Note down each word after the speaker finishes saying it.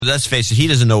Let's face it, he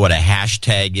doesn't know what a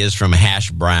hashtag is from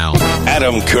hash brown.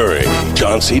 Adam Curry,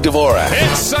 John C. Dvorak.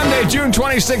 It's Sunday, June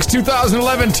 26,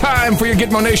 2011. Time for your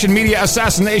Gitmo Nation Media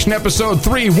Assassination episode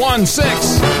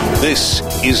 316. This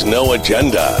is No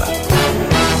Agenda.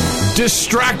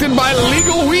 Distracted by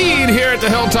legal weed here at the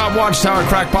Hilltop Watchtower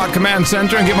Crackpot Command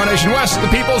Center in Gitmo Nation West, the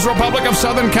People's Republic of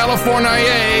Southern California.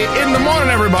 In the morning,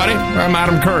 everybody. I'm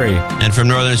Adam Curry. And from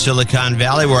Northern Silicon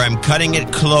Valley, where I'm cutting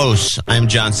it close, I'm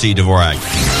John C. Dvorak.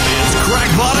 It's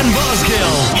Crackpot and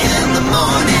Buzzkill in the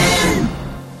morning.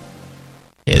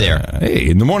 Hey there. Hey,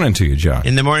 in the morning to you, John.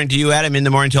 In the morning to you, Adam. In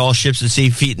the morning to all ships at sea,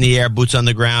 feet in the air, boots on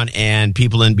the ground, and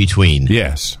people in between.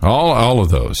 Yes, all of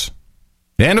those.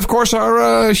 And, of course,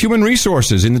 our human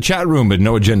resources in the chat room at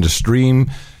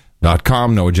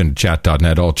noagendastream.com,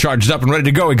 noagendachat.net, all charged up and ready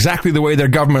to go exactly the way their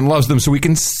government loves them so we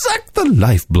can suck the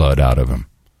lifeblood out of them.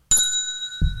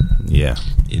 Yeah.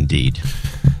 Indeed.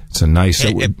 It's a nice...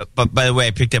 But by the way,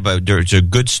 I picked up it's a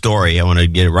good story. I want to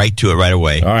get right to it right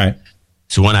away. All right.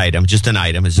 It's one item, just an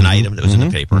item. It's an item that was in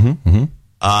the paper.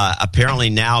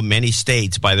 Apparently now many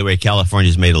states, by the way,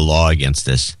 California's made a law against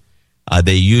this.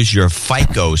 They use your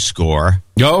FICO score.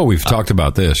 Oh, we've talked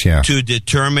about this, yeah. To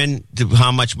determine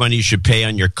how much money you should pay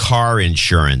on your car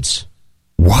insurance.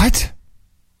 What?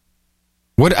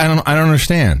 What? I don't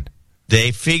understand.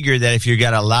 They figure that if you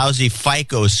got a lousy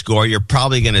FICO score, you're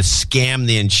probably going to scam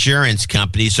the insurance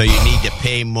company, so you need to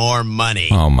pay more money.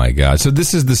 Oh, my God. So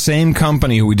this is the same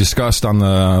company who we discussed on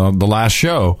the last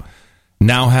show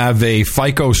now have a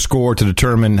FICO score to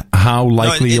determine how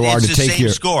likely you are to take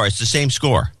your... It's the same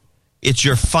score. It's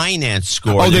your finance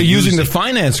score. Oh, they're using the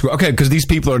finance score. Okay, because these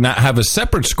people have a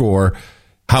separate score,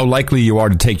 how likely you are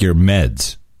to take your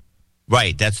meds.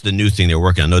 Right, that's the new thing they're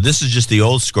working on. No, this is just the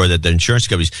old score that the insurance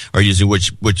companies are using,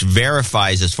 which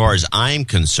verifies, as far as I'm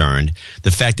concerned, the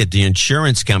fact that the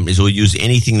insurance companies will use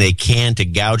anything they can to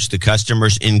gouge the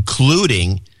customers,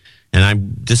 including,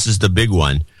 and this is the big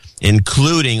one,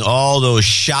 including all those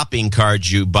shopping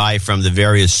carts you buy from the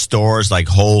various stores like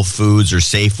Whole Foods or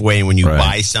Safeway. And when you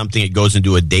buy something, it goes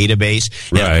into a database.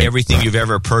 And everything you've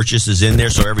ever purchased is in there.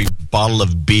 So every bottle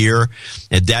of beer,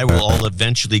 and that will all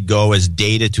eventually go as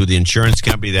data to the insurance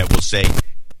company that will say,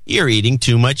 you're eating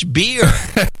too much beer.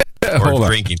 Or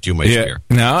drinking too much beer.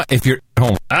 Now, if you're...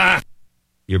 Hold on.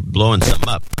 You're blowing something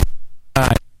up.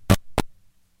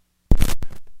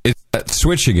 It's that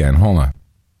switch again. Hold on.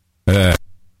 There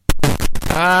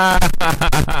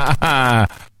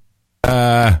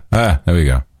we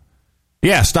go.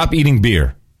 Yeah, stop eating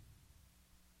beer.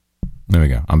 There we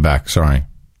go. I'm back. Sorry.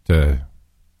 Are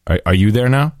you there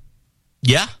now?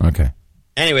 Yeah. Okay.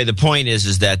 Anyway, the point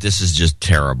is that this is just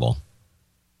terrible.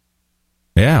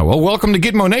 Yeah. Well, welcome to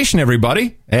Gitmo Nation,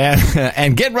 everybody,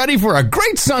 and get ready for a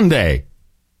great Sunday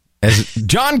as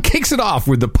John kicks it off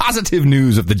with the positive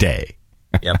news of the day.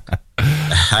 Yep.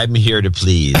 I'm here to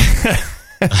please.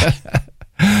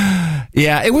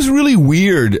 Yeah, it was really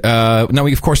weird. Now,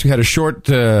 of course, we had a short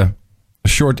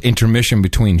intermission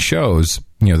between shows,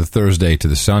 the Thursday to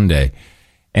the Sunday.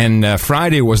 And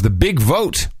Friday was the big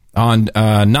vote on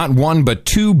not one but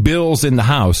two bills in the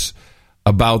House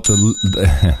about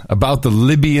the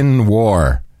Libyan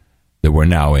war that we're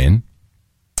now in.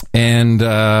 And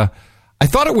I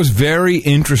thought it was very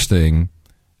interesting.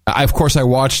 Of course, I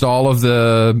watched all of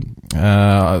the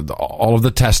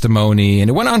testimony, and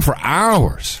it went on for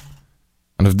hours.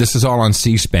 And this is all on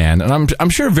C-SPAN, and I'm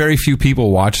sure very few people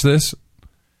watch this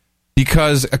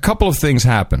because a couple of things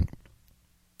happen.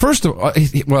 First of all,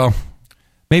 well,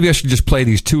 maybe I should just play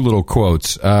these two little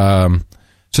quotes. So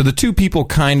the two people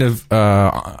kind of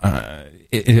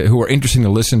who are interesting to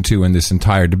listen to in this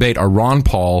entire debate are Ron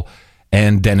Paul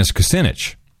and Dennis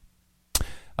Kucinich.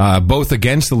 Both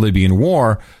against the Libyan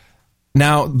war.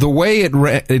 Now, the way it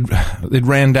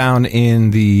ran down in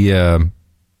the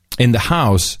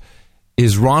House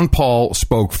is Ron Paul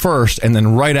spoke first, and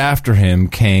then right after him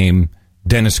came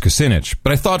Dennis Kucinich.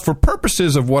 But I thought for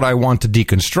purposes of what I want to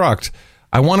deconstruct,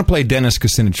 I want to play Dennis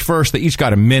Kucinich first. They each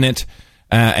got a minute,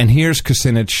 and here's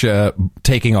Kucinich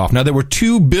taking off. Now, there were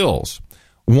two bills.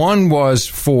 One was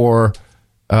for,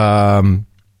 it's a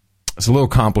little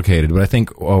complicated, but I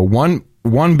think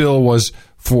one bill was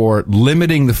for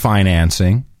limiting the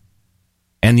financing,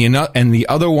 and the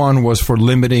other one was for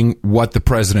limiting what the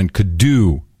president could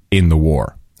do in the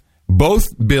war.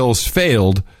 Both bills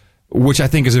failed, which I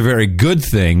think is a very good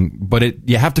thing, but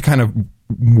you have to kind of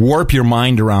warp your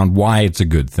mind around why it's a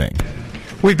good thing.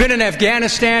 We've been in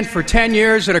Afghanistan for 10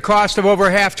 years at a cost of over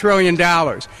 $500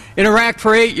 billion. In Iraq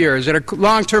for 8 years at a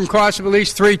long-term cost of at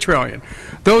least $3 trillion.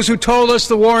 Those who told us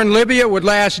the war in Libya would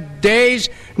last days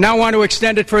now want to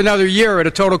extend it for another year at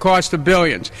a total cost of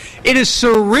billions. It is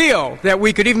surreal that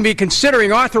we could even be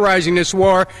considering authorizing this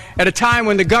war at a time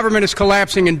when the government is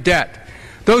collapsing in debt.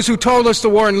 Those who told us the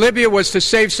war in Libya was to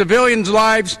save civilians'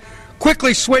 lives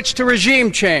quickly switched to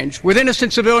regime change, with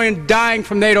innocent civilians dying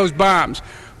from NATO's bombs.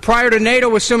 Prior to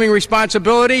NATO assuming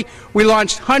responsibility, we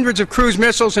launched hundreds of cruise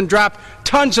missiles and dropped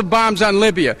tons of bombs on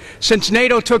Libya. Since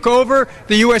NATO took over,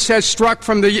 the U.S. has struck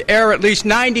from the air at least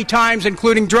 90 times,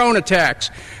 including drone attacks.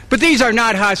 But these are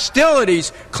not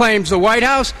hostilities, claims the White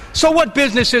House. So what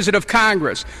business is it of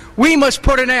Congress? We must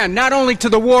put an end not only to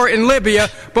the war in Libya,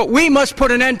 but we must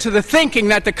put an end to the thinking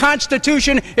that the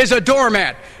Constitution is a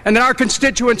doormat and that our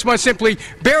constituents must simply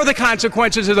bear the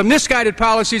consequences of the misguided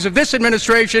policies of this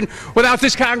administration without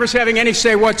this Congress having any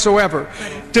say whatsoever.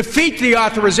 Defeat the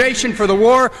authorization for the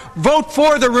war, vote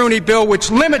for the Rooney Bill, which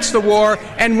limits the war,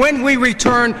 and when we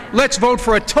return, let's vote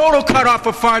for a total cutoff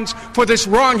of funds for this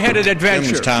wrong-headed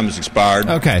adventure. Time has expired.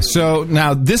 Okay, so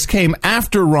now this came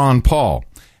after Ron Paul.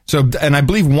 So, and I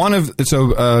believe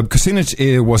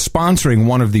Kucinich was sponsoring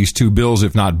one of these two bills,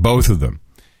 if not both of them.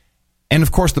 And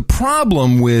of course, the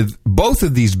problem with both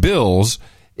of these bills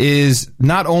is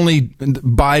not only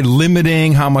by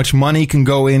limiting how much money can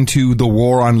go into the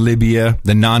war on Libya,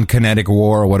 the non-kinetic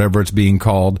war, or whatever it's being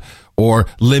called, or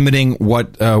limiting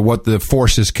what the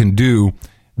forces can do,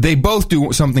 they both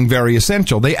do something very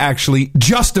essential. They actually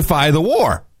justify the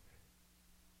war.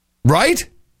 Right?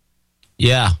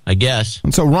 Yeah, I guess.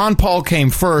 And so Ron Paul came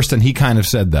first, and he kind of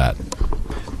said that.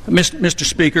 Mr.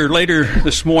 Speaker, later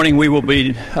this morning we will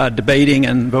be debating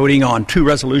and voting on two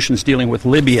resolutions dealing with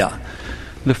Libya.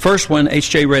 The first one,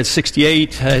 H.J. Res.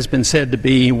 68, has been said to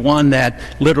be one that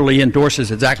literally endorses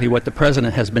exactly what the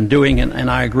President has been doing, and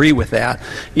I agree with that.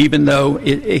 Even though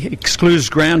it excludes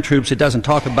ground troops, it doesn't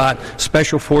talk about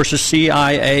special forces,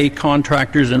 CIA,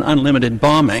 contractors, and unlimited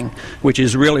bombing, which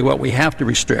is really what we have to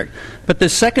restrict. But the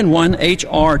second one,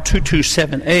 H.R.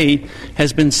 2278,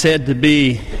 has been said to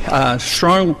be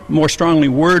more strongly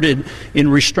worded in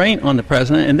restraint on the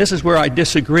President, and this is where I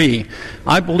disagree.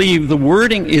 I believe the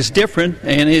wording is different,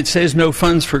 and it says no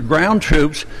funds for ground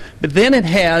troops, but then it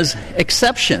has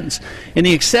exceptions. And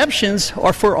the exceptions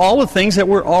are for all the things that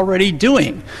we're already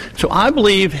doing. So I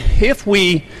believe if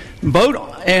we vote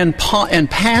and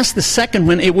pass the second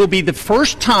one, it will be the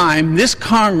first time this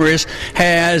Congress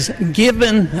has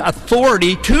given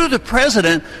authority to the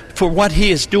President for what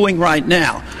he is doing right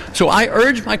now. So I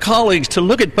urge my colleagues to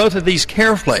look at both of these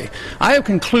carefully. I have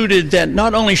concluded that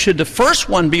not only should the first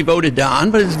one be voted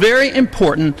down, but it's very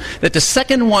important that the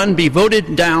second one be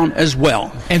voted down as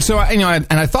well. And so,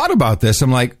 I thought about this.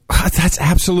 I'm like, that's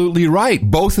absolutely right.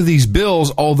 Both of these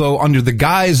bills, although under the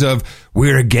guise of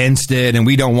we're against it and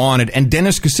we don't want it, and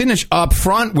Dennis Kucinich up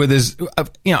front with his,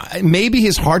 maybe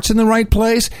his heart's in the right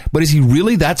place, but is he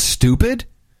really that stupid?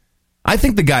 I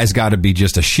think the guy's got to be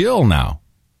just a shill now.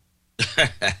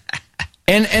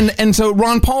 and so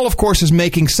Ron Paul, of course, is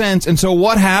making sense. And so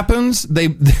what happens?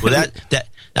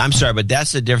 I'm sorry, but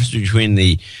that's the difference between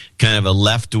the kind of a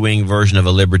left-wing version of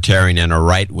a libertarian and a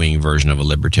right-wing version of a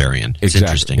libertarian. It's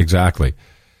interesting. Exactly.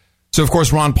 So, of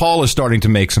course, Ron Paul is starting to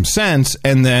make some sense.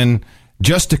 And then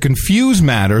just to confuse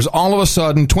matters, all of a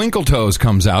sudden, Twinkle Toes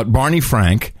comes out, Barney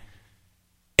Frank.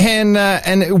 And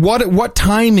what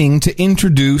timing to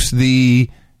introduce the,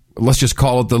 let's just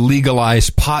call it the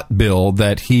legalized pot bill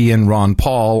that he and Ron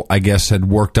Paul, I guess, had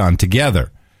worked on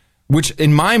together, which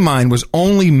in my mind was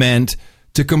only meant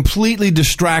to completely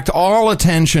distract all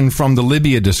attention from the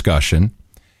Libya discussion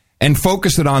and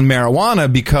focus it on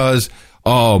marijuana because,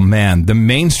 oh man, the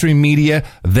mainstream media,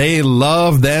 they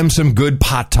love them some good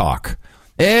pot talk.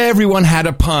 Everyone had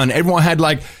a pun. Everyone had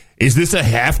like, is this a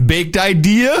half-baked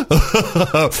idea?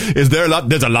 There's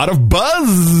a lot of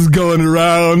buzz going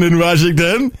around in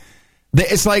Washington.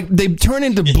 It's like they turn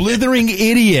into blithering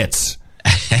idiots.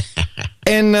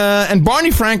 And Barney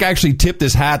Frank actually tipped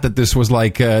his hat that this was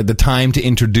like the time to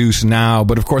introduce now,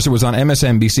 but of course it was on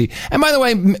MSNBC. And by the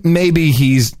way, maybe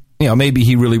he's, maybe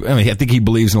he really, I think he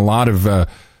believes in a lot of,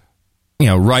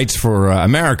 rights for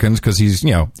Americans because he's,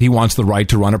 he wants the right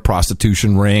to run a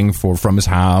prostitution ring from his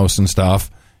house and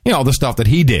stuff. The stuff that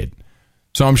he did.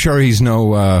 So I'm sure he's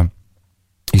no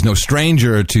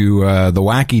stranger to the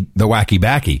wacky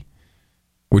backy,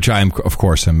 which I am, of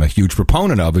course, am a huge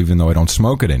proponent of, even though I don't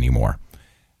smoke it anymore.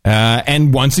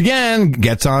 And once again,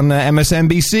 gets on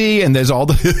MSNBC, and there's all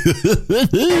the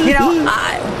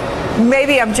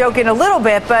maybe I'm joking a little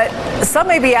bit, but some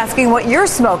may be asking what you're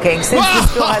smoking, since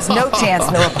this bill has no chance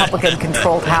in the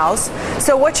Republican-controlled House.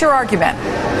 So what's your argument?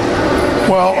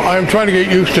 Well, I'm trying to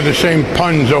get used to the same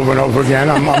puns over and over again.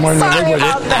 I'm learning to live with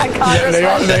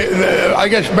it. That, I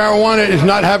guess marijuana is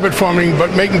not habit forming,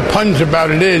 but making puns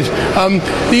about it is.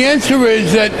 The answer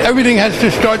is that everything has to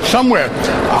start somewhere.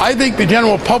 I think the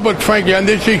general public, frankly, on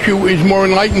this issue is more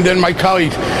enlightened than my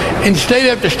colleagues. In state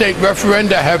after state,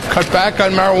 referenda have cut back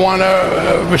on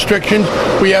marijuana restrictions.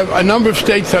 We have a number of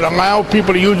states that allow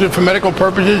people to use it for medical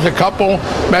purposes, a couple,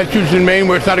 Massachusetts and Maine,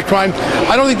 where it's not a crime.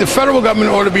 I don't think the federal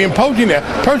government ought to be imposing that.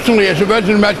 Personally, as a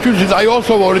resident of Massachusetts, I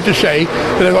also voted to say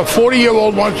that if a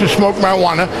 40-year-old wants to smoke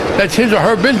marijuana, that's his or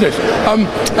her business.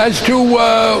 As to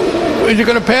is it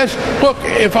going to pass? Look,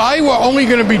 if I were only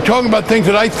going to be talking about things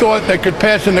that I thought that could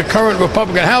pass in the current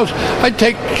Republican House, I'd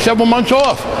take several months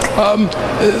off.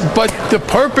 But the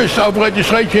purpose of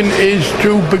legislation is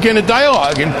to begin a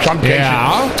dialogue in some cases.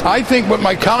 Yeah. I think what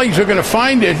my colleagues are going to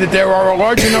find is that there are a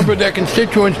larger number of their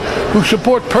constituents who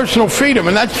support personal freedom,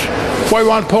 and that's why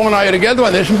Ron Paul and I are together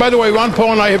on this. And by the way, Ron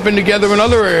Paul and I have been together in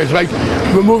other areas, like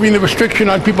removing the restriction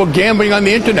on people gambling on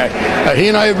the Internet. He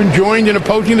and I have been joined in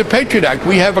opposing the Patriot Act.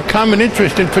 We have a common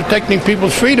interest in protecting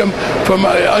people's freedom from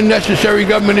unnecessary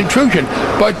government intrusion.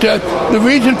 But the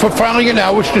reason for filing it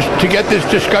now was to get this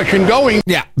discussion going.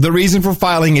 Yeah, the reason for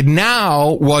filing it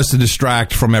now was to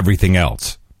distract from everything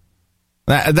else.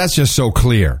 That's just so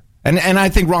clear. And I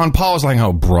think Ron Paul is like,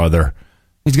 oh, brother,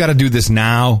 he's got to do this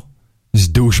now, this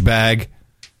douchebag.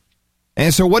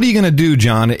 And so what are you going to do,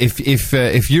 John,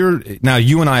 if you're... Now,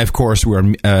 you and I, of course, we're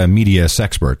media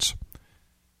sexperts.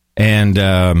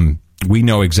 And we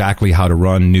know exactly how to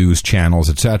run news channels,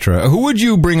 etc. Who would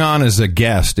you bring on as a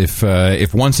guest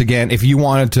if once again, if you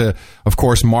wanted to, of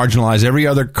course, marginalize every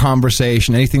other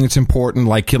conversation, anything that's important,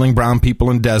 like killing brown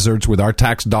people in deserts with our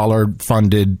tax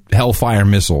dollar-funded Hellfire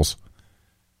missiles?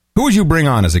 Who would you bring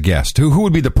on as a guest? Who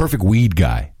would be the perfect weed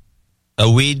guy?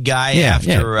 A weed guy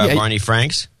after Barney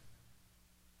Franks?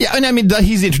 Yeah, and I mean,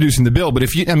 he's introducing the bill, but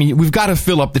we've got to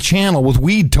fill up the channel with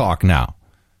weed talk now.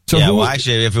 So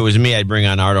actually, if it was me, I'd bring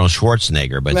on Arnold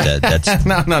Schwarzenegger, but that's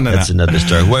no. That's another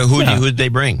story. Who'd they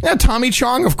bring? Yeah, Tommy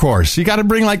Chong, of course. You got to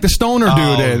bring like the stoner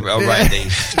dude in. Oh, right.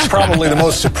 It's probably the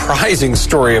most surprising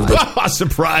story of the...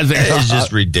 Surprising. It's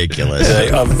just ridiculous.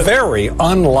 A very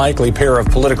unlikely pair of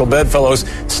political bedfellows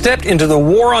stepped into the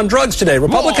war on drugs today.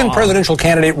 Republican presidential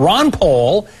candidate Ron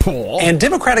Paul and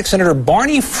Democratic Senator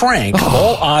Barney Frank, of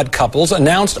all odd couples,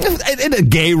 announced...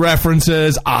 Gay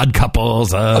references, odd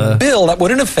couples. A bill that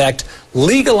would, in effect,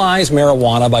 legalize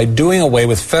marijuana by doing away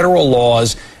with federal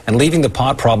laws and leaving the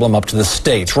pot problem up to the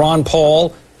states. Ron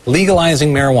Paul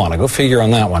legalizing marijuana. Go figure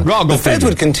on that one. The feds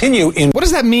would continue in... What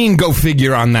does that mean, go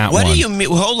figure on that one? What do you mean?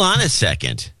 Hold on a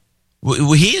second.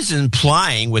 He is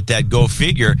implying with that go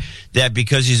figure that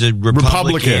because he's a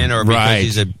Republican or because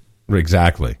he's a...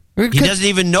 Exactly. He doesn't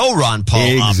even know Ron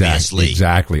Paul, obviously.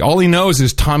 Exactly. All he knows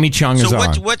is Tommy Chung is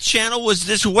on. So what channel was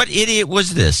this? What idiot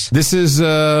was this? This is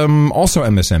also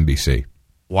MSNBC.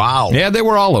 Wow. Yeah, they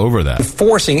were all over that.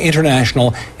 Enforcing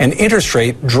international and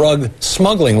interstate drug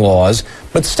smuggling laws,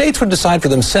 but states would decide for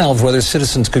themselves whether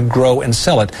citizens could grow and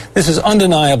sell it. This is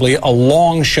undeniably a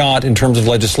long shot in terms of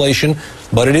legislation,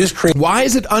 but it is creating... Why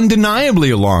is it undeniably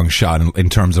a long shot in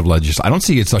terms of legislation? I don't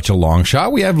see it such a long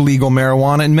shot. We have legal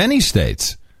marijuana in many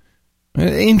states.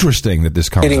 Interesting that this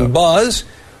comes up. Buzz.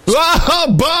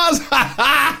 Oh, Buzz!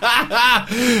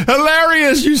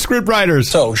 Hilarious, you scriptwriters.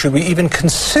 So, should we even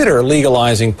consider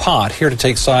legalizing pot? Here to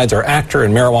take sides are actor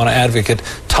and marijuana advocate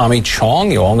Tommy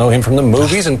Chong. You all know him from the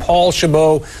movies. And Paul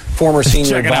Chabot, former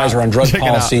senior advisor on drug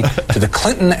policy to the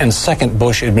Clinton and second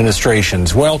Bush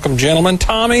administrations. Welcome, gentlemen.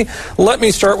 Tommy, let me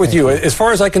start with you. As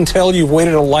far as I can tell, you've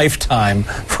waited a lifetime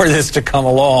for this to come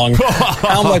along.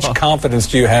 How much confidence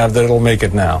do you have that it'll make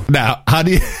it now? Now, how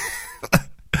do you...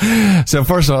 So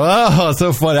first of all,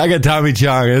 so funny. I got Tommy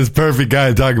Chong. This perfect guy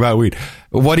to talk about weed.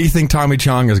 What do you think Tommy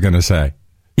Chong is going to say?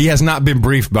 He has not been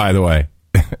briefed, by the way.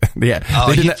 Yeah.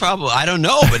 Oh, he probably, I don't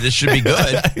know, but it should be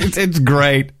good. It's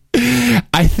great.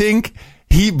 I think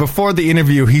before the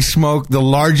interview, he smoked the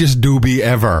largest doobie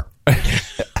ever.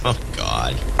 Oh,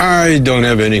 God. I don't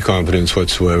have any confidence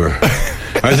whatsoever.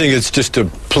 I think it's just a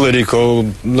political,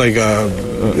 like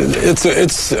it's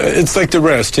like the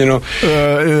rest, you know.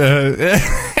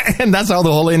 And that's how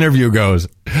the whole interview goes.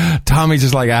 Tommy's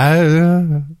just like,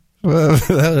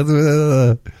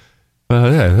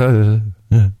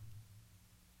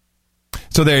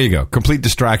 So there you go. Complete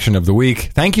distraction of the week.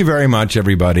 Thank you very much,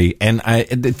 everybody. And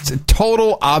it's a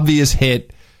total obvious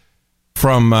hit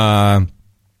from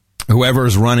whoever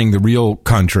is running the real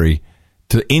country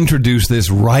to introduce this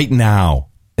right now,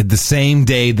 at the same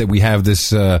day that we have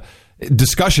this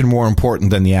discussion more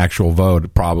important than the actual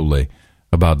vote, probably,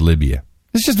 about Libya.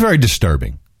 It's just very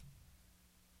disturbing.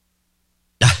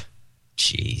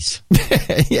 Jeez.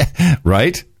 Yeah,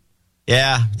 right?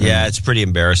 Yeah, it's pretty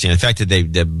embarrassing. The fact that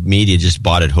the media just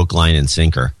bought it hook, line, and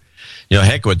sinker.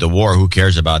 Heck with the war. Who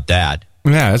cares about that?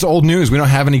 Yeah, it's old news. We don't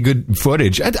have any good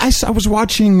footage. I was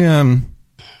watching...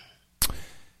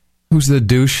 who's the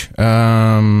douche?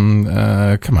 Come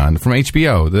on, from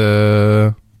HBO,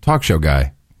 the talk show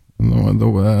guy.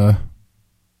 Bill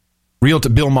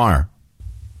Maher.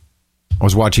 I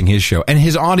was watching his show, and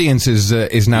his audience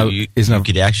is now. You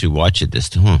could actually watch it this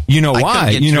time. You know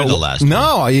why? The last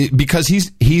one. Because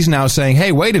he's now saying,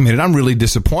 "Hey, wait a minute! I'm really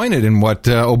disappointed in what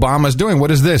Obama's doing.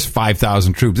 What is this?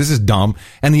 5,000 troops? This is dumb."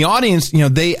 And the audience,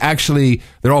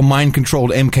 they're all mind controlled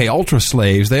MK Ultra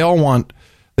slaves. They all want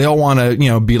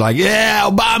to, be like, "Yeah,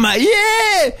 Obama,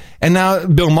 yeah." And now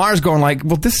Bill Maher's going like,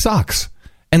 "Well, this sucks."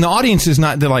 And the audience is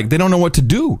not. They're like, they don't know what to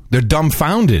do. They're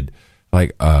dumbfounded.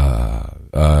 Like, what?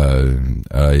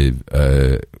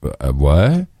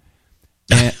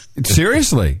 And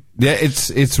seriously, yeah,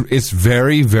 it's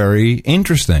very, very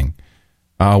interesting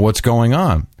what's going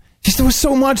on. Just there was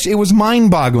so much; it was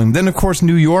mind-boggling. Then, of course,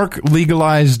 New York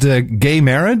legalized gay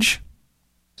marriage.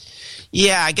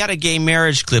 Yeah, I got a gay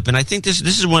marriage clip, and I think this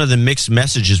is one of the mixed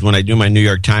messages when I do my New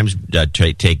York Times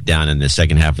takedown in the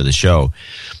second half of the show.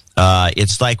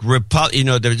 It's like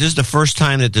this is the first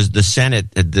time that the Senate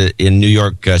in New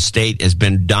York State has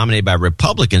been dominated by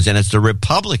Republicans, and it's the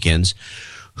Republicans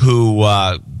who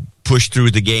pushed through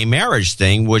the gay marriage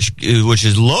thing, which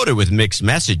is loaded with mixed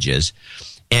messages,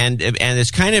 and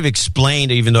it's kind of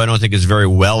explained, even though I don't think it's very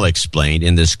well explained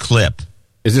in this clip.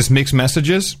 Is this mixed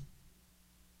messages?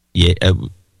 Yeah,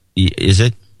 is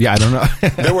it? Yeah, I don't know.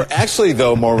 There were actually,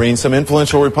 though, Maureen, some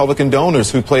influential Republican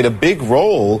donors who played a big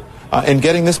role in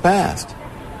getting this passed.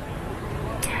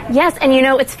 Yes, and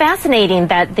it's fascinating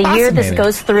that the year this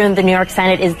goes through in the New York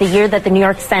Senate is the year that the New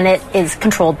York Senate is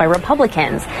controlled by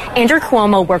Republicans. Andrew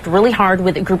Cuomo worked really hard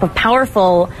with a group of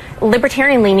powerful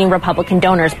libertarian-leaning Republican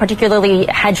donors, particularly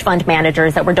hedge fund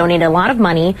managers that were donating a lot of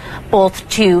money, both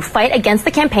to fight against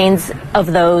the campaigns of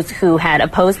those who had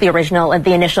opposed the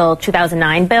initial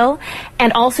 2009 bill,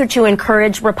 and also to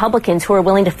encourage Republicans who are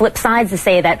willing to flip sides to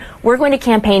say that we're going to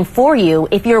campaign for you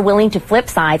if you're willing to flip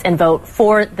sides and vote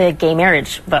for the gay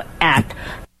marriage act.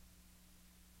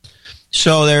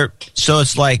 So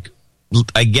it's like,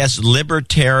 I guess,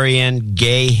 libertarian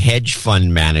gay hedge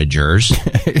fund managers.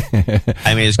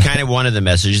 I mean, it's kind of one of the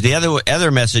messages. The other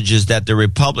message is that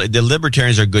the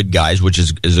libertarians are good guys, which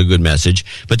is a good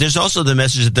message. But there's also the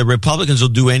message that the Republicans will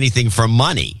do anything for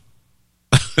money.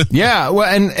 Yeah, well,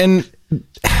 and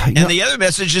the other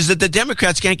message is that the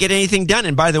Democrats can't get anything done.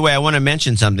 And by the way, I want to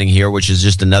mention something here, which is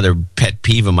just another pet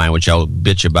peeve of mine, which I'll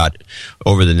bitch about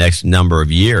over the next number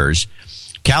of years.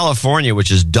 California, which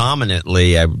is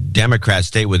dominantly a Democrat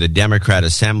state with a Democrat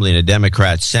assembly and a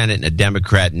Democrat Senate and a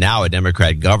Democrat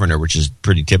governor, which is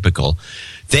pretty typical.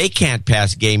 They can't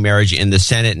pass gay marriage in the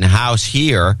Senate and House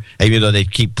here, even though they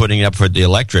keep putting it up for the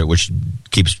electorate, which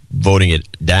keeps voting it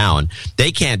down.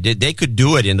 They can't. They could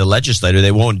do it in the legislature.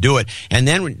 They won't do it. And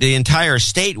then the entire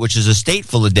state, which is a state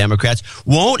full of Democrats,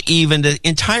 won't even, the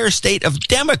entire state of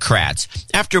Democrats,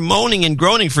 after moaning and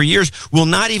groaning for years, will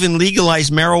not even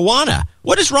legalize marijuana.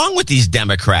 What is wrong with these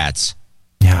Democrats?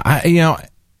 Yeah,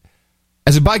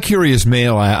 as a bi-curious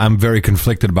male, I'm very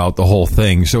conflicted about the whole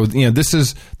thing. So, this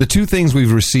is the two things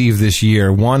we've received this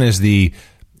year. One is the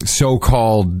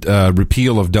so-called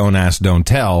repeal of Don't Ask, Don't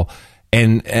Tell.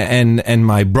 And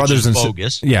my brothers and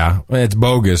bogus. Yeah, it's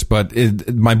bogus. But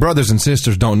my brothers and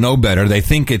sisters don't know better. They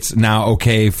think it's now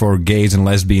okay for gays and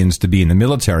lesbians to be in the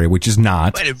military, which is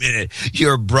not. Wait a minute,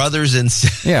 your brothers and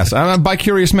sisters? Yes, I'm a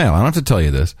bi-curious male. I don't have to tell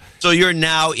you this. So you're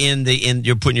now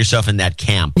you're putting yourself in that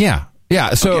camp. Yeah.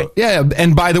 Yeah. So okay. Yeah.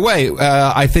 And by the way,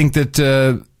 I think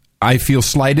that I feel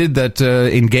slighted that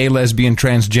in Gay, Lesbian,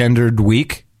 Transgendered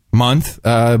Month,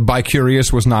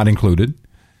 bi-curious was not included.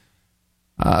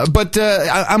 But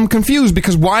I'm confused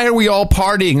because why are we all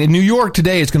partying? In New York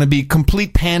today, it's going to be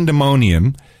complete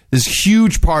pandemonium. There's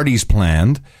huge parties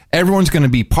planned. Everyone's going to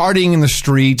be partying in the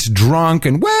streets, drunk,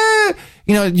 and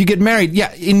you get married.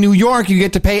 Yeah, in New York, you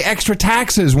get to pay extra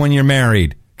taxes when you're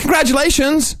married.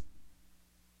 Congratulations.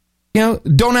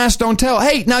 Don't ask, don't tell.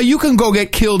 Hey, now you can go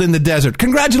get killed in the desert.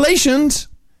 Congratulations.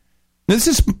 This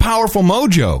is powerful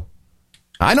mojo.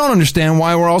 I don't understand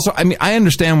why I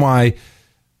understand why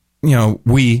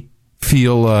we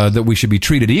feel that we should be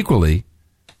treated equally,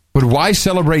 but why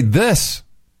celebrate this?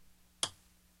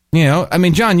 You know, I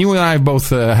mean, John, you and I both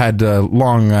had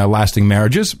long-lasting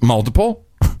marriages, multiple.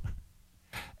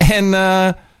 And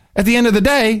at the end of the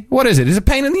day, what is it? It's a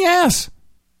pain in the ass.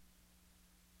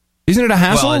 Isn't it a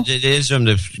hassle? Well, it is from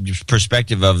the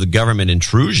perspective of the government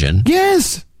intrusion.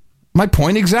 Yes. My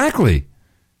point exactly.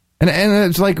 And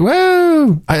it's like,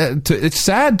 whoa. It's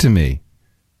sad to me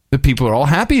that people are all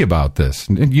happy about this.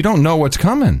 And you don't know what's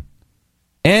coming.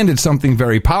 And it's something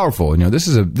very powerful. You know, this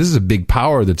is a big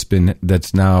power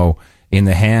that's now in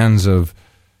the hands of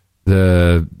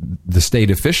the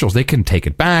state officials. They can take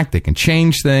it back. They can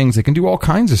change things. They can do all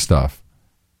kinds of stuff.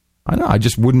 I know. I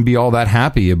just wouldn't be all that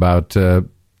happy about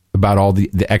all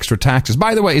the extra taxes.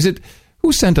 By the way,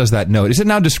 who sent us that note? Is it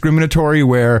now discriminatory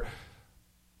where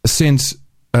since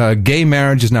gay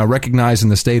marriage is now recognized in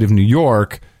the state of New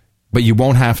York, but you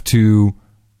won't have to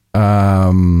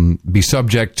be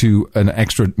subject to an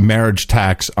extra marriage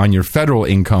tax on your federal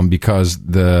income because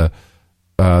the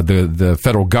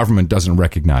federal government doesn't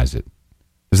recognize it?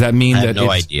 Does that mean that? I have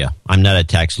no idea. I'm not a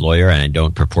tax lawyer, and I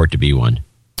don't purport to be one.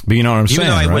 But you know what I'm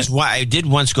saying, right? I did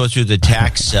once go through the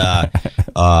tax there's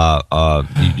a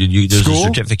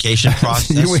certification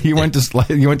process. You went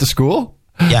to school?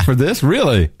 Yeah. For this?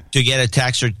 Really? To get a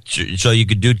tax, so you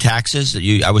could do taxes.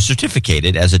 I was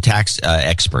certificated as a tax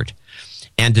expert.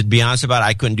 And to be honest about it,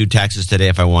 I couldn't do taxes today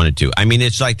if I wanted to. I mean,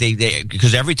 it's like they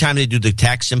because every time they do the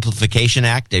Tax Simplification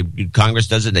Act, Congress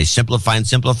does it, they simplify and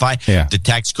simplify. Yeah. The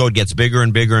tax code gets bigger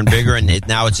and bigger and bigger, and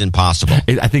now it's impossible.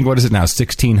 I think, what is it now,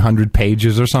 1,600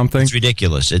 pages or something? It's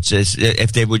ridiculous. It's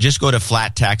if they would just go to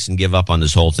flat tax and give up on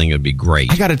this whole thing, it would be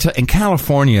great. I got to tell, in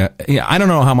California, I don't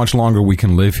know how much longer we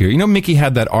can live here. You know, Mickey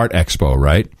had that art expo,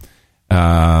 right?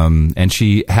 And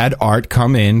she had art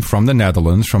come in from the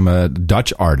Netherlands, from a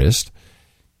Dutch artist.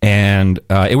 And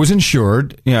it was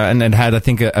insured, and it had, I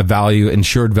think,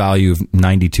 insured value of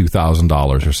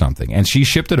 $92,000 or something. And she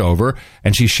shipped it over,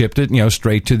 and she shipped it,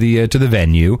 straight to the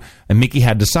venue. And Mickey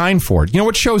had to sign for it. You know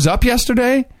what shows up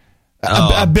yesterday?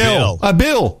 A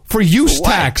bill for use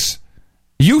tax.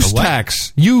 Use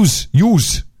tax. Use.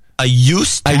 A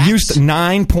use tax? I used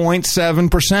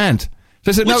 9.7%. So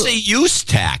I said, what's a use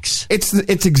tax?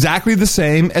 It's exactly the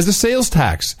same as the sales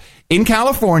tax. In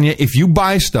California, if you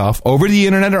buy stuff over the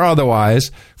internet or otherwise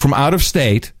from out of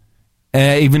state,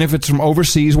 even if it's from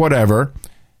overseas, whatever,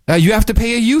 you have to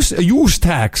pay a use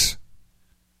tax.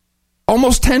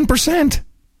 Almost 10%.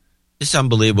 It's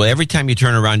unbelievable. Every time you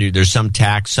turn around, there's some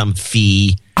tax, some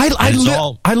fee. I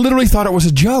literally thought it was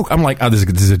a joke. I'm like, oh, this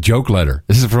is a joke letter.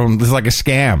 This is like a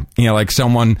scam. Like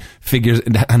someone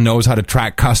knows how to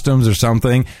track customs or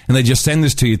something, and they just send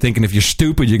this to you thinking if you're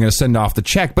stupid, you're going to send off the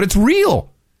check. But it's real.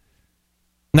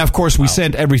 Now, of course, we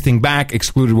sent everything back,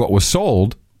 excluded what was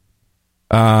sold.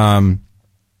 So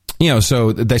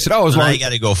they said, oh, as long as you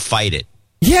got to go fight it.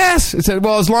 Yes. It said,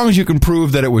 well, as long as you can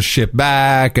prove that it was shipped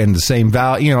back and the same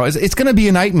value, it's going to be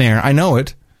a nightmare. I know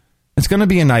it. It's going to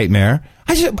be a nightmare.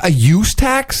 A use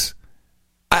tax?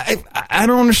 I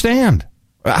don't understand.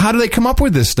 How do they come up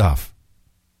with this stuff?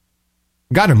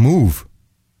 Got to move.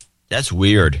 That's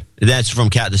weird. That's from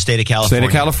the state of California. State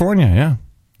of California, yeah.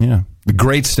 Yeah. The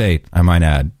great state, I might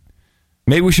add.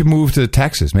 Maybe we should move to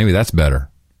Texas. Maybe that's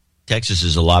better. Texas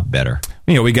is a lot better.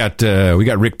 We got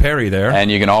Rick Perry there.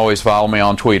 And you can always follow me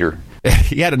on Twitter.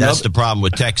 That's the problem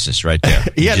with Texas right there.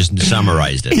 You just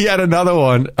summarized it. He had another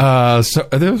one. So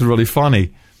that was really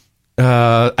funny.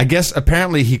 I guess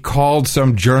apparently he called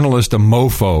some journalist a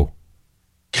MOFO.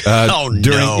 No.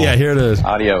 Yeah, here it is.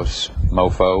 Adios,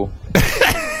 MOFO.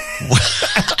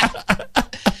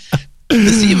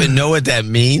 Does he even know what that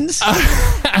means?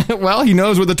 Well, he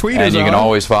knows what the tweet is. And you can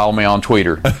always follow me on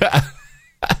Twitter. Adios,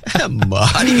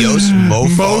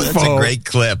 MOFO. That's a great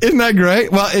clip. Isn't that great?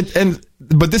 Well,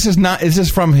 but this is not. This is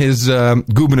from his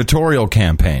gubernatorial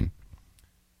campaign.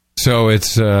 So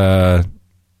it's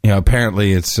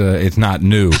apparently it's not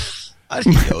new.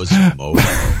 Adios,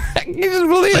 MOFO.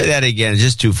 Play that again. It's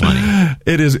just too funny.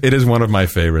 It is one of my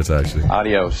favorites, actually.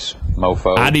 Adios,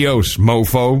 MOFO. Adios,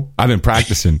 MOFO. I've been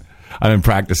practicing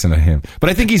at him. But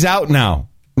I think he's out now.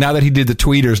 Now that he did the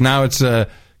tweeters, now it's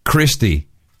Christie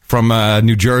from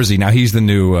New Jersey. Now he's the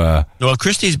new... Well,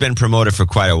 Christie's been promoted for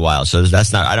quite a while, so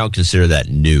that's not. I don't consider that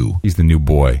new. He's the new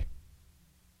boy.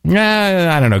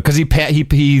 I don't know, because he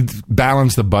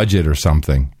balanced the budget or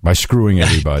something by screwing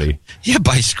everybody. Yeah,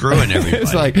 by screwing everybody.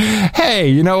 It's like, hey,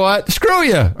 you know what? Screw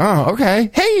you. Oh, okay.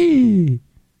 Hey.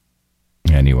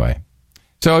 Anyway,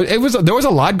 so there was a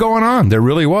lot going on. There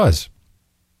really was,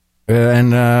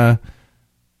 and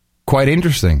quite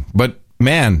interesting. But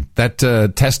man, that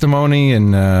testimony in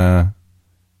the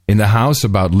House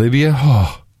about Libya,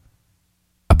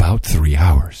 about 3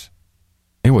 hours.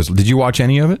 It was. Did you watch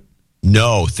any of it?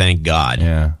 No, thank God.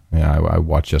 Yeah, I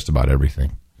watched just about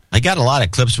everything. I got a lot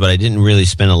of clips, but I didn't really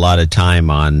spend a lot of time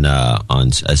on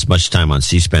as much time on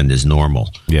C-SPAN as normal.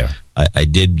 Yeah, I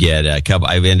did get a couple.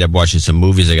 I ended up watching some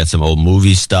movies. I got some old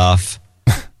movie stuff.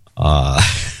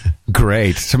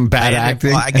 Great, some bad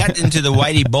acting. I got into the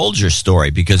Whitey Bulger story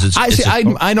because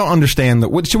I don't understand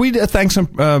that. Should we thank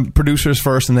some producers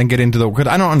first and then get into because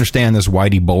I don't understand this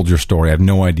Whitey Bulger story. I have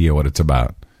no idea what it's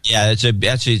about. Yeah,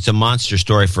 it's a monster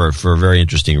story for a very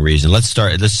interesting reason. Let's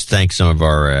thank some of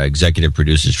our executive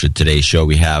producers for today's show.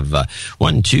 We have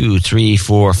 1, 2, 3,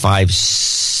 4, 5,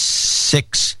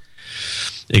 6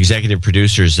 executive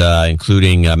producers,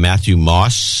 including Matthew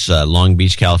Moss, Long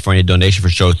Beach, California. Donation for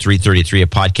show 333, a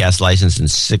podcast license,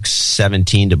 and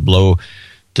 617 to blow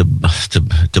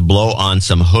on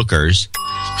some hookers.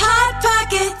 Hot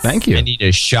Pockets. Thank you. I need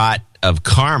a shot of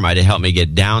karma to help me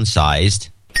get downsized.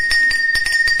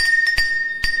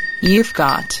 You've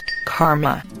got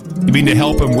karma. You mean to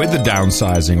help him with the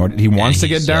downsizing, or he wants to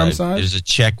get downsized? There's a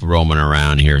check roaming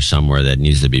around here somewhere that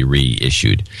needs to be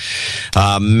reissued.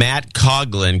 Matt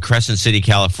Coughlin, Crescent City,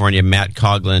 California. Matt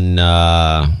Coughlin,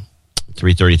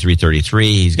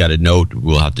 333. He's got a note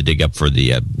we'll have to dig up for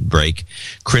the break.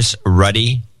 Chris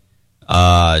Ruddy,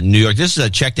 New York. This is a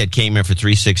check that came in for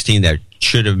 $316 that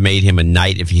should have made him a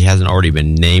knight if he hasn't already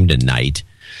been named a knight.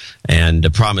 And the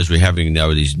problem is we're having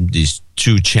now these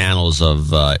two channels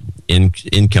of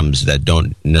incomes that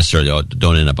don't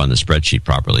end up on the spreadsheet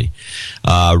properly.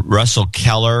 Russell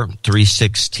Keller,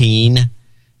 316,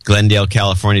 Glendale,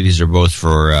 California. These are both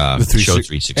for the show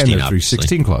 316. And the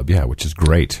 316 Club, yeah, which is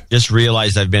great. Just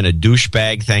realized I've been a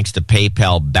douchebag thanks to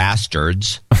PayPal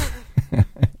bastards.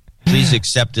 Please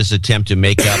accept this attempt to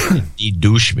make up and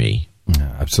de-douche me.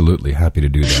 Yeah, absolutely. Happy to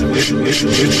do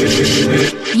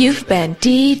that. You've been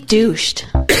de-douched.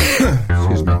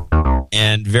 Excuse me.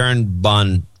 And Varen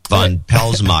von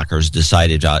Pelsmakers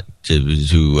decided to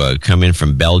come in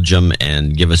from Belgium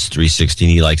and give us 316.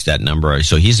 He likes that number.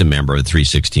 So he's a member of the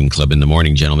 316 Club in the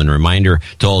morning, gentlemen. Reminder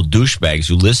to all douchebags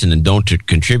who listen and don't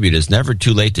contribute, it's never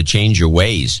too late to change your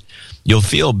ways. You'll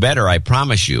feel better, I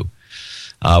promise you.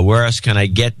 Where else can I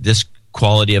get this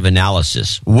quality of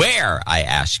analysis? Where, I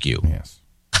ask you? Yes.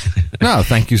 No,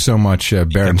 thank you so much,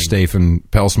 Baron Stephen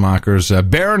Pelsmakers.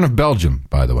 Baron of Belgium,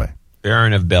 by the way.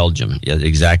 Baron of Belgium. Yeah,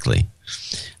 exactly.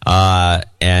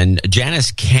 And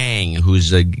Janice Kang,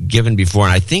 who's given before,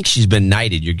 and I think she's been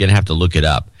knighted. You're going to have to look it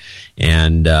up.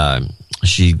 And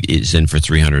she is in for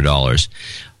 $300.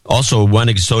 Also, one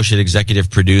associate executive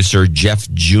producer, Jeff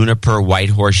Juniper,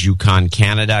 Whitehorse, Yukon,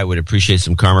 Canada. I would appreciate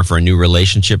some karma for a new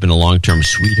relationship and a long-term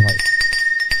sweetheart.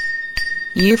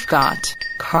 You've got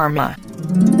karma.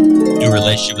 New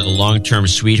relationship with a long-term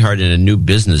sweetheart and a new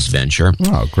business venture.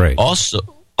 Oh, great.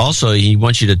 Also, he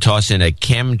wants you to toss in a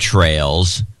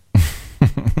chemtrails.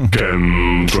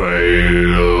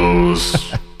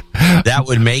 Chemtrails. That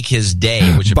would make his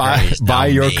day. Which by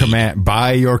your command.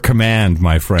 By your command,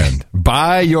 my friend.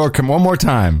 By your one more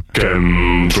time.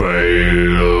 Chemtrails.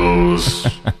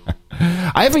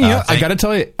 I haven't. I got to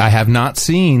tell you, I have not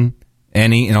seen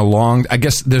any in a long. I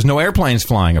guess there's no airplanes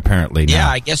flying apparently now. Yeah,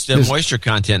 I guess the moisture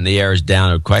content in the air is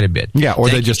down quite a bit. Yeah, or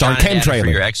they just aren't chemtrailing. For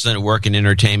your excellent work in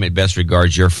entertainment. Best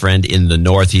regards, your friend in the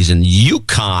north. He's in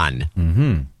Yukon.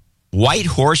 Mm-hmm.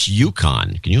 Whitehorse,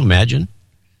 Yukon. Can you imagine?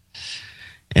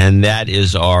 And that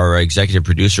is our executive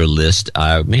producer list.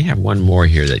 I may have one more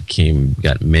here that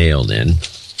got mailed in.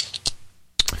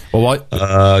 Well, what?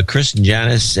 Chris and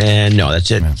Janice, and no, that's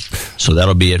it. Yeah. So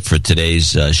that'll be it for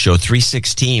today's show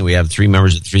 316. We have 3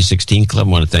 members of the 316 Club. I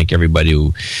want to thank everybody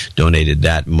who donated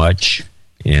that much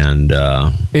and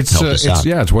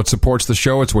it's what supports the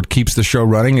show. It's what keeps the show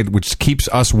running. Which keeps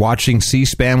us watching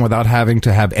C-SPAN without having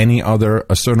to have any other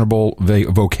discernible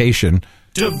vocation.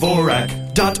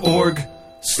 Dvorak.org/NA.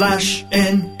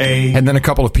 And then a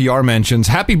couple of PR mentions.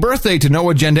 Happy birthday to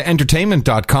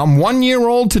NoAgendaEntertainment.com. 1 year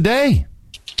old today.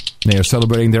 They are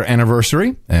celebrating their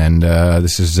anniversary. And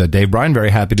this is Dave Bryan. Very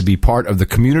happy to be part of the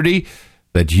community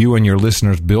that you and your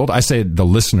listeners build. I say the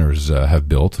listeners have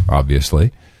built,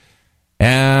 obviously.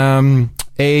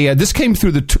 This came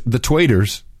through the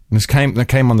tweeters. This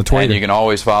came on the Twitter. And you can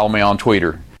always follow me on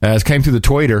Twitter. This came through the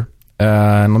Twitter.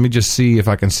 And let me just see if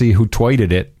I can see who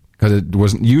tweeted it. Because it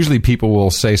wasn't usually people will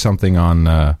say something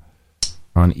on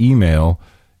email.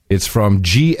 It's from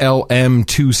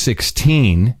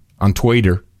GLM216 on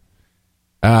Twitter.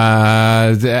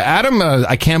 Adam,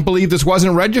 I can't believe this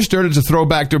wasn't registered. It's a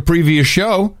throwback to a previous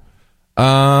show.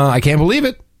 I can't believe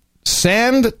it.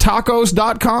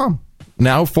 Sandtacos.com.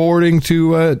 Now forwarding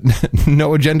to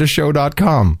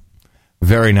noagendashow.com.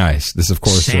 Very nice. This, of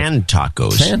course, Sand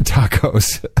Tacos. Sand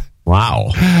Tacos. Wow,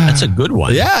 that's a good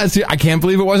one. Yeah, I can't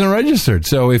believe it wasn't registered.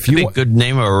 So if you, a good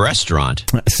name of a restaurant.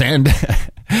 Sand.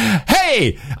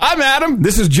 Hey, I'm Adam.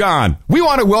 This is John. We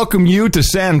want to welcome you to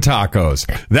Sand Tacos.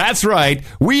 That's right.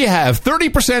 We have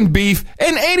 30% beef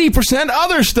and 80%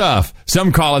 other stuff.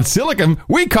 Some call it silicon.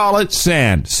 We call it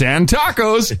sand. Sand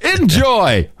Tacos.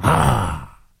 Enjoy. That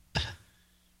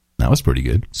was pretty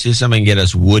good. See if somebody can get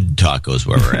us wood tacos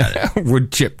where we're at it.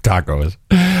 Wood chip tacos.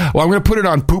 Well, I'm going to put it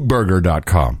on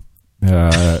poopburger.com.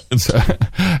 I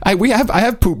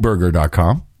have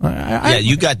poopburger.com. Yeah,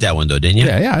 you got that one though, didn't you?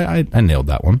 Yeah, I nailed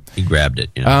that one. You grabbed it.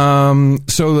 You know?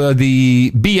 So the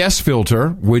BS filter,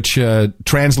 which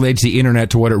translates the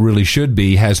internet to what it really should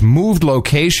be, has moved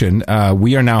location.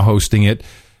 We are now hosting it.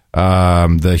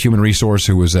 The human resource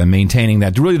who was maintaining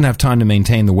that really didn't have time to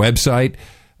maintain the website.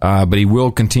 But he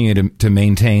will continue to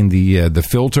maintain the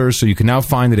filter. So you can now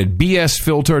find it at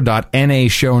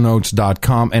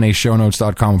bsfilter.nashownotes.com.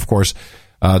 nashownotes.com, of course,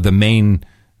 the main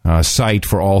site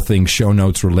for all things show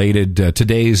notes related.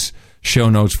 Today's show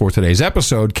notes for today's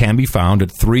episode can be found at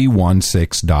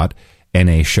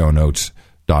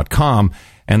 316.nashownotes.com.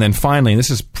 And then finally, and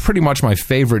this is pretty much my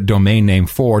favorite domain name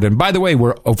for it. And by the way,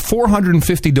 we're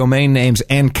 450 domain names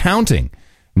and counting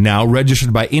now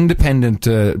registered by independent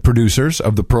producers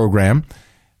of the program,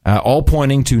 all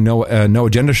pointing to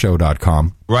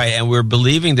noagendashow.com. Right, and we're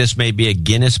believing this may be a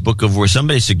Guinness Book of World.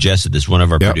 Somebody suggested this, one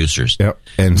of our producers. Yep.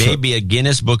 And maybe a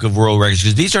Guinness Book of World Records,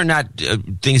 because these are not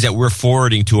things that we're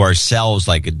forwarding to ourselves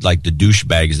like the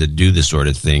douchebags that do this sort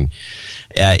of thing.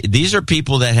 These are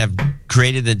people that have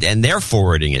created it, and they're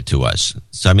forwarding it to us.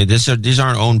 So, I mean, these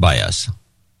aren't owned by us.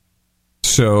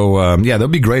 So,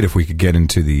 that'd be great if we could get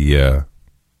into the...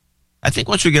 I think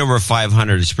once we get over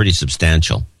 500, it's pretty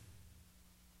substantial.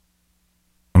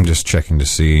 I'm just checking to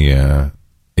see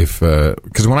if...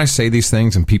 Because when I say these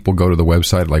things and people go to the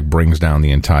website, it like brings down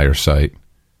the entire site.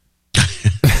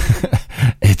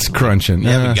 It's crunching. We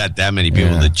haven't got that many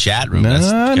people in the chat room.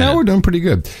 No, we're doing pretty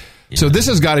good. Yeah. So this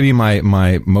has got to be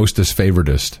my mostest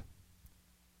favoritist.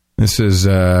 This is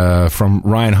from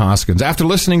Ryan Hoskins. After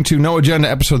listening to No Agenda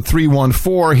episode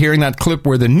 314, hearing that clip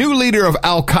where the new leader of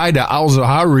Al-Qaeda,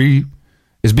 al-Zawahiri,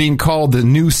 is being called the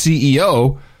new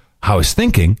CEO, I was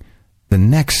thinking the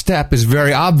next step is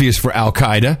very obvious for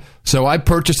Al-Qaeda. So I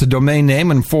purchased a domain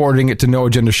name and forwarding it to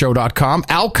noagendashow.com,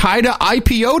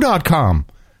 alqaidaipo.com.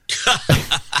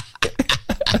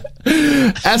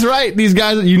 That's right. These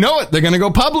guys, you know it. They're going to go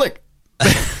public.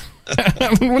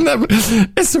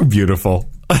 It's so beautiful.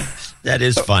 That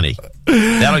is funny.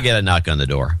 That'll get a knock on the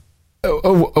door.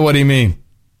 What do you mean?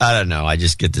 I don't know. I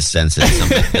just get the sense that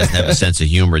somebody doesn't have a sense of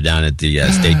humor down at the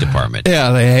State Department. Yeah,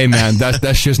 like, hey man,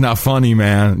 that's just not funny,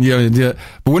 man. Yeah.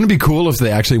 But wouldn't it be cool if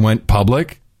they actually went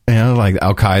public? You know, like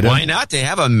Al Qaeda. Why not? They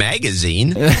have a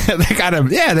magazine. They got a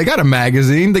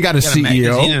magazine. They got a CEO, a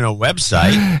magazine and a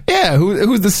website. Yeah,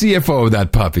 who's the CFO of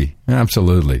that puppy?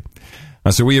 Absolutely.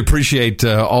 So we appreciate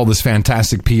all this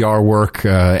fantastic PR work.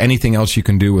 Anything else you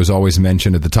can do is always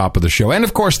mentioned at the top of the show. And,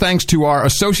 of course, thanks to our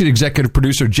associate executive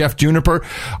producer, Jeff Juniper,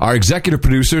 our executive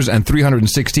producers and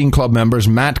 316 club members,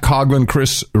 Matt Coughlin,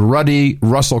 Chris Ruddy,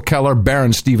 Russell Keller,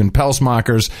 Baron Stephen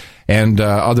Pelsmakers, and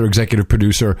other executive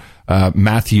producer,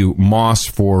 Matthew Moss,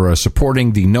 for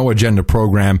supporting the No Agenda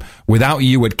program. Without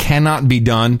you, it cannot be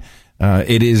done.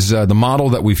 It is the model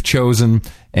that we've chosen,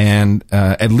 and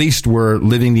at least we're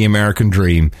living the American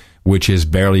dream, which is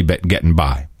barely getting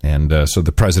by. And so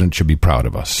the president should be proud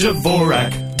of us.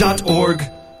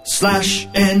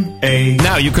 Dvorak.org/NA.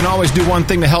 Now, you can always do one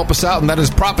thing to help us out, and that is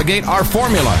propagate our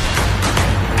formula.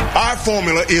 Our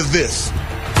formula is this.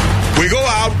 We go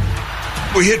out,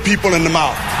 we hit people in the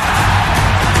mouth.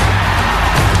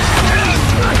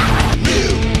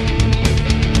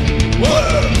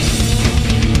 Whoa.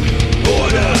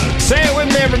 Say it with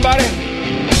me, everybody.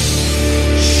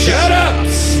 Shut up,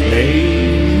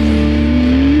 slave.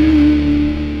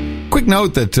 Quick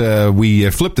note that we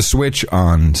flipped the switch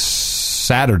on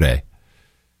Saturday,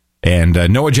 and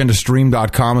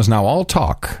noagendastream.com is now all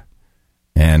talk.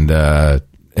 And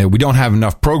we don't have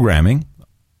enough programming,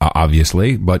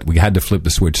 obviously, but we had to flip the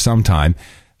switch sometime.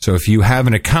 So if you have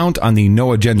an account on the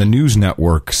No Agenda News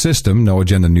Network system,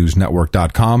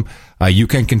 noagendanewsnetwork.com, you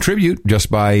can contribute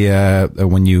just by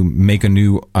when you make a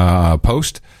new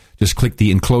post. Just click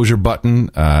the enclosure button,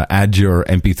 add your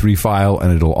MP3 file,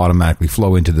 and it'll automatically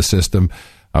flow into the system.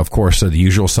 Of course, the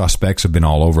usual suspects have been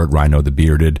all over it. Rhino the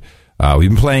Bearded. We've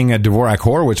been playing Dvorak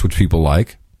Horowitz, which people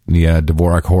like. The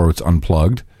Dvorak Horowitz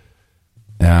Unplugged.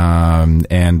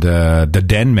 And the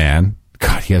Den Man.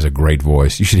 God, he has a great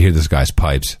voice. You should hear this guy's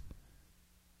pipes.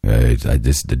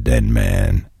 This is the Den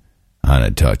Man. I'm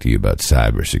going to talk to you about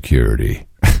cybersecurity.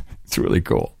 It's really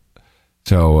cool.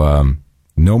 So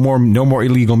no more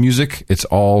illegal music. It's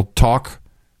all talk.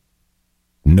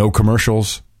 No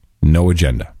commercials. No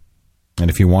agenda. And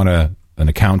if you want an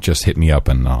account, just hit me up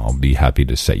and I'll be happy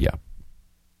to set you up.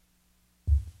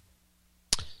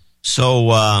 So,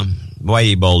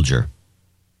 Whitey Bulger.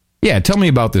 Yeah, tell me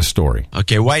about this story.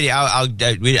 Okay, Whitey,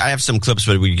 I have some clips,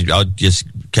 but I'll just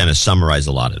kind of summarize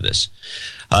a lot of this.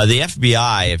 The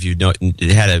FBI, if you know,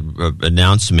 it had an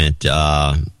announcement.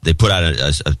 They put out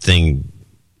a thing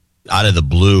out of the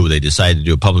blue. They decided to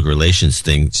do a public relations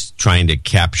thing trying to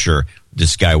capture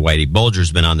this guy, Whitey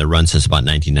Bulger's been on the run since about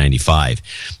 1995.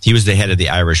 He was the head of the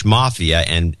Irish Mafia,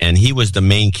 and he was the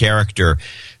main character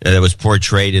that was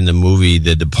portrayed in the movie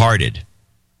The Departed.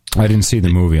 I didn't see the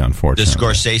movie, unfortunately. The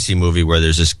Scorsese movie where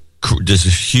there's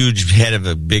this huge head of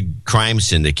a big crime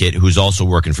syndicate who's also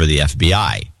working for the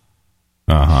FBI.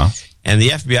 Uh-huh. And the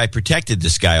FBI protected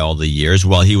this guy all the years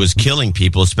while he was killing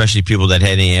people, especially people that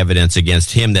had any evidence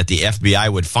against him that the FBI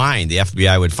would find. The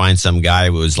FBI would find some guy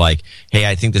who was like, hey,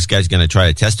 I think this guy's going to try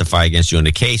to testify against you in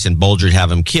a case, and Bulger would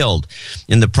have him killed.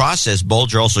 In the process,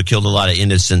 Bulger also killed a lot of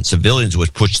innocent civilians,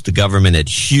 which puts the government at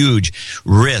huge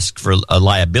risk for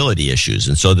liability issues.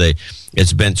 And so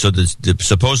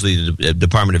supposedly the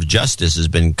Department of Justice has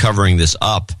been covering this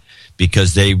up,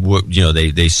 because they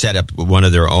set up one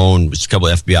of their own, a couple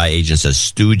of FBI agents as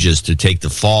stooges to take the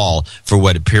fall for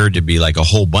what appeared to be like a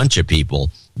whole bunch of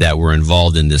people that were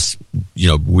involved in this,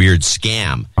 weird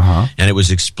scam. Uh-huh. And it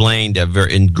was explained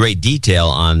in great detail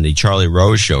on the Charlie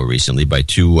Rose show recently by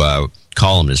two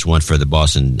columnists, one for the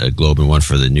Boston Globe and one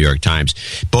for the New York Times.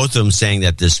 Both of them saying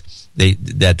that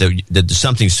that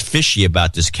something's fishy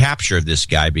about this capture of this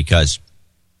guy because.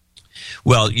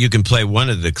 Well, you can play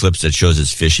one of the clips that shows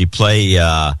it's fishy. Play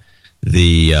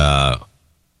the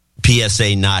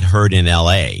PSA not heard in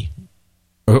L.A.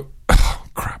 Oh,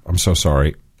 crap. I'm so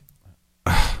sorry.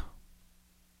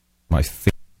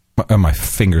 My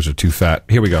fingers are too fat.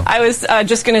 Here we go. I was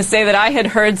just going to say that I had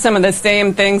heard some of the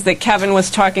same things that Kevin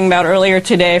was talking about earlier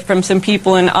today from some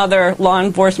people in other law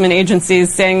enforcement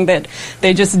agencies saying that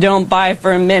they just don't buy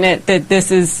for a minute that this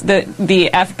is the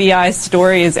FBI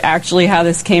story is actually how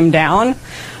this came down.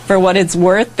 For what it's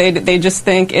worth, they just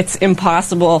think it's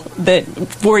impossible that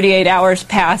 48 hours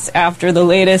pass after the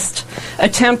latest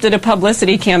attempt at a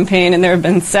publicity campaign, and there have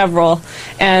been several,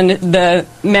 and the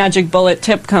magic bullet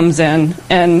tip comes in.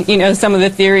 And, some of the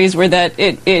theories were that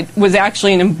it was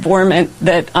actually an informant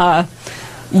that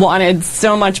wanted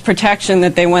so much protection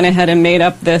that they went ahead and made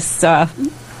up this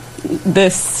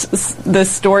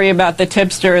story about the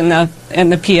tipster and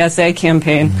the PSA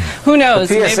campaign. Who knows?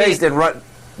 The PSAs didn't run.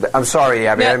 I'm sorry,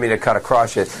 Abby, I didn't mean to cut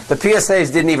across you. The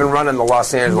PSAs didn't even run in the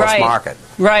Los Angeles market.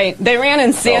 Right. They ran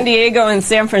in San Diego and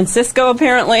San Francisco,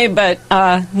 apparently, but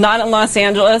not in Los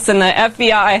Angeles. And the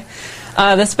FBI,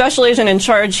 the special agent in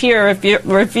charge here,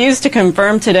 refused to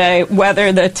confirm today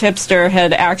whether the tipster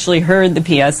had actually heard the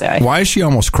PSA. Why is she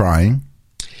almost crying?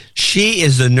 She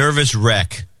is a nervous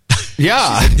wreck.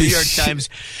 Yeah.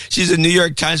 She's a New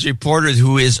York Times reporter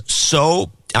who is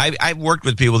so... I've worked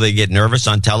with people that get nervous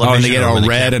on television. Oh, and they get all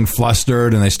red and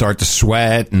flustered, and they start to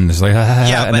sweat, and it's like,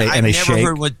 and they shake.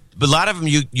 But a lot of them,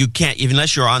 you can't, even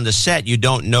unless you're on the set, you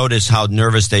don't notice how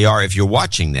nervous they are if you're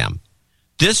watching them.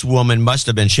 This woman must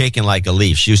have been shaking like a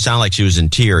leaf. She sounded like she was in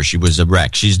tears. She was a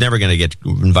wreck. She's never going to get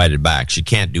invited back. She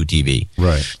can't do TV.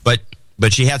 Right.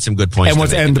 But she had some good points.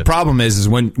 And the problem is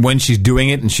when she's doing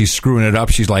it and she's screwing it up,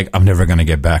 she's like, I'm never going to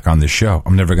get back on this show.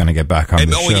 I'm never going to get back on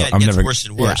this show. Yeah, it gets worse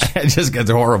and worse. Yeah, it just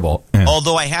gets horrible. Yeah.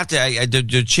 Although I have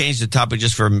to change the topic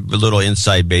just for a little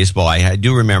inside baseball. I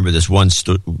do remember this one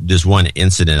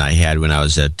incident I had when I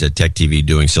was at Tech TV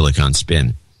doing Silicon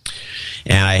Spin.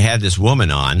 And I had this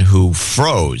woman on who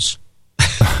froze.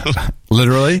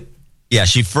 Literally? Yeah,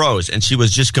 she froze. And she was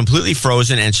just completely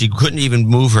frozen, and she couldn't even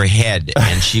move her head.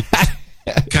 And she...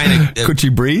 could she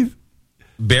breathe?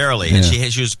 Barely. Yeah. And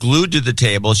she was glued to the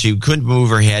table. She couldn't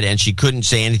move her head, and she couldn't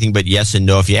say anything but yes and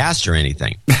no if you asked her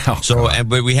anything.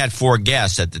 But we had 4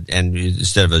 guests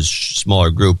instead of a smaller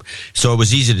group, so it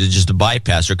was easy to just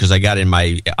bypass her because I got in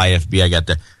my IFB. I got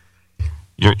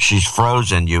she's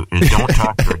frozen. You don't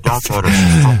talk to her. Don't go to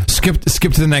her.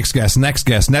 Skip to the next guest. Next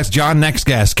John. Next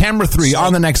guest. Camera 3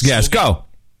 on the next guest. Go.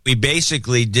 We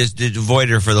basically just avoided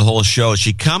her for the whole show.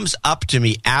 She comes up to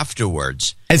me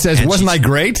afterwards and says, "Wasn't I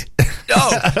great?" No,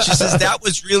 she says, "That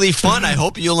was really fun. I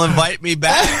hope you'll invite me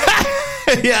back."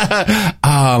 Yeah.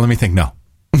 Let me think. No.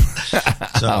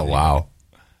 Oh wow.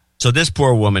 So this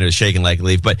poor woman is shaking like a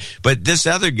leaf. But this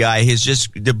other guy,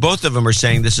 both of them are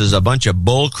saying this is a bunch of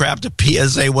bull crap. The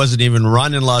PSA wasn't even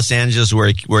run in Los Angeles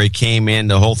where he came in.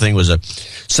 The whole thing was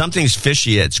something's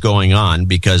fishy that's going on,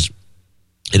 because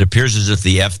it appears as if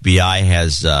the FBI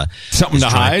has something to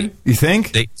hide. You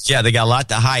think? They got a lot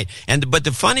to hide. But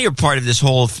the funnier part of this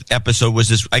whole episode was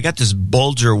this. I got this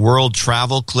Bulger world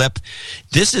travel clip.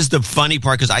 This is the funny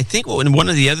part, because I think one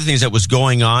of the other things that was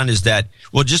going on is that.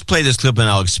 Well, just play this clip and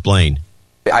I'll explain.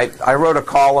 I wrote a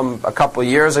column a couple of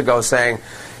years ago saying,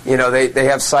 they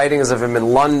have sightings of him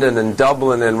in London and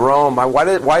Dublin and Rome.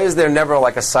 Why is there never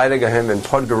like a sighting of him in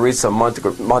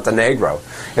Podgorica, Montenegro?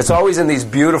 It's always in these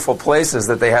beautiful places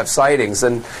that they have sightings.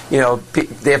 And,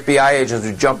 the FBI agents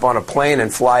would jump on a plane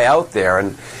and fly out there.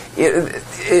 And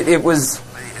it was...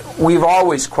 We've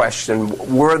always questioned,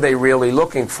 were they really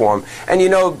looking for him? And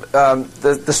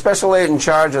the special agent in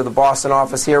charge of the Boston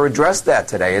office here addressed that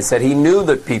today and said he knew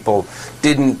that people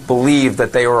didn't believe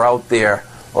that they were out there,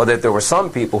 or that there were some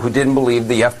people who didn't believe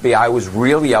the FBI was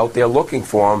really out there looking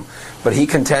for him, but he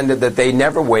contended that they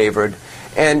never wavered.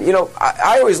 And,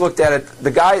 I always looked at it,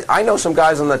 I know some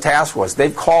guys on the task force,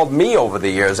 they've called me over the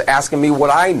years asking me what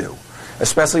I knew,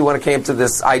 especially when it came to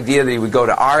this idea that he would go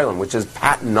to Ireland, which is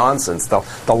patent nonsense.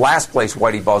 The last place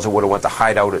Whitey Bulger would have went to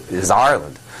hide out is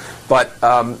Ireland. But,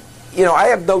 I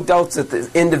have no doubts that the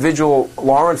individual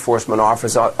law enforcement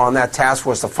officers on that task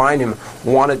force to find him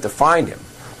wanted to find him.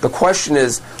 The question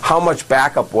is, how much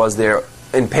backup was there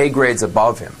in pay grades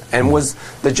above him? And was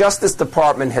the Justice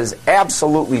Department has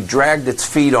absolutely dragged its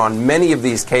feet on many of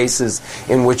these cases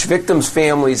in which victims'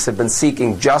 families have been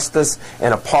seeking justice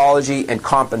and apology and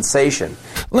compensation.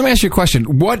 Let me ask you a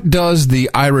question. What does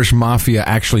the Irish Mafia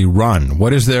actually run?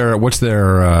 What's their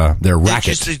racket?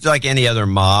 It's just like any other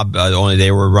mob, only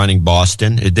they were running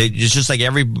Boston. It's just like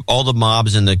all the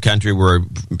mobs in the country were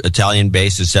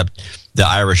Italian-based, except the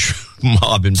Irish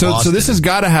mob in Boston. So this has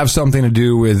got to have something to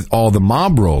do with all the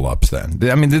mob roll-ups then.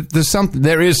 I mean,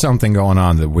 there is something going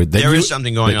on there is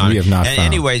something going on. We have not found.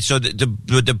 Anyway, so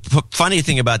the funny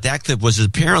thing about that clip was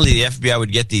apparently the FBI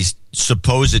would get these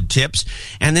supposed tips,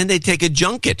 and then they take a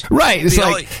junket. Right. It's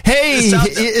like, hey,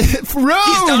 Rome!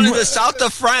 He's down in the south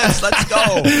of France. Let's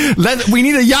go. We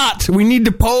need a yacht. We need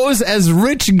to pose as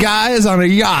rich guys on a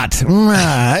yacht.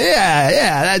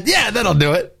 Yeah, that'll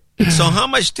do it. So how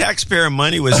much taxpayer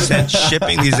money was sent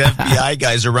shipping these FBI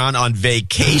guys around on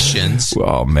vacations?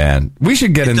 Oh, man. We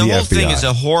should get into the FBI. The whole thing is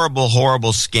a horrible,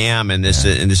 horrible scam, and this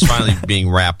finally being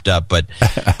wrapped up. But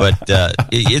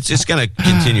it's going to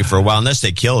continue for a while unless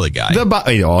they kill the guy.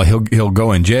 He'll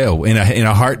go in jail in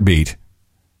a heartbeat.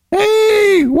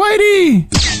 Hey, Whitey!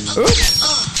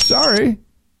 Oops. Sorry.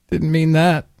 Didn't mean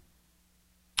that.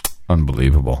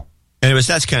 Unbelievable. Anyways,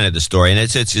 that's kind of the story, and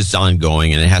it's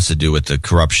ongoing, and it has to do with the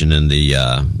corruption in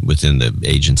within the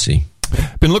agency.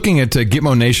 Been looking at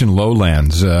Gitmo Nation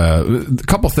Lowlands. A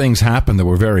couple things happened that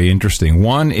were very interesting.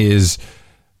 One is,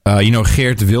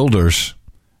 Geert Wilders,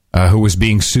 who was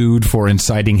being sued for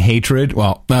inciting hatred.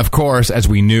 Well, of course, as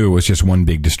we knew, it was just one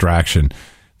big distraction.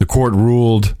 The court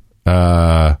ruled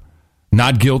not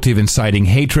guilty of inciting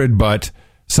hatred, but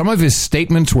some of his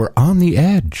statements were on the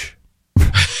edge.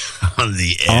 On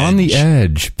the edge. On the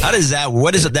edge.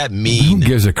 What does that mean? Who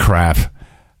gives a crap?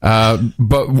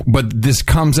 But this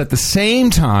comes at the same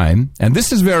time, and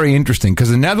this is very interesting because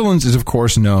the Netherlands is, of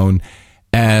course, known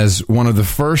as one of the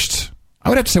first, I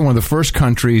would have to say one of the first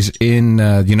countries in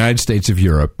the United States of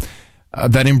Europe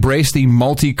that embraced the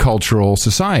multicultural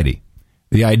society.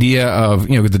 The idea of,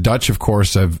 the Dutch, of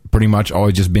course, have pretty much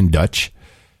always just been Dutch.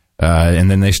 And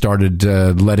then they started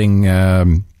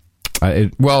letting...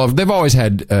 they've always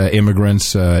had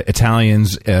immigrants,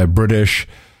 Italians, British,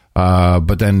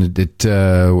 but then it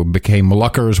became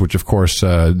Molukkers, which of course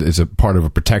is a part of a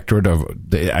protectorate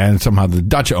and somehow the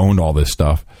Dutch owned all this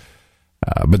stuff.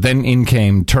 But then in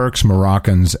came Turks,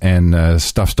 Moroccans, and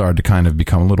stuff started to kind of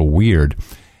become a little weird.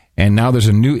 And now there's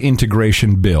a new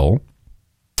integration bill,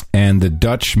 and the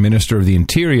Dutch Minister of the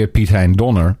Interior, Piet Hein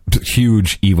Donner,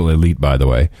 huge evil elite, by the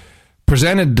way,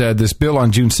 presented this bill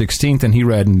on June 16th, and he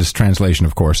read in this translation,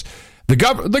 of course, the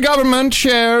government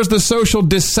shares the social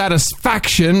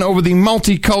dissatisfaction over the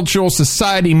multicultural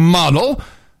society model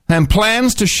and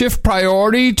plans to shift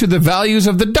priority to the values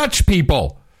of the Dutch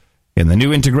people. In the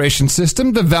new integration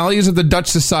system, the values of the Dutch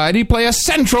society play a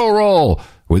central role.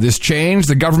 With this change,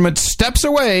 the government steps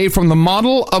away from the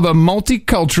model of a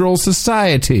multicultural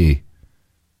society.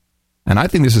 And I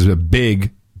think this is a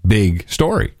big, big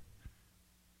story.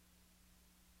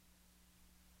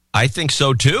 I think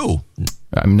so, too.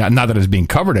 Not that it's being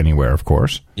covered anywhere, of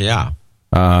course. Yeah.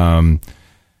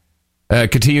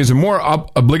 Continues, a more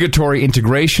obligatory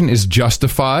integration is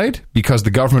justified because the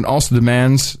government also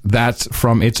demands that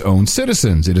from its own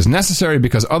citizens. It is necessary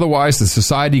because otherwise the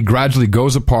society gradually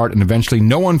goes apart and eventually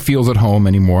no one feels at home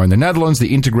anymore. In the Netherlands,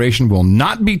 the integration will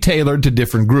not be tailored to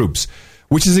different groups,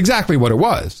 which is exactly what it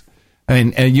was. I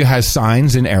mean, and you have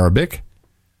signs in Arabic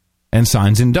and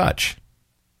signs in Dutch.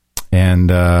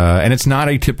 And it's not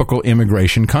a typical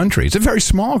immigration country. It's a very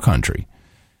small country.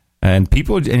 And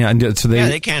people, so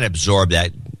they can't absorb that.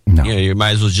 No. You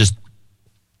might as well just.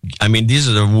 I mean, these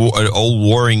are an old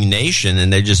warring nation,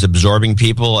 and they're just absorbing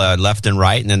people left and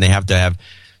right, and then they have to have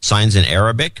signs in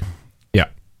Arabic. Yeah.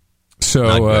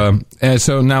 So,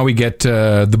 so now we get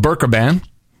the burqa ban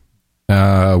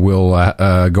will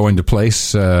go into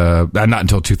place not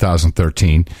until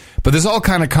 2013. But this all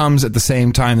kind of comes at the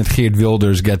same time that Geert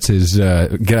Wilders gets his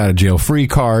get out of jail free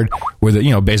card with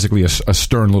basically a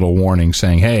stern little warning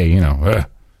saying, hey,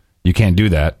 you can't do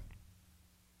that.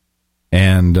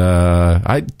 And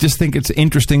I just think it's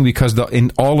interesting because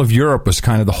in all of Europe was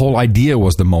kind of the whole idea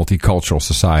was the multicultural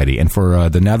society, and for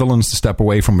the Netherlands to step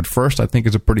away from it first, I think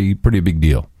is a pretty big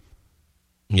deal.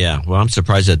 Yeah, well, I'm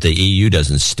surprised that the EU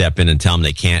doesn't step in and tell them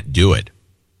they can't do it.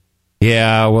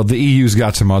 Yeah, well, the EU's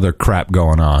got some other crap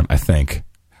going on, I think.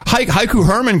 Haiku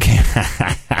Herman came.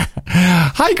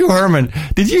 Haiku Herman,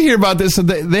 did you hear about this? So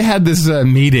they had this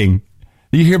meeting.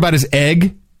 Did you hear about his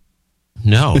egg?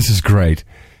 No. This is great.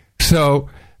 So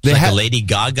they had a Lady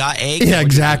Gaga egg? Yeah,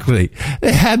 exactly.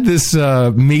 They had this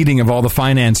meeting of all the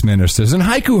finance ministers, and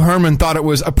Haiku Herman thought it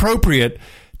was appropriate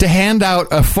to hand out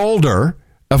a folder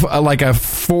of like a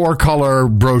 4-color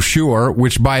brochure,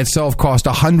 which by itself cost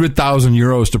 100,000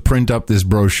 euros to print up this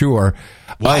brochure.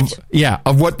 What?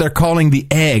 Of what they're calling the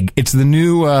egg. It's the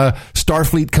new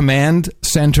Starfleet Command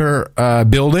Center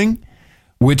building,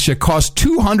 which cost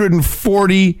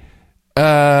 240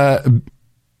 million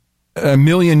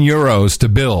euros to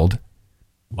build.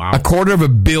 Wow.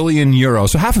 $250 million euros,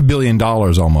 so $500 million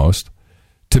almost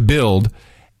to build,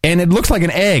 and it looks like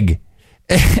an egg.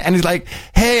 And he's like,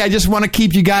 hey, I just want to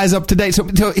keep you guys up to date.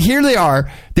 So here they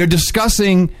are. They're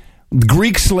discussing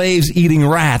Greek slaves eating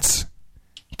rats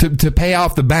to pay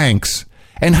off the banks.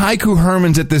 And Haiku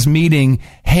Herman's at this meeting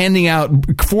handing out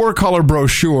 4-color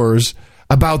brochures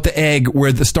about the egg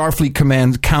where the Starfleet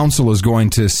Command Council is going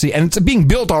to see. And it's being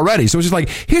built already. So it's just like,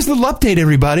 here's the little update,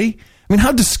 everybody. I mean,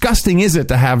 how disgusting is it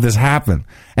to have this happen?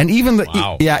 And even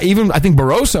even I think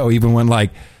Barroso even went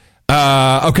like,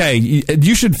 okay,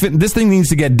 you should fit, this thing needs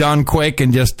to get done quick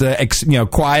and just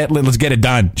quietly. Let's get it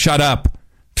done. Shut up,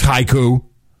 Haiku.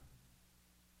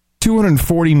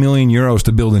 240 million euros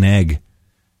to build an egg,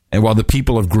 and while the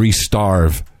people of Greece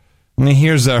starve. I mean,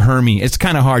 here's Hermie. It's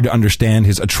kind of hard to understand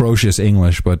his atrocious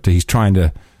English, but he's trying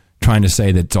to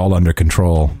say that it's all under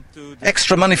control.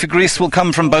 Extra money for Greece will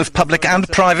come from both public and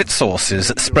private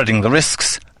sources, spreading the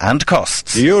risks and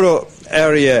costs. The euro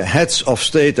area heads of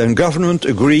state and government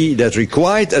agree that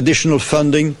required additional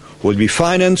funding will be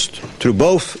financed through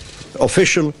both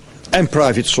official and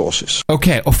private sources.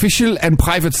 Okay, official and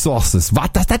private sources.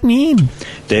 What does that mean?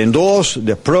 They endorse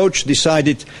the approach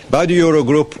decided by the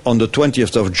Eurogroup on the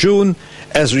 20th of June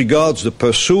as regards the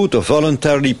pursuit of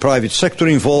voluntary private sector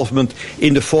involvement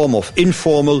in the form of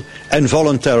informal and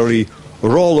voluntary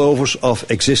rollovers of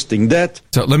existing debt.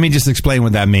 So let me just explain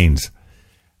what that means.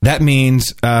 That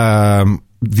means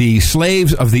the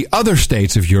slaves of the other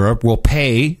states of Europe will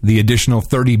pay the additional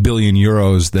 30 billion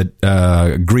euros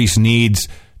that Greece needs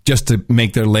just to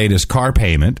make their latest car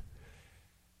payment.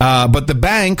 But the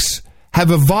banks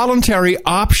have a voluntary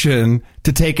option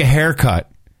to take a haircut.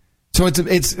 So it's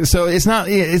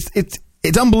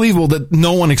unbelievable that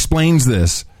no one explains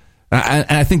this.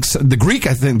 And I think the Greek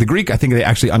they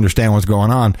actually understand what's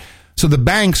going on. So the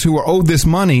banks who are owed this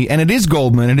money, and it is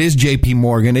Goldman, it is JP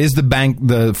Morgan, it is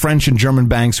the French and German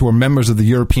banks who are members of the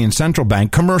European Central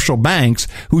Bank, commercial banks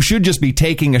who should just be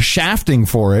taking a shafting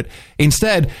for it.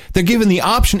 Instead, they're given the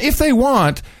option, if they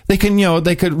want, they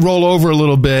could roll over a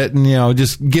little bit and,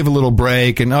 just give a little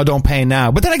break and, don't pay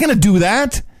now. But they're not going to do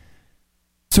that.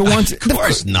 So once, of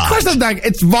course not. Of course not.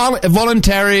 It's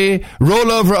voluntary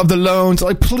rollover of the loans.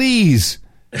 Like, please.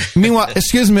 Meanwhile,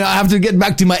 excuse me, I have to get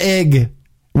back to my egg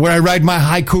where I write my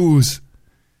haikus.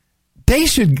 They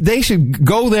should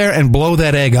go there and blow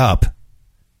that egg up.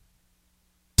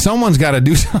 Someone's got to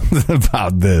do something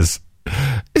about this.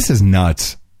 This is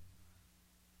nuts.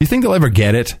 You think they'll ever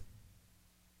get it?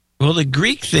 Well, the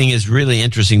Greek thing is really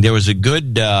interesting. There was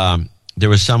there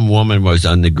was some woman was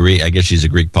on the Greek, I guess she's a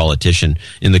Greek politician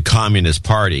in the Communist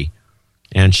Party,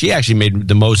 And she actually made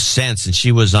the most sense. And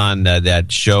she was on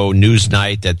that show,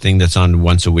 Newsnight, that thing that's on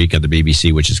once a week on the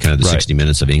BBC, which is kind of the 60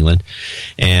 Minutes of England.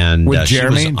 And with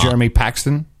Jeremy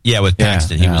Paxton? Yeah, with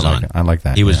Paxton. He was on. I like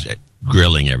that. He was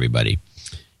grilling everybody.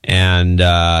 And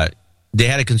they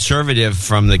had a conservative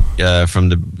from the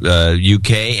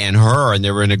UK and her, and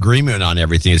they were in agreement on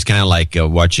everything. It's kind of like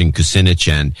watching Kucinich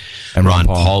and Ron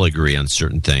Paul agree on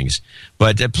certain things.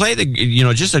 But play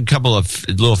just a couple of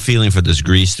little feeling for this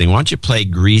Greece thing. Why don't you play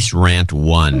Greece Rant 1?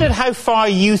 I wondered how far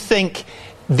you think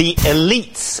the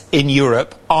elites in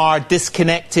Europe are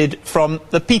disconnected from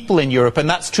the people in Europe, and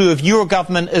that's true of your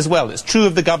government as well. It's true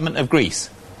of the government of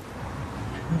Greece.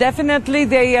 Definitely,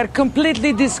 they are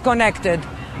completely disconnected.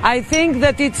 I think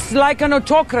that it's like an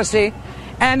autocracy,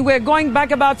 and we're going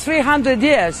back about 300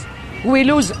 years. We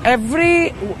lose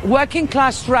every working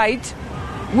class right.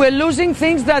 We're losing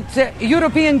things that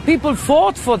European people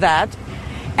fought for that,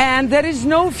 and there is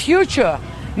no future.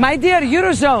 My dear,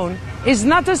 Eurozone is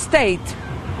not a state.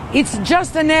 It's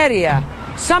just an area.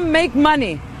 Some make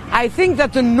money. I think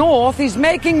that the North is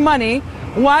making money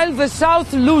while the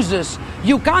South loses.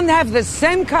 You can't have the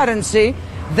same currency,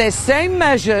 the same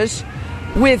measures,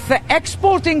 with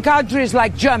exporting countries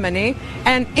like Germany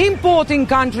and importing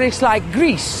countries like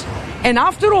Greece. And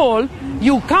after all,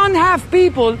 you can't have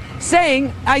people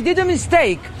saying, I did a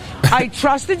mistake. I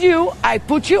trusted you. I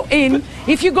put you in.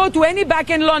 If you go to any bank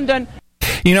in London.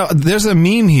 There's a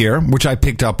meme here, which I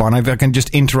picked up on. If I can just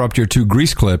interrupt your two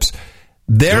Greece clips.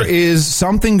 There is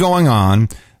something going on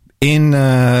in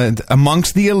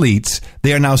amongst the elites.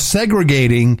 They are now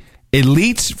segregating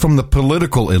elites from the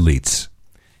political elites.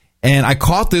 And I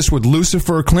caught this with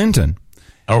Lucifer Clinton.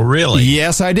 Oh, really?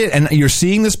 Yes, I did. And you're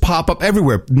seeing this pop up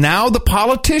everywhere. Now the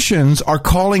politicians are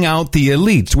calling out the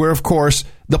elites, where, of course,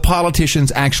 the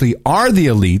politicians actually are the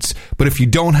elites. But if you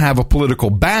don't have a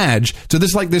political badge, so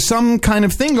there's some kind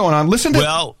of thing going on. Listen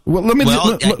to... let me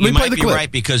play the clip.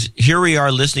 Right, because here we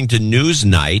are listening to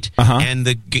Newsnight, and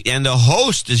the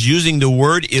host is using the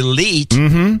word elite,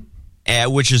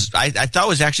 which is I thought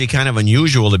was actually kind of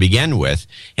unusual to begin with.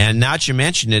 And now that you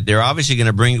mention it, they're obviously going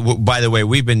to bring... By the way,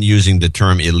 we've been using the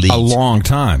term elite a long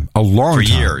time. For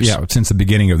years. Yeah, since the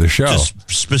beginning of the show. Just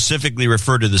specifically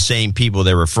refer to the same people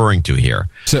they're referring to here.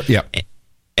 So, yeah.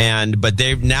 But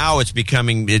it's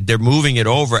becoming... They're moving it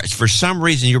over. For some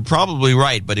reason, you're probably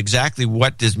right, but exactly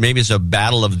what is... Maybe it's a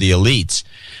battle of the elites.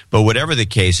 But whatever the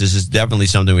case is definitely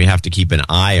something we have to keep an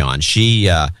eye on. She...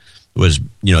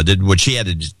 did what she had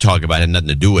to talk about had nothing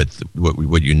to do with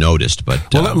what you noticed.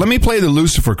 But let me play the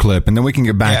Lucifer clip, and then we can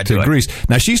get back to Greece.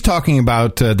 Now, she's talking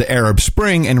about the Arab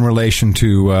Spring in relation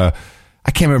to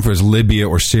I can't remember if it was Libya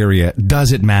or Syria.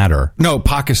 Does it matter? No,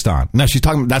 Pakistan. No, she's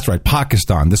talking. That's right,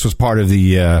 Pakistan. This was part of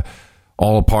the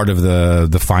all part of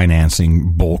the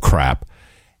financing bull crap.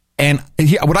 And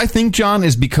what I think, John,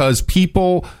 is because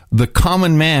people, the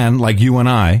common man like you and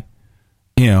I,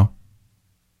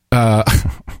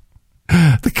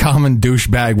 the common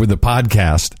douchebag with the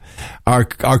podcast are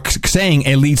saying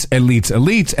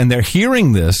elites, and they're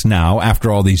hearing this now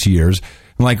after all these years.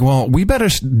 I'm like, well, we better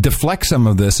deflect some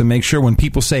of this and make sure when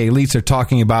people say elites, they're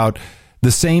talking about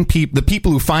the same people, the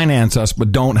people who finance us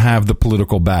but don't have the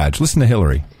political badge. Listen to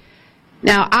Hillary.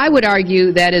 Now, I would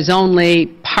argue that is only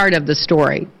part of the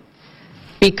story,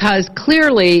 because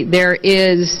clearly there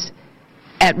is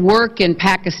at work in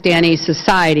Pakistani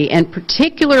society, and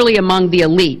particularly among the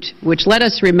elite, which, let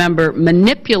us remember,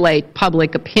 manipulate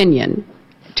public opinion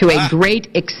to a great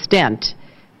extent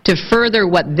to further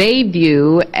what they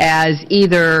view as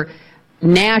either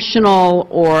national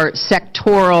or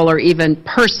sectoral or even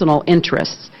personal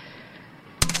interests.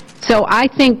 So I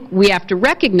think we have to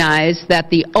recognize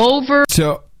that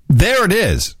So there it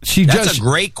is. That's a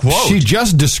great quote. She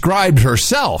just described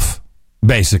herself,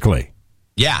 basically.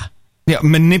 Yeah. Yeah,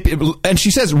 and she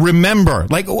says, remember.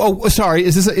 Like, oh, sorry,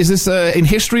 is this a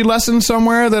history lesson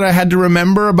somewhere that I had to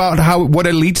remember about what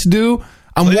elites do?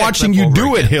 I'm watching you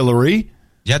do it, Hillary.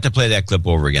 You have to play that clip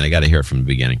over again. I got to hear it from the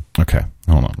beginning. Okay,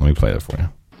 hold on. Let me play that for you.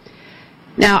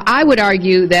 Now, I would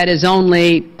argue that is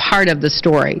only part of the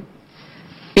story,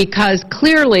 because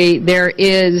clearly there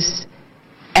is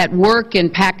at work in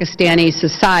Pakistani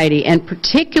society, and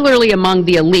particularly among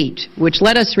the elite, which,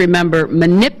 let us remember,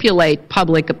 manipulate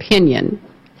public opinion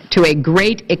to a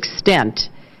great extent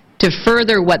to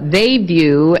further what they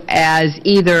view as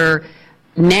either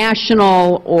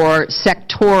national or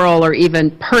sectoral or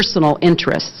even personal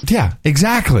interests. Yeah,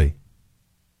 exactly.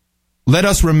 Let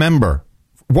us remember.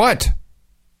 What?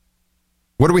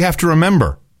 What do we have to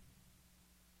remember?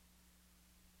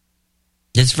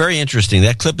 It's very interesting.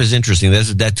 That clip is interesting.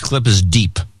 That clip is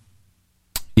deep.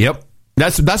 Yep.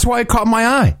 That's why it caught my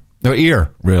eye. or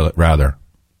ear, really, rather.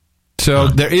 So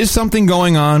there is something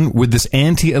going on with this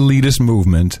anti-elitist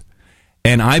movement,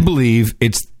 and I believe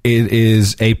it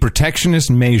is a protectionist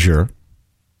measure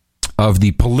of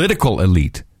the political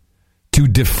elite to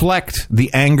deflect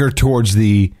the anger towards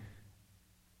the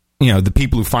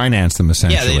people who finance them,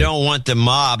 essentially. Yeah, they don't want the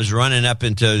mobs running up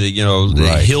into the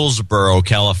Hillsborough,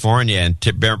 California, and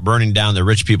burning down the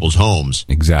rich people's homes.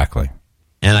 Exactly.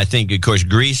 And I think, of course,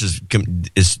 Greece is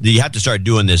you have to start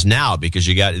doing this now because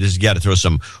you got to throw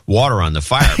some water on the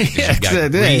fire. Because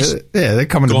Greece they're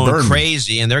coming to burn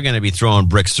crazy, and they're going to be throwing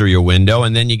bricks through your window.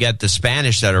 And then you got the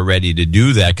Spanish that are ready to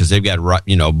do that because they've got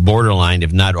borderline,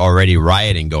 if not already,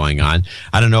 rioting going on.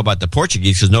 I don't know about the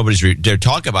Portuguese because they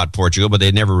talk about Portugal, but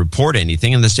they never report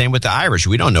anything. And the same with the Irish.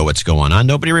 We don't know what's going on.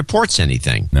 Nobody reports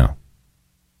anything. No.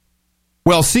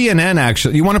 Well, CNN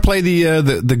actually. You want to play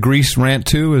the Greece rant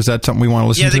too? Is that something we want to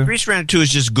listen to? Yeah, the Greece rant too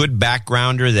is just good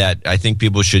backgrounder that I think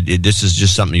people should. This is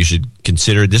just something you should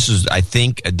consider. This is, I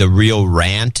think, the real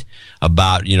rant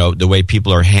about the way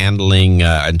people are handling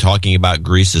and talking about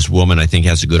Greece. This woman, I think,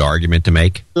 has a good argument to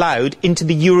make. Allowed into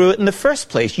the euro in the first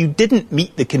place. You didn't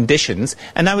meet the conditions,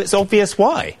 and now it's obvious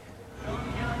why.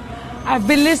 I've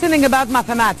been listening about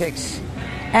mathematics,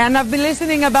 and I've been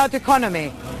listening about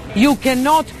economy. You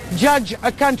cannot judge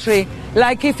a country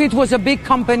like if it was a big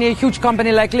company, a huge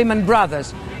company like Lehman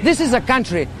Brothers. This is a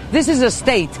country. This is a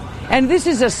state. And this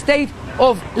is a state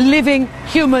of living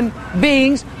human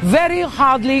beings, very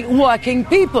hardly working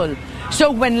people. So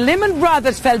when Lehman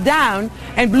Brothers fell down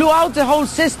and blew out the whole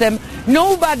system,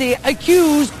 nobody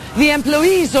accused the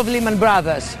employees of Lehman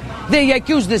Brothers. They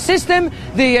accused the system,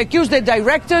 they accused the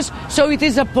directors, so it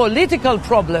is a political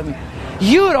problem.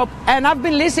 Europe, and I've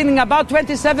been listening about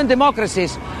 27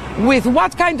 democracies, with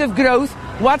what kind of growth,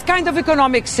 what kind of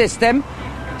economic system.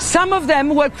 Some of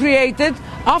them were created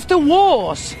after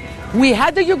wars. We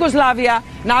had the Yugoslavia,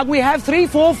 now we have 3,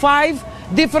 4,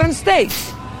 5 different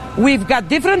states. We've got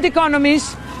different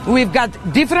economies, we've got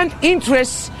different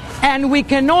interests, and we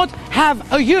cannot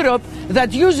have a Europe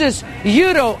that uses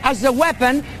euro as a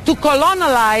weapon to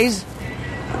colonize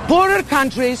poorer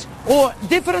countries or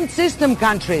different system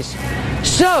countries.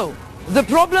 So, the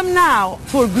problem now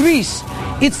for Greece,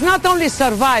 it's not only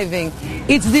surviving,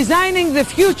 it's designing the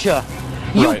future.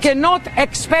 You cannot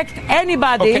expect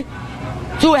anybody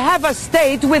to have a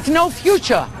state with no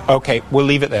future. Okay, we'll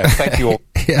leave it there. Thank you all.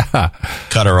 Yeah.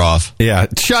 Cut her off. Yeah.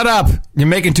 Shut up. You're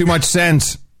making too much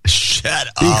sense. Shut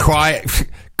up. Be quiet.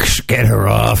 Get her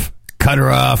off. Cut her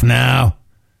off now.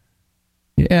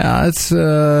 Yeah, it's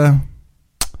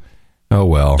oh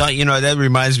well. That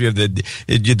reminds me of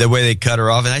the way they cut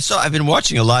her off. And I've been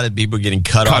watching a lot of people getting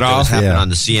cut off. That was happening on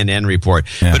the CNN report.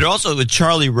 Yeah. But also with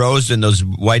Charlie Rose and those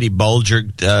Whitey Bulger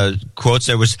quotes,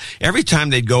 there was every time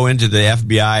they'd go into the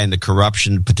FBI and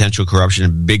the potential corruption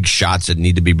and big shots that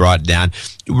need to be brought down,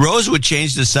 Rose would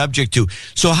change the subject to,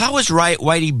 so how is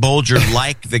Whitey Bulger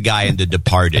like the guy in The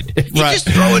Departed? You just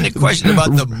throw in a question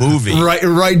about the movie.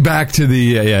 Right back to the,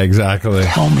 yeah, exactly.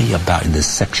 Tell me about the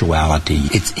sexuality.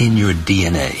 It's in your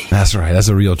DNA. That's right. That's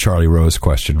a real Charlie Rose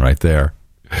question right there.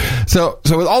 So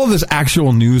with all of this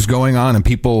actual news going on and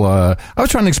people, I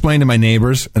was trying to explain to my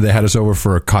neighbors, and they had us over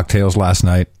for cocktails last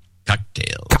night.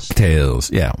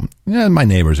 Cocktails, yeah. My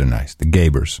neighbors are nice. The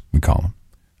Gabers, we call them.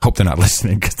 Hope they're not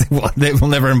listening because they will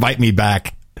never invite me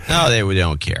back. No, they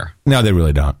don't care. No, they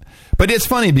really don't. But it's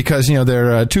funny because,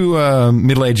 they're two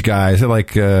middle-aged guys. They're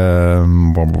like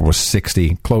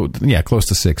 60, close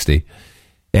to 60.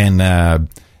 And, I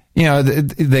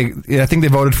think they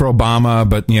voted for Obama,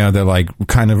 but, they're like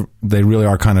they really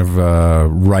are kind of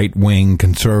right-wing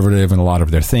conservative in a lot of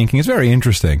their thinking. It's very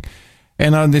interesting.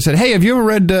 And they said, hey, have you ever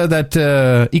read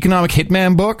that Economic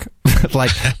Hitman book?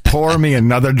 Like, pour me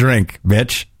another drink,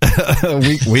 bitch.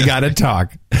 we got to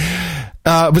talk.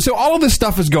 But so all of this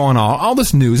stuff is going on, all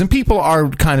this news, and people are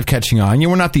kind of catching on.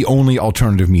 We're not the only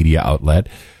alternative media outlet.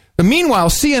 But meanwhile,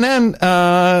 CNN,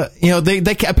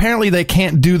 they apparently they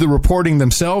can't do the reporting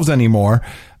themselves anymore.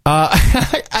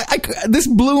 This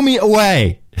blew me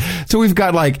away. So we've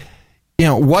got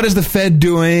what is the Fed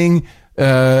doing?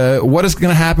 What is going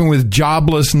to happen with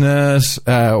joblessness?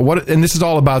 And this is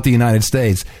all about the United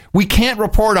States. We can't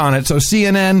report on it, so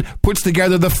CNN puts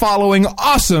together the following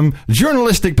awesome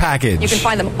journalistic package. You can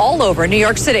find them all over New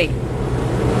York City.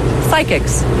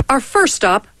 Psychics. Our first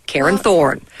stop, Karen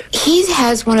Thorne. He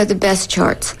has one of the best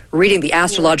charts. Reading the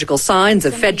astrological signs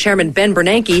of Fed Chairman Ben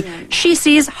Bernanke, she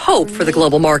sees hope for the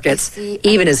global markets,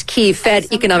 even as key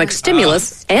Fed economic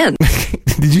stimulus ends.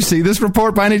 Did you see this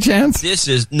report by any chance? This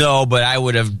is, no, but I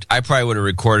probably would have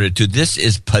recorded it too. This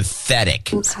is pathetic.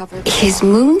 His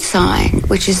moon sign,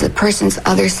 which is the person's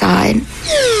other side,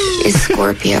 is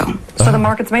Scorpio. So the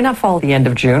markets may not fall at the end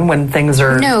of June when things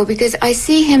are... No, because I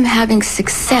see him having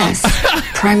success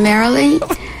primarily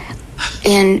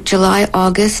in July,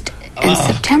 August, and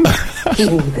September.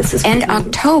 And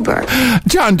October.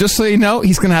 John, just so you know,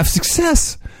 he's going to have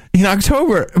success in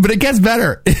October. But it gets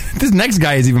better. This next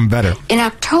guy is even better. In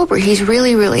October, he's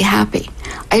really, really happy.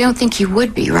 I don't think he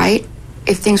would be, right?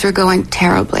 If things were going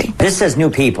terribly. This says new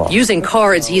people. Using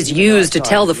cards he's used to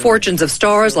tell the fortunes of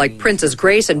stars like Princess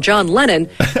Grace and John Lennon.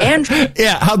 And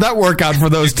yeah, how'd that work out for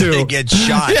those two? They get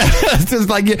shot. Yeah, it's just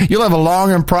like you'll have a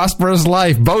long and prosperous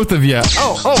life, both of you.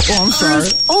 I'm sorry.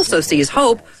 Also sees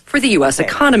hope for the U.S.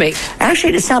 economy.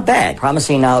 Actually, it's not bad.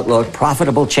 Promising outlook,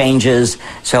 profitable changes.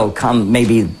 So come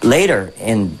maybe later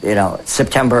in,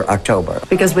 September, October.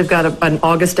 Because we've got an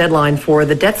August deadline for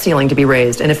the debt ceiling to be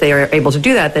raised. And if they are able to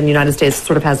do that, then the United States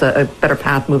sort of has a better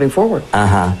path moving forward.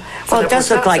 Well, it does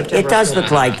look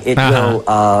like it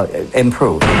will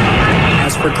improve.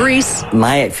 As for Greece,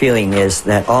 my feeling is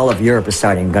that all of Europe is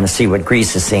going to see what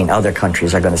Greece is seeing. Other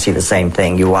countries are going to see the same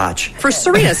thing. You watch. For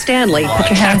Serena Stanley, put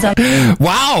your hands up.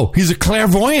 Wow, he's a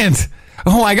clairvoyant.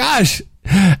 Oh my gosh.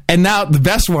 And now the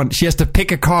best one, she has to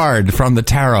pick a card from the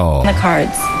tarot. The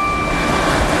cards.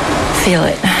 Feel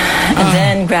it. And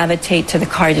then gravitate to the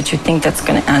card that you think that's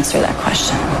going to answer that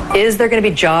question. Is there going to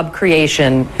be job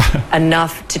creation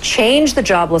enough to change the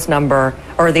jobless number,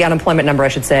 or the unemployment number, I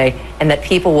should say, and that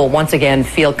people will once again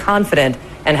feel confident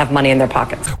and have money in their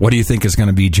pockets? What do you think is going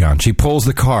to be, John? She pulls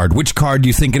the card. Which card do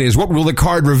you think it is? What will the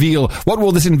card reveal? What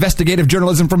will this investigative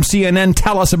journalism from CNN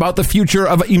tell us about the future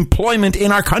of employment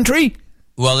in our country?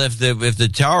 Well, if the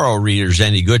tarot reader's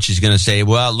any good, she's going to say,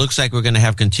 well, it looks like we're going to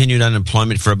have continued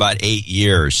unemployment for about 8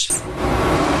 years.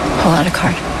 Pull out a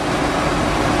card.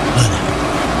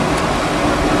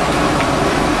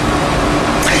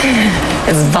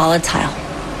 It's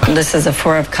volatile. This is a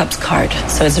Four of Cups card.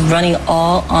 So it's running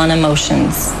all on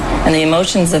emotions. And the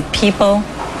emotions of people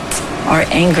are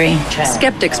angry.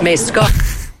 Skeptics may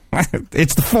scoff.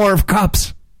 It's the Four of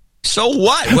Cups. So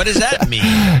what? What does that mean?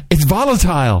 It's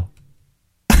volatile.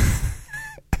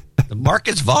 The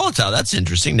market's volatile. That's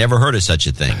interesting. Never heard of such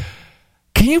a thing.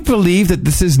 Can you believe that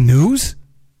this is news?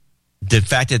 The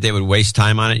fact that they would waste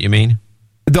time on it, you mean?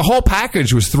 The whole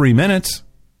package was 3 minutes.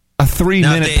 A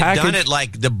 3-minute they've package. Done it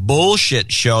like the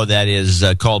bullshit show that is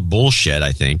called Bullshit,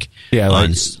 I think. Yeah, like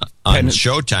on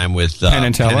Showtime with Penn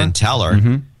and Teller.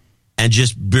 Mm-hmm. And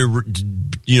just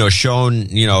shown,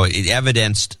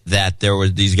 evidenced that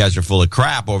these guys are full of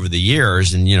crap over the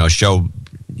years, and show.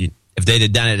 If they'd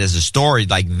have done it as a story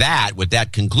like that with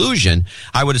that conclusion,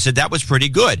 I would have said that was pretty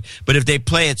good. But if they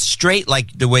play it straight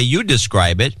like the way you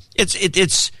describe it,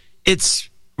 it's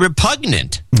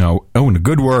repugnant. No, and a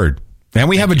good word. And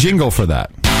we have a jingle for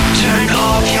that. Turn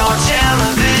off your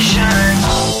television.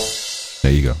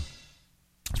 There you go.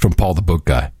 It's from Paul the Book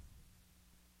Guy.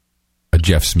 A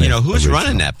Jeff Smith. Who's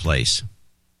running that place?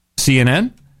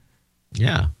 CNN?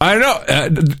 Yeah. I don't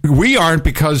know. We aren't,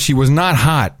 because she was not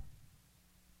hot.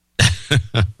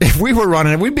 If we were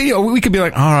running it, we could be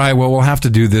like, all right, well, we'll have to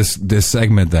do this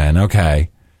segment then. Okay.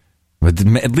 But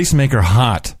at least make her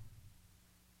hot.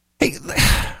 Hey,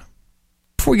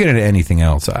 before we get into anything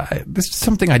else, this is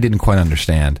something I didn't quite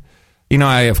understand.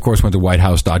 I, of course, went to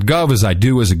whitehouse.gov, as I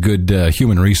do as a good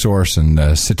human resource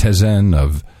and citizen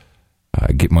of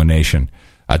Gitmo Nation,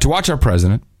 to watch our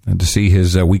president and to see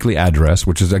his weekly address,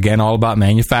 which is, again, all about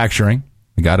manufacturing.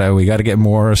 We gotta get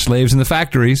more slaves in the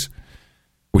factories,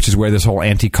 which is where this whole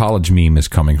anti-college meme is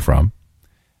coming from.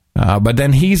 But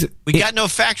then we got no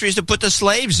factories to put the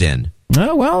slaves in.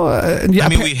 Oh, well, yeah. I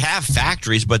mean, we have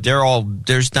factories, but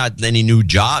there's not any new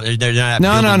jobs.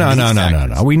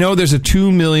 No. We know there's a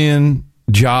 2 million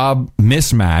job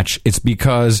mismatch. It's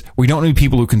because we don't need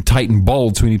people who can tighten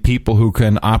bolts. We need people who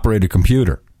can operate a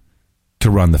computer to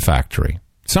run the factory.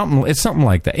 It's something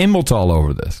like that. Imble's all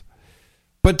over this.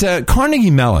 But Carnegie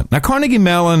Mellon. Now, Carnegie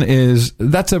Mellon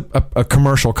that's a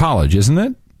commercial college, isn't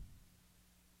it?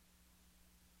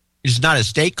 It's not a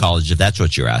state college, if that's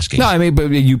what you're asking. No, I mean, but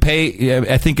you pay.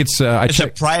 I think it's. It's a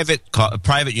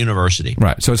private university,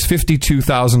 right? So it's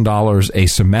 $52,000 a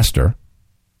semester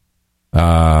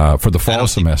for the fall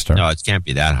semester. No, it can't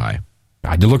be that high.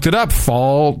 I looked it up.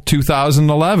 Fall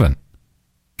 2011.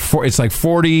 It's like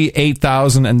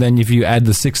 48,000, and then if you add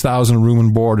the 6,000 room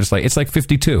and board, it's like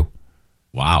 52.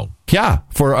 Wow. Yeah,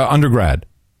 for undergrad.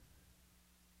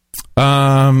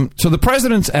 So the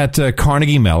president's at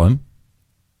Carnegie Mellon,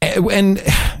 and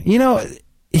you know,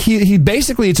 he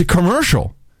basically, it's a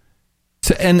commercial.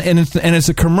 So, and it's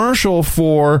a commercial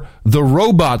for the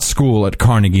robot school at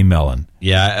Carnegie Mellon.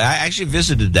 Yeah, I actually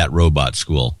visited that robot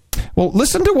school. Well,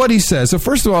 listen to what he says. So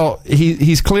first of all,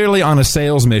 he's clearly on a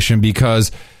sales mission,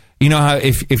 because you know how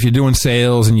if you're doing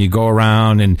sales and you go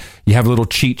around and you have a little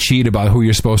cheat sheet about who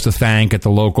you're supposed to thank at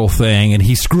the local thing, and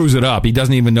he screws it up. He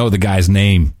doesn't even know the guy's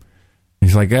name.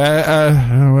 He's like,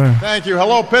 Thank you.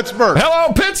 Hello, Pittsburgh.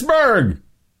 Hello, Pittsburgh.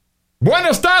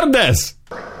 Buenas tardes.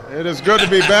 It is good to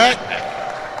be back.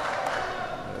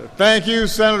 Thank you,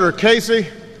 Senator Casey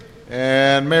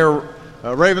and Mayor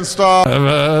Ravenstahl,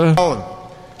 and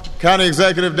County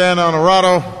Executive Dan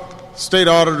Honorato, State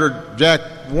Auditor Jack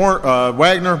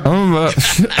Wagner.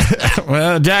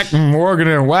 Well, Jack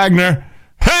Wagner.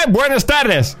 Hey, buenas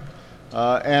tardes.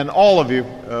 And all of you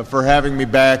for having me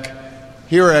back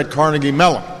here at Carnegie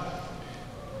Mellon.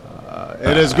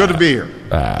 It is good to be here.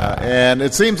 And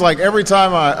it seems like every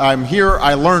time I'm here,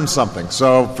 I learn something.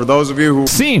 So for those of you who...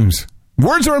 Seems.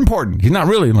 Words are important. He's not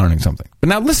really learning something. But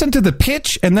now listen to the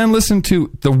pitch and then listen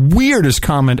to the weirdest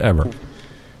comment ever.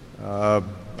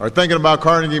 Are thinking about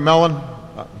Carnegie Mellon.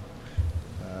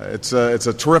 It's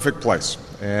a terrific place.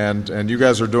 And you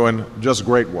guys are doing just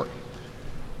great work.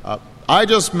 I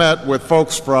just met with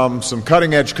folks from some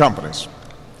cutting-edge companies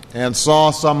and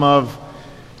saw some of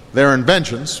their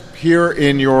inventions here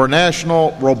in your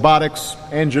National Robotics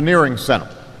Engineering Center.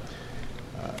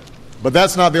 But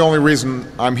that's not the only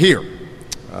reason I'm here.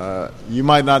 You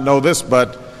might not know this,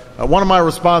 but one of my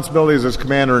responsibilities as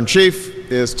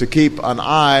Commander-in-Chief is to keep an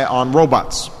eye on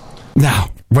robots. Now,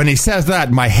 when he says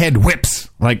that, my head whips.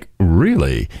 Like,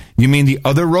 really? You mean the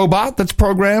other robot that's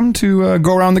programmed to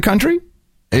go around the country?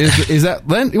 Is that...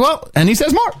 Well, and he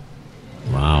says more.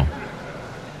 Wow.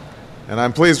 And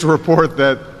I'm pleased to report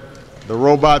that the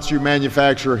robots you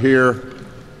manufacture here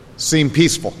seem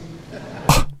peaceful.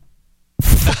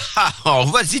 Oh,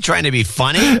 was he trying to be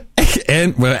funny?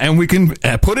 And we can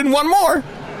put in one more.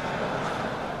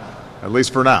 At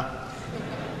least for now.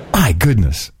 My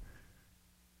goodness.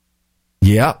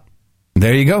 Yeah,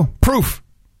 there you go. Proof.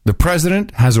 The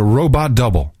president has a robot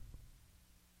double.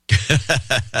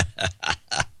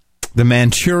 The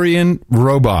Manchurian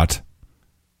robot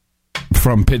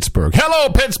from Pittsburgh. Hello,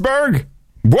 Pittsburgh.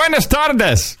 Buenas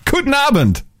tardes. Guten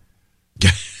Abend.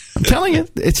 I'm telling you,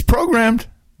 it's programmed.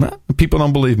 Well, people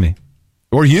don't believe me.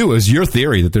 Or you, is your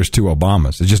theory that there's two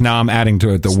Obamas. It's just now I'm adding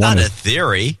to it the it's one. It's not a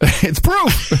theory. It's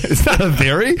proof. It's not a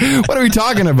theory. What are we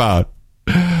talking about?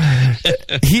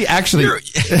 He actually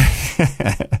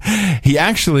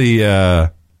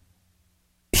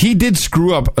he did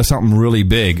screw up something really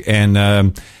big. And,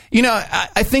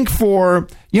 I think for,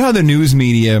 how the news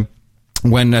media,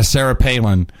 when Sarah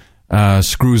Palin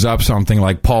screws up something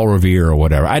like Paul Revere or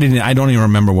whatever. I don't even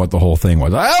remember what the whole thing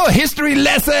was. Oh, a history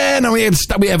lesson, and we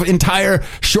have entire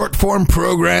short form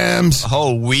programs. A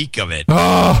whole week of it.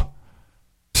 Oh.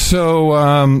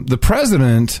 So the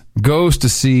president goes to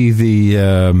see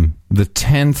the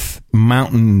 10th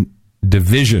Mountain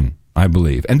Division, I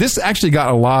believe, and this actually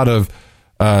got a lot of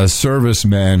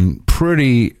servicemen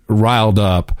pretty riled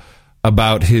up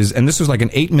about his. And this was like an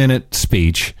 8-minute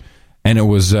speech. And it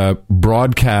was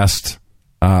broadcast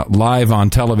live on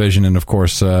television. And, of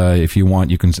course, if you want,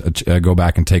 you can go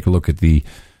back and take a look at the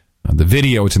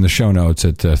video. It's in the show notes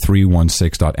at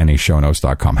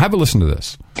 316.nashownotes.com. Have a listen to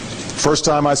this. First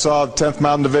time I saw 10th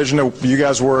Mountain Division, you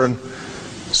guys were in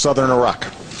southern Iraq.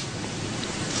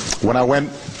 When I went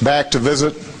back to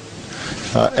visit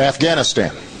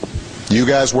Afghanistan, you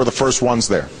guys were the first ones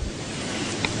there.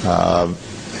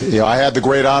 I had the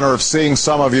great honor of seeing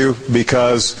some of you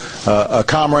because a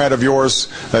comrade of yours,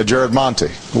 Jared Monte,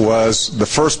 was the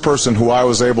first person who I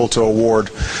was able to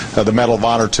award the Medal of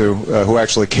Honor to, who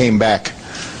actually came back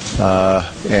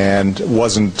and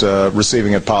wasn't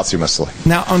receiving it posthumously.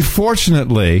 Now,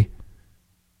 unfortunately,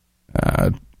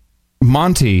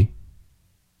 Monte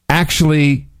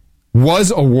actually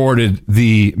was awarded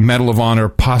the Medal of Honor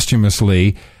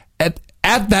posthumously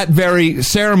at that very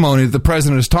ceremony that the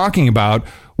president is talking about,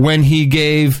 when he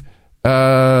gave,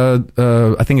 I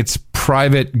think it's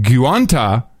Private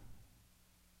Guanta,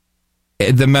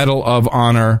 the Medal of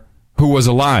Honor, who was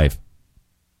alive.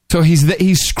 So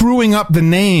he's screwing up the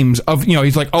names of,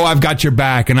 he's like, oh, I've got your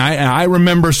back, and I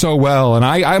remember so well, and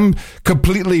I'm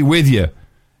completely with you.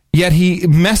 Yet he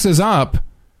messes up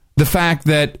the fact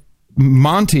that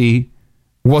Monty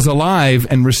was alive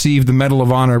and received the Medal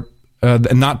of Honor,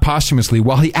 not posthumously,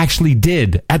 while he actually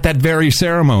did at that very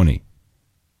ceremony.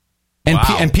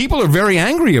 And people are very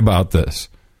angry about this.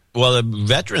 Well, the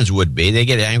veterans would be. They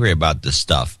get angry about this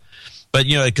stuff. But,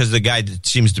 because the guy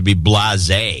seems to be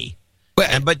blasé. But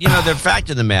the fact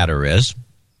of the matter is,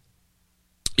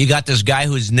 you got this guy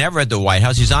who's never at the White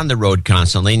House. He's on the road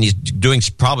constantly, and he's doing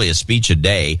probably a speech a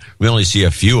day. We only see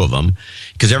a few of them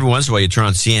because every once in a while you turn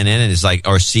on CNN and it's like,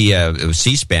 or see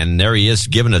C-SPAN, and there he is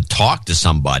giving a talk to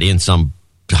somebody in some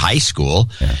high school,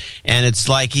 and it's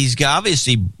like he's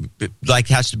obviously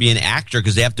has to be an actor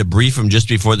because they have to brief him just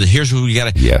before here's who you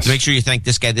got to make sure you thank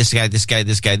this guy, this guy, this guy,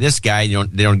 this guy, this guy.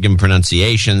 They don't give him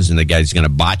pronunciations, and the guy's going to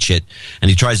botch it, and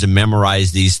he tries to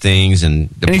memorize these things, and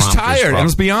he's tired. And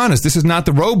let's be honest, this is not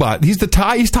the robot. He's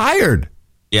tired.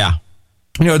 Yeah.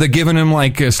 They're giving him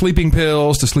sleeping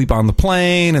pills to sleep on the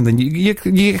plane, and then you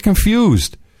get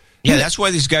confused. Yeah, that's why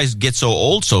these guys get so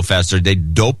old so fast. They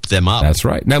dope them up. That's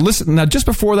right. Now, listen. Now, just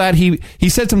before that, he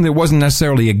said something that wasn't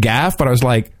necessarily a gaffe, but I was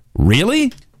like,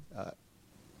 really?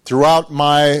 Throughout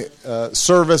my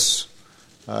service,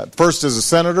 first as a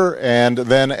senator and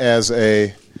then as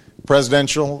a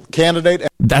presidential candidate.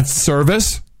 That's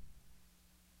service?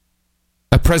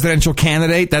 A presidential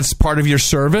candidate? That's part of your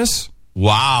service?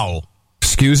 Wow.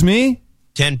 Excuse me?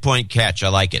 10-point catch. I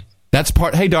like it. That's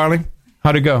part. Hey, darling.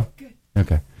 How'd it go? Good.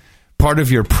 Okay. Part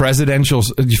of your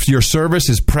your service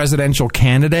is presidential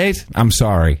candidate? I'm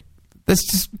sorry.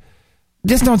 That's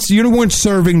just not, you weren't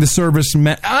serving the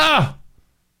servicemen.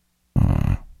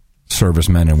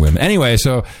 Servicemen and women. Anyway,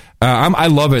 so I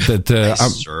love it that my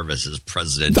service is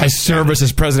presidential. My service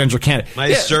is presidential candidate.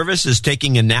 My service is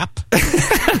taking a nap. Beep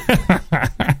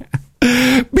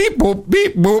boop,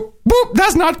 beep boop, boop.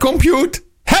 Does not compute.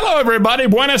 Hello, everybody.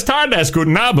 Buenas tardes.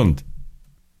 Guten Abend.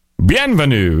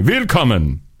 Bienvenue.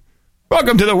 Willkommen.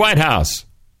 Welcome to the White House.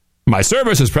 My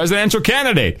service is presidential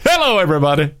candidate. Hello,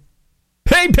 everybody.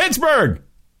 Hey, Pittsburgh.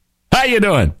 How you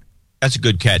doing? That's a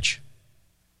good catch.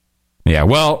 Yeah,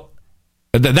 well,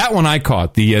 that one I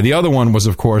caught. The other one was,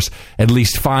 of course, at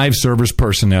least 5 service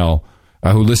personnel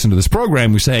who listen to this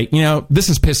program who say, this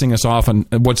is pissing us off, and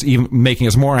what's even making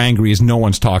us more angry is no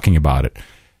one's talking about it.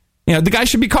 The guy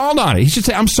should be called on it. He should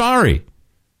say, I'm sorry.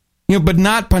 But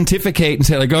not pontificate and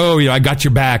say I got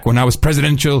your back when I was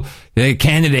presidential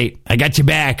candidate. I got your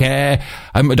back. I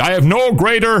have no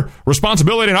greater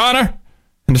responsibility and honor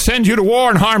than to send you to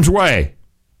war in harm's way.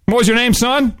 What was your name,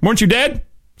 son? Weren't you dead?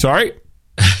 Sorry.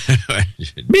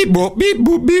 Beep, boop, beep,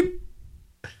 boop, beep.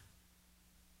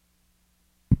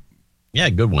 Yeah,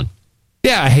 good one.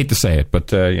 Yeah, I hate to say it,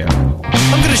 but yeah.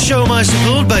 I'm going to show my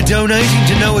support by donating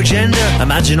to No Agenda.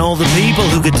 Imagine all the people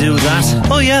who could do that.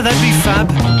 Oh yeah, that'd be fab.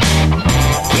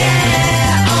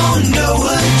 Yeah, on No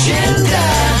Agenda.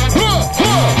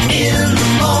 In the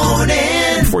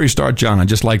morning. Before you start, John, I'd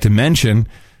just like to mention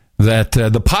that the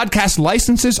podcast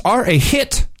licenses are a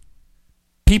hit.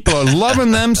 People are loving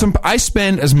them. I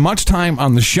spend as much time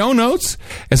on the show notes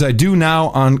as I do now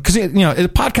on, because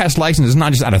the podcast license is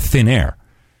not just out of thin air.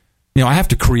 I have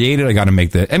to create it. I got to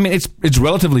make it's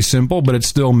relatively simple, but it's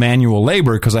still manual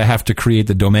labor because I have to create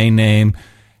the domain name and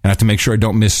I have to make sure I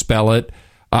don't misspell it.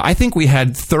 I think we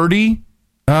had 30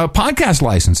 podcast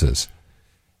licenses.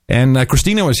 And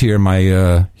Christina was here,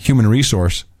 my human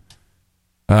resource,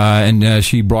 and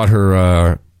she brought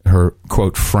her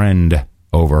quote friend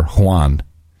over, Juan.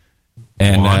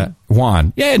 And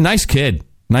Juan, yeah, nice kid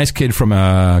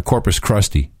from Corpus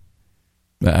Christi,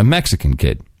 a Mexican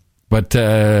kid. But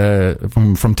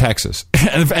from Texas.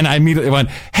 And I immediately went,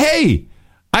 hey,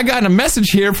 I got a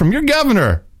message here from your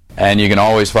governor. And you can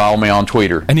always follow me on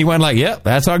Twitter. And he went like, yep,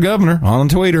 that's our governor on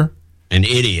Twitter. An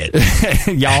idiot.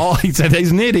 Y'all, he said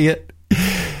he's an idiot.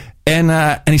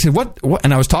 And he said, what?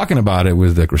 And I was talking about it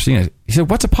with Christina. He said,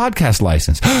 what's a podcast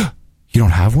license? You don't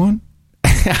have one?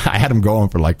 I had him going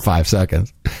for like 5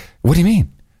 seconds. What do you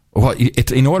mean? Well,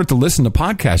 in order to listen to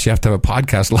podcasts, you have to have a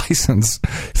podcast license.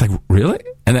 It's like, really?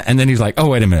 And then he's like, oh,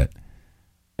 wait a minute.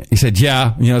 He said,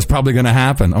 yeah, it's probably going to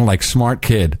happen. I'm like, smart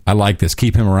kid. I like this.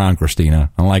 Keep him around,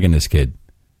 Christina. I'm liking this kid.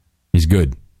 He's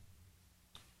good.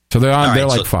 So they're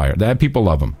like fire. People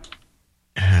love him.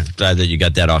 Glad that you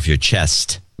got that off your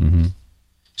chest. Mm-hmm.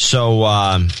 So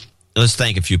let's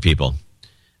thank a few people.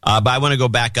 But I want to go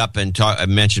back up and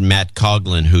mention Matt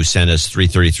Coughlin, who sent us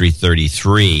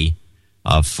 333.33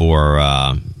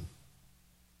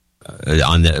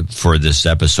 for this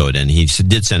episode, and he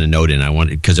did send a note in. I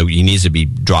wanted because he needs to be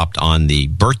dropped on the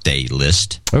birthday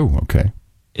list. Oh, okay.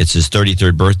 It's his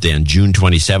 33rd birthday on June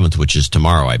 27th, which is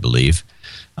tomorrow, I believe.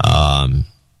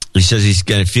 He says he's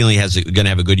going to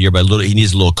have a good year, but he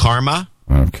needs a little karma.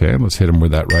 Okay, let's hit him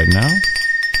with that right now.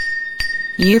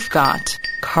 You've got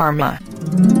karma.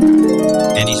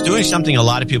 And he's doing something a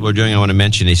lot of people are doing I want to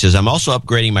mention. He says, I'm also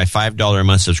upgrading my $5 a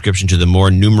month subscription to the more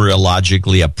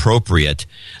numerologically appropriate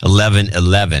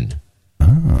 1111.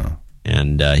 Oh.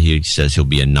 And he says he'll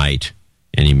be a knight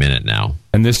any minute now.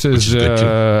 And this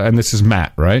is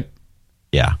Matt, right?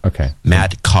 Yeah. Okay.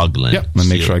 Matt Coughlin. Yep. I'm going to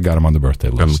make sure I got him on the birthday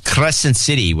list. From Crescent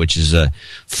City, which is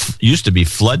used to be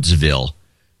Floodsville,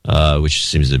 which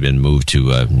seems to have been moved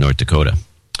to North Dakota.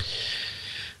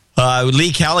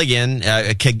 Lee Kilgallen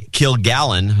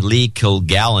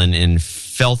in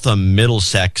Feltham,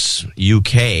 Middlesex,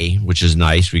 UK, which is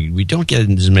nice. We don't get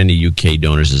as many UK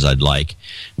donors as I'd like.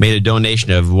 Made a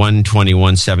donation of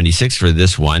 $121.76 for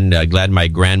this one. Glad my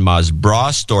grandma's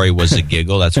bra story was a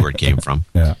giggle. That's where it came from.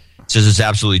 Yeah. Says it's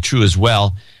absolutely true as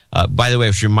well. By the way,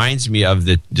 it reminds me of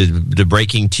the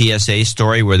breaking TSA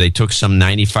story where they took some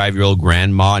 95-year-old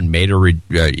grandma and made her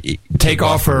take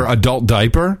off her adult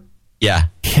diaper. Yeah.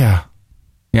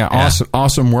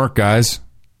 Awesome work, guys.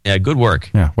 Yeah, good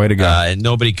work. Yeah, way to go. And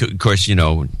nobody, of course,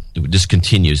 this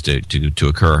continues to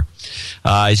occur.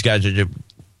 He's got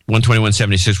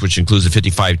 121.76, which includes the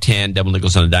 5510 double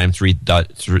nickels on a dime,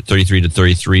 33 to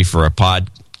 33 for a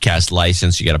podcast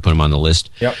license. You got to put them on the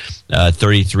list. Yep.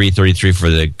 33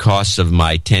 for the cost of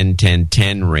my 10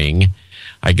 ring.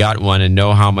 I got one and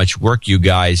know how much work you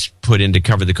guys put in to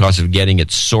cover the cost of getting it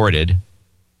sorted.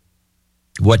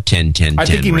 What 10 I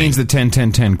think he ring? means the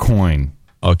 10 coin.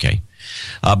 Okay.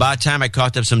 About time I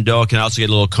coughed up some dough. Can also get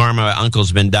a little karma. My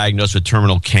uncle's been diagnosed with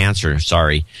terminal cancer.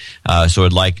 Sorry. So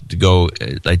I'd like to go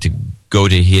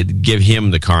to give him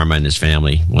the karma and his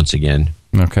family once again.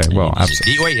 Okay. Well,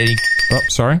 absolutely.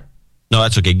 Sorry? No,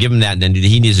 that's okay. Give him that, and then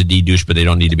he needs a douche, but they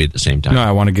don't need to be at the same time. No,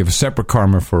 I want to give a separate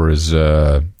karma for his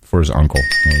uncle.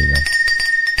 There you go.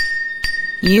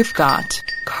 You've got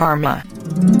karma.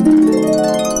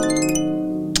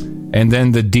 And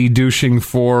then the de-douching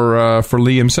for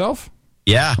Lee himself?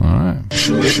 Yeah. All right.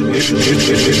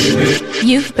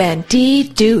 You've been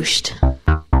de-douched.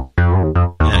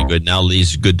 Yeah, good. Now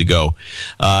Lee's good to go.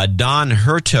 Don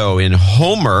Hurto in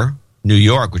Homer, New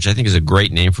York, which I think is a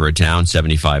great name for a town,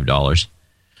 $75.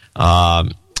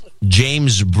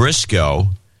 James Briscoe,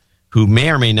 who may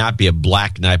or may not be a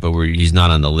black knight, but he's not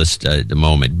on the list at the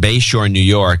moment. Bayshore, New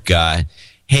York.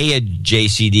 Hey,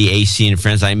 JCD, AC, and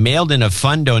friends. I mailed in a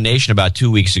fund donation about 2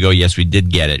 weeks ago. Yes, we did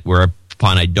get it.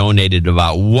 Whereupon I donated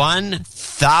about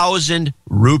 1,000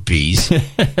 rupees.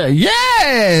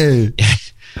 Yay!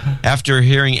 After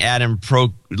hearing Adam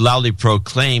loudly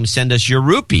proclaim, send us your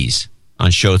rupees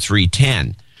on show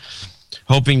 310.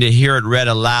 Hoping to hear it read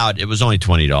aloud. It was only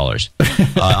 $20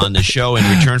 on the show in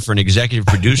return for an executive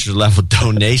producer level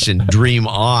donation. Dream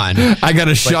on. I got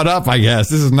to shut up, I guess.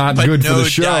 This is not good for the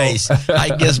show. Dice.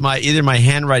 I guess either my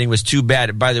handwriting was too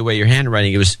bad. By the way, your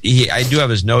handwriting, I do have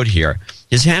his note here.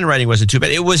 His handwriting wasn't too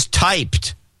bad. It was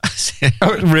typed.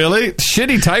 Oh, really?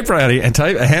 Shitty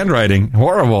handwriting.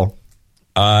 Horrible.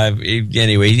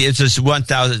 Anyway, it's this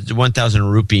 1,000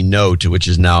 rupee note, which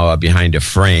is now behind a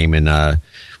frame, and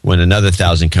when another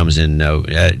 1,000 comes in,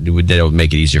 that'll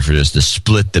make it easier for us to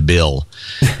split the bill.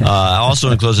 Also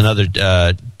enclose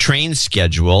another train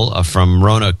schedule from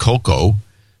Rona Coco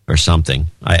or something.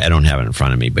 I don't have it in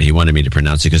front of me, but he wanted me to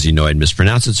pronounce it because he knew I'd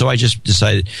mispronounce it, so I just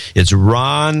decided it's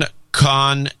Ronconcom,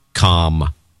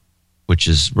 which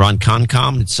is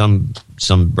Ronconcom. It's some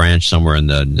branch somewhere on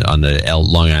the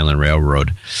Long Island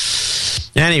Railroad.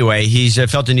 Anyway, he's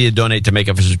felt the need to donate to make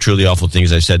up for some truly awful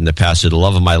things I've said in the past to the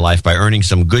love of my life by earning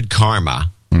some good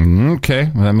karma. Okay,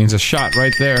 well, that means a shot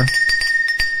right there.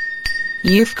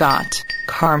 You've got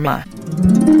karma.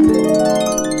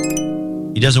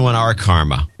 He doesn't want our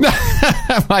karma.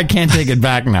 I can't take it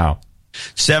back now.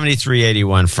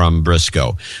 7381 from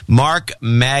Briscoe. Mark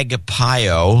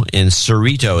Magpio in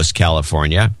Cerritos,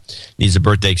 California. Needs a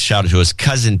birthday shout out to his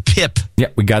cousin Pip. Yeah,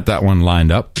 we got that one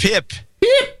lined up. Pip.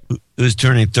 Who's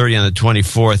turning 30 on the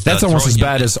 24th. That's almost as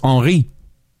bad as Henri.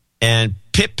 And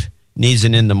Pip needs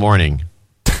an in the morning.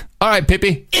 All right,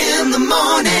 Pippy. In the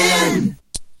morning.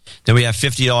 Then we have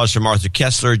 $50 from Arthur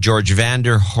Kessler, George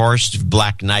Vanderhorst,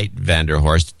 Black Knight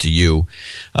Vanderhorst to you.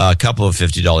 A couple of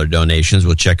 $50 donations.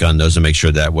 We'll check on those and make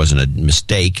sure that wasn't a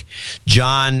mistake.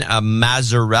 John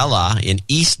Mazzarella in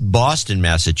East Boston,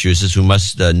 Massachusetts, who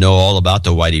must know all about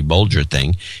the Whitey Bulger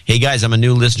thing. Hey, guys, I'm a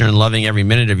new listener and loving every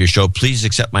minute of your show. Please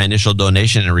accept my initial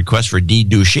donation and request for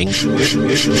de-douching.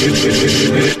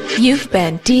 You've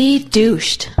been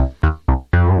de-douched.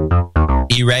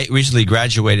 He recently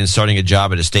graduated and starting a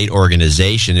job at a state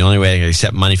organization. The only way I can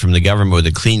accept money from the government with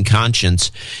a clean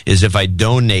conscience is if I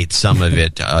donate some of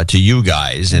it to you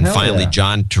guys. And finally,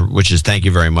 John, which is thank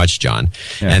you very much, John.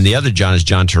 Yes. And the other John is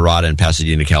John Terada in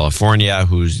Pasadena, California,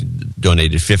 who's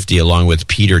donated 50, along with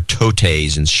Peter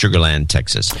Totes in Sugarland,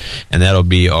 Texas. And that'll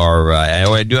be our,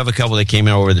 I do have a couple that came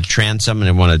in over the transom, and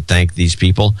I want to thank these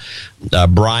people.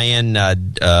 Brian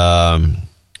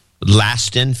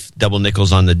Laston, double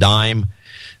nickels on the dime.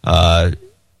 He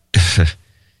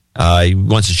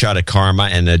wants a shot at karma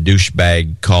and a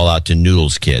douchebag call out to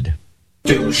Noodles Kid.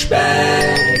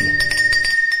 Douchebag.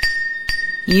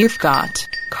 You've got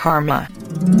karma.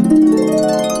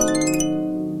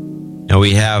 Now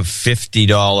we have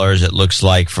 $50, it looks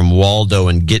like, from Waldo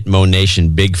and Gitmo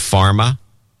Nation Big Pharma.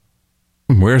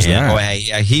 Where's that? Oh,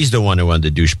 he's the one who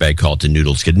wanted the douchebag call to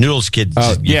Noodles Kid. Noodles Kid.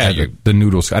 The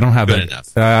Noodles. I don't have that.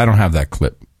 Enough. I don't have that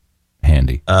clip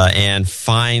handy. And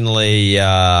finally,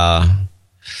 I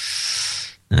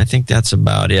think that's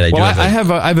about it. I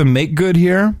have a make good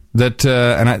here that,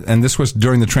 and this was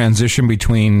during the transition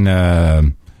between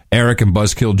Eric and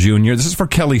Buzzkill Jr. This is for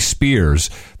Kelly Spears.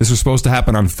 This was supposed to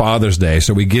happen on Father's Day,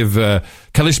 so we give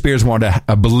Kelly Spears wanted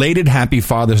a belated Happy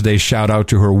Father's Day shout out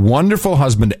to her wonderful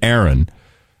husband Aaron.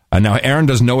 Now Aaron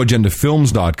does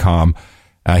NoAgendaFilms.com.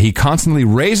 He constantly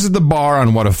raises the bar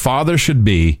on what a father should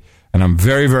be, and I'm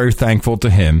very, very thankful to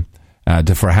him.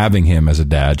 For having him as a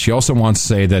dad. She also wants to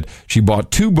say that she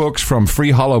bought 2 books from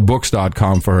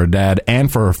freehollowbooks.com for her dad and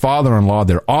for her father-in-law.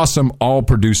 They're awesome. All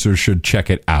producers should check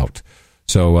it out.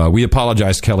 So we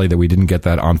apologize, Kelly, that we didn't get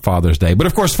that on Father's Day. But,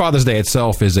 of course, Father's Day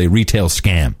itself is a retail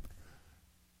scam.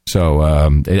 So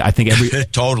I think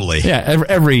totally. Yeah,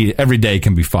 every day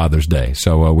can be Father's Day.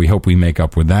 So we hope we make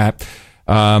up with that.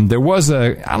 I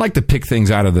like to pick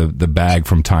things out of the bag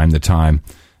from time to time.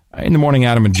 In the morning,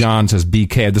 Adam and John says,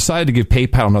 BK, I decided to give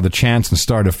PayPal another chance and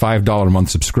start a $5 a month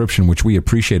subscription, which we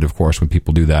appreciate, of course, when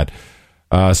people do that,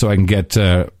 so I can get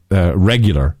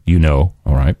regular, all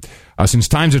right? Since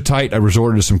times are tight, I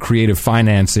resorted to some creative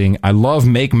financing. I love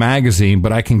Make Magazine,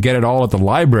 but I can get it all at the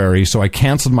library, so I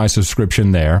canceled my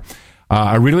subscription there.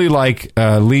 I really like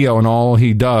Leo and all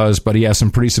he does, but he has some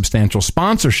pretty substantial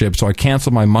sponsorship, so I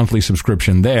canceled my monthly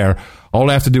subscription there. All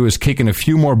I have to do is kick in a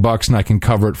few more bucks, and I can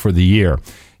cover it for the year.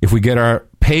 If we get our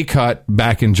pay cut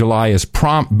back in July as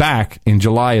promised,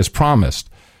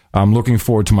 I'm looking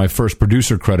forward to my first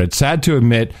producer credit. Sad to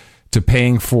admit to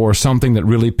paying for something that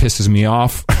really pisses me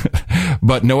off,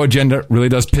 but No Agenda really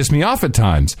does piss me off at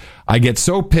times. I get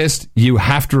so pissed, you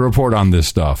have to report on this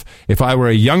stuff. If I were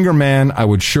a younger man, I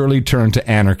would surely turn to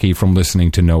anarchy from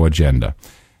listening to No Agenda.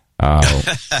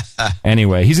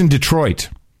 Anyway, he's in Detroit.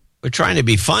 We're trying to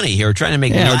be funny here. We're trying to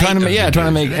make trying to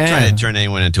turn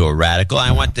anyone into a radical.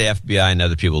 I want the FBI and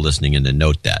other people listening in to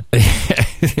note that.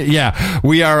 Yeah,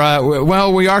 we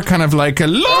are. We are kind of like a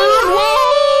Lord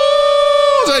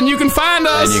Walls, and you can find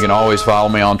us. And you can always follow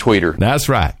me on Twitter. That's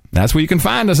right. That's where you can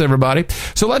find us, everybody.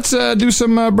 So let's do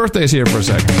some birthdays here for a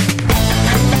second.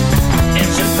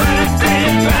 It's your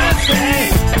birthday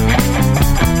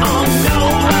on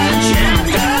No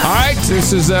Agenda. All right,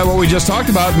 this is what we just talked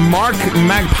about. Mark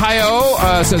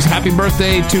Magpio says happy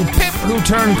birthday to Pip, who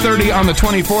turned 30 on the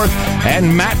 24th.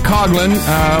 And Matt Coughlin,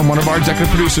 one of our executive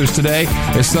producers today,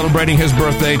 is celebrating his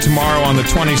birthday tomorrow on the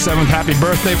 27th. Happy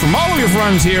birthday from all of your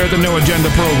friends here at the No Agenda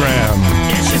program.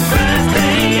 It's your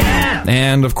birthday, yeah.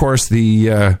 And, of course,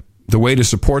 the way to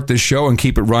support this show and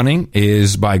keep it running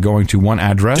is by going to one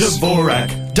address.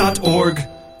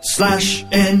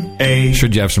 Dvorak.org/NA.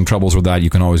 Should you have some troubles with that,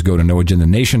 you can always go to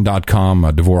noagendanation.com.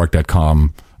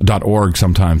 Dvorak.org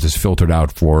sometimes is filtered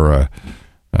out for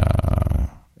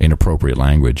inappropriate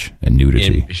language and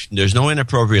nudity. There's no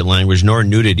inappropriate language nor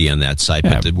nudity on that site,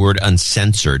 but the word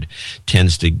uncensored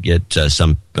tends to get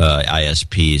some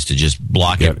ISPs to just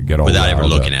block it without ever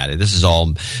looking at it. This is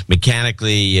all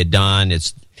mechanically done.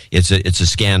 It's a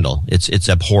scandal. It's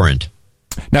abhorrent.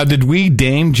 Now, did we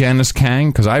dame Janice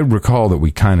Kang? Because I recall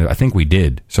that I think we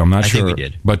did. So I'm not sure. I think we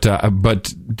did. But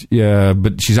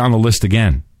she's on the list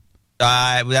again.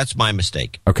 That's my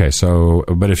mistake. Okay, so,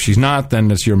 but if she's not, then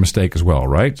it's your mistake as well,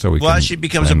 right? So she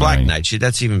becomes a Black Knight.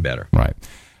 That's even better. Right.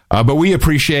 But we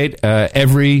appreciate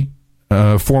every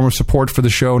form of support for the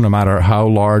show, no matter how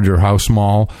large or how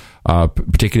small.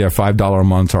 Particularly our $5 a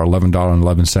month, our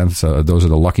 $11.11. Those are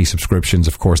the lucky subscriptions.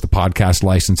 Of course, the podcast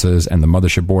licenses and the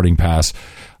Mothership boarding pass.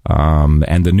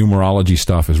 And the numerology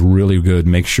stuff is really good.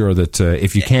 Make sure that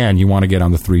if you can, you want to get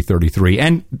on the 333.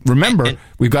 And remember,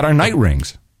 we've got our night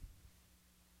rings.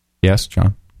 Yes,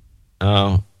 John?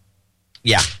 Oh,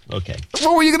 yeah, okay.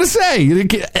 What were you going to say? And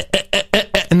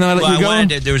then I let you go?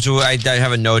 I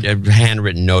have a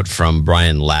handwritten note from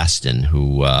Brian Laston,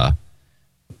 who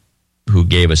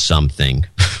gave us something.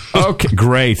 Okay,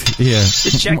 great. Yeah.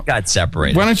 The check got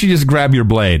separated. Why don't you just grab your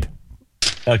blade?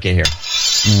 Okay, here.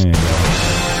 There you go.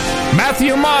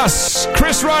 Matthew Moss,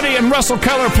 Chris Ruddy, and Russell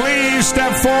Keller, please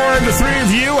step forward. The three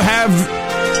of you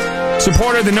have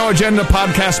supported the No Agenda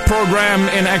podcast program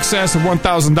in excess of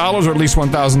 $1,000, or at least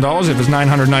 $1,000. If it's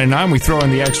 $999, we throw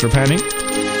in the extra penny.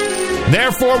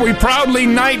 Therefore, we proudly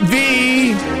knight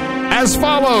thee as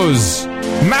follows.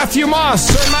 Matthew Moss,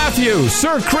 Sir Matthew,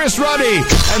 Sir Chris Ruddy,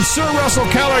 and Sir Russell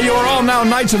Keller, you are all now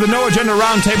knights of the No Agenda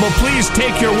Roundtable. Please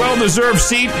take your well-deserved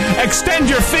seat. Extend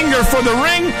your finger for the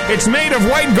ring. It's made of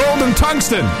white gold and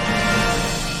tungsten.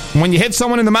 When you hit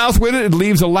someone in the mouth with it, it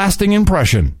leaves a lasting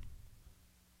impression.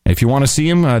 If you want to see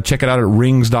him, check it out at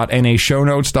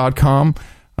rings.nashownotes.com.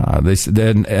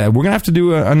 We're going to have to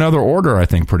do another order, I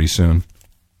think, pretty soon.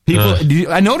 People,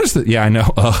 I noticed that. Yeah, I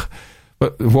know.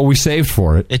 But we saved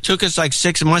for it. It took us like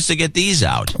 6 months to get these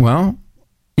out. Well,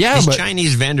 yeah, these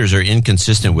Chinese vendors are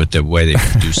inconsistent with the way they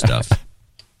produce stuff.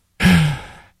 And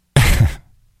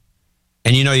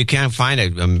you can't find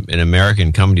an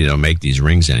American company that'll make these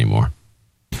rings anymore.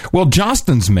 Well,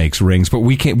 Johnston's makes rings, but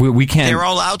we can't. They're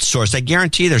all outsourced. I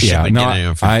guarantee they're shipping.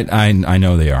 Yeah, I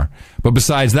know they are. But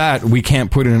besides that, we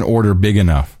can't put in an order big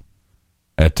enough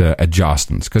at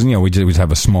Johnston's because we just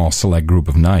have a small select group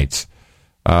of knights.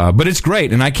 But it's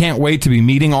great, and I can't wait to be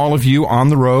meeting all of you on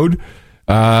the road.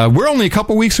 We're only a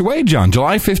couple weeks away, John.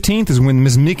 July 15th is when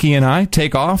Ms. Mickey and I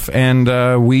take off,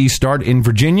 and we start in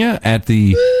Virginia at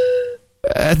the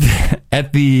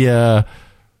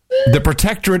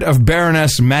Protectorate of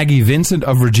Baroness Maggie Vincent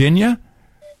of Virginia.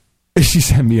 She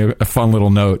sent me a fun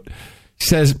little note. She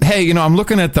says, "Hey, I'm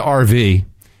looking at the RV,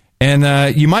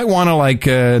 and you might want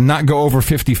to not go over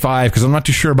 55 because I'm not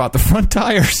too sure about the front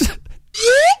tires."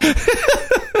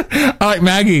 I'm like,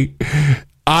 Maggie,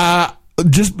 I'll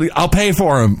pay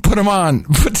for them. Put them on.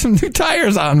 Put some new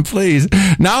tires on, please.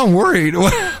 Now I'm worried.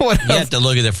 What else? You have to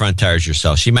look at the front tires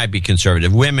yourself. She might be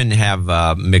conservative. Women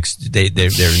have mixed. They're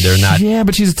not. Yeah,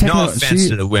 but she's a techno. No offense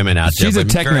to the women out there. She's a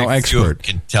techno expert.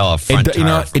 Can tell a front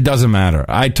tire. It doesn't matter.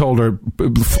 I told her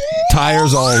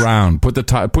tires all around. Put the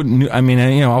tire. Put new. I mean,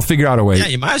 I'll figure out a way. Yeah,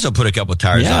 you might as well put a couple of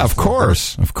tires. Yeah, on of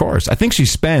course. I think she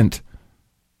spent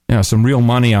some real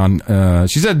money on.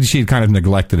 She said she had kind of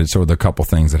neglected it, so there were a couple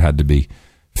things that had to be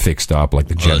fixed up, like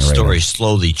the generator. The story's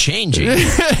slowly changing.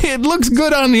 It looks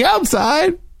good on the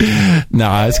outside.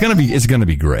 No, it's gonna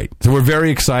be great. So we're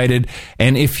very excited.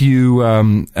 And if you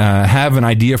have an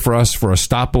idea for us for a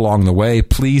stop along the way,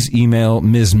 please email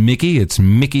Ms. Mickey. It's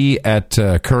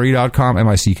Mickey@curry.com,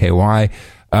 MICKY.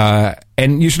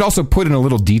 And you should also put in a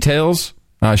little details.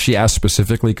 She asked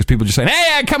specifically because people just saying,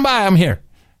 "Hey, come by, I'm here."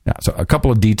 Yeah, so a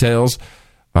couple of details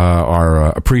are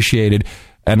appreciated.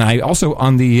 And I also,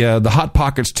 on the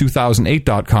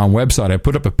HotPockets2008.com website, I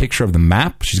put up a picture of the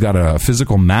map. She's got a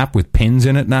physical map with pins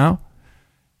in it now.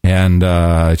 And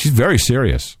she's very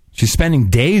serious. She's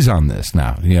spending days on this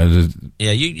now. You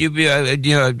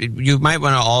might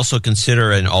want to also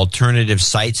consider an alternative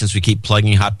site since we keep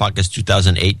plugging Hot Pockets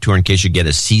 2008 tour in case you get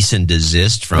a cease and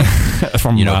desist from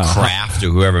Kraft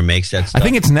or whoever makes that stuff. I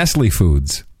think it's Nestle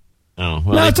Foods. Oh,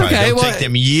 well, no, it's okay. It'll take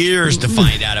them years to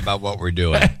find out about what we're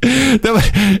doing. They're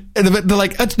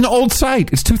like, it's an old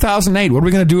site. It's 2008. What are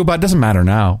we going to do about it? Doesn't matter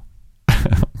now.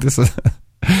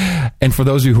 And for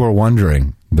those of you who are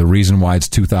wondering, the reason why it's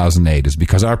 2008 is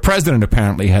because our president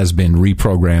apparently has been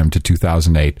reprogrammed to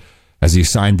 2008 as he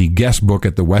signed the guest book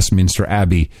at the Westminster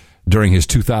Abbey during his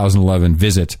 2011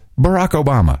 visit, Barack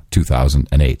Obama,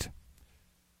 2008.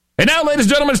 And now, ladies and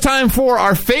gentlemen, it's time for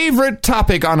our favorite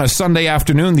topic on a Sunday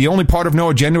afternoon, the only part of No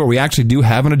Agenda where we actually do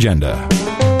have an agenda.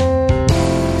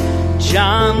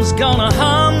 John's gonna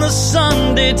hum the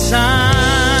Sunday Times.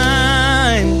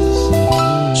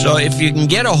 So if you can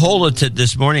get a hold of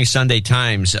this morning's Sunday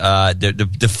Times,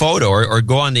 the photo, or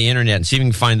go on the internet and see if you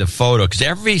can find the photo, because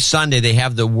every Sunday they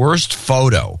have the worst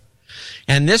photo.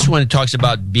 And this one talks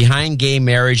about behind gay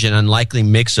marriage and unlikely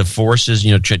mix of forces,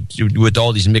 with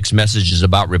all these mixed messages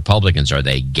about Republicans. Are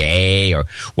they gay? Or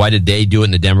why did they do it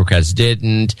and the Democrats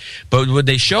didn't? But when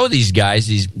they show these guys,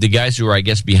 the guys who are, I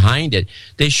guess, behind it,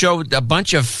 they show a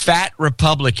bunch of fat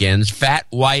Republicans, fat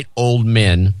white old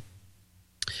men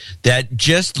that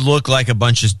just look like a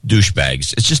bunch of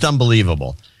douchebags. It's just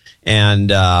unbelievable.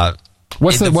 And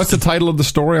What's the title of the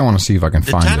story? I want to see if I can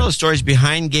find it. The title of the story is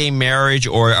Behind Gay Marriage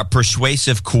or a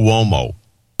Persuasive Cuomo.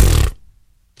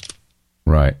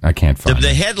 Right. I can't find it.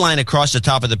 The headline across the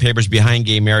top of the paper is Behind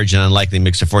Gay Marriage and Unlikely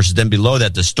Mix of Forces. Then below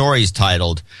that, the story is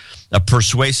titled A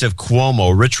Persuasive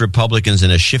Cuomo, Rich Republicans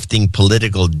in a Shifting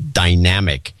Political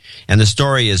Dynamic. And the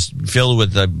story is filled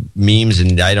with the memes,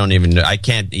 and I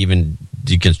can't even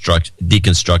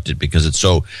deconstruct it because it's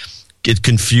so it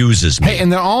confuses me. Hey,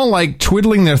 and they're all like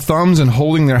twiddling their thumbs and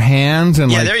holding their hands,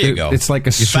 and there you go. It's like a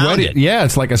You found sweaty. it. Yeah,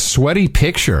 it's like a sweaty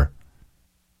picture.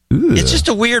 Ugh. It's just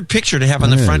a weird picture to have on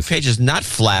the front page. It's not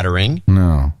flattering.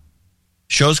 No.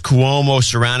 Shows Cuomo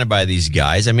surrounded by these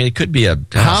guys. I mean, it could be a.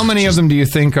 How many of them do you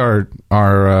think are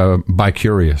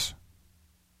bicurious?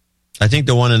 I think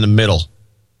the one in the middle,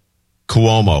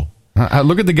 Cuomo.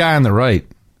 Look at the guy on the right.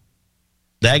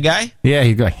 That guy? Yeah,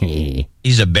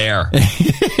 he's a bear.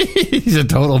 He's a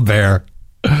total bear.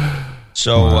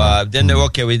 So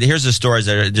here's the stories.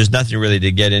 There's nothing really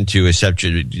to get into except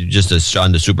just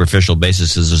on the superficial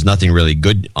basis. There's nothing really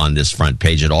good on this front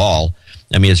page at all.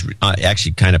 I mean, it's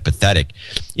actually kind of pathetic.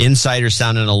 Insiders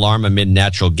sound an alarm amid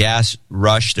natural gas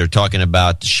rush. They're talking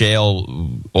about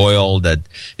shale oil that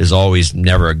is always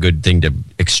never a good thing to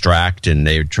extract, and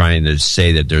they're trying to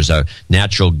say that there's a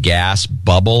natural gas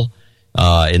bubble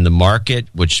in the market,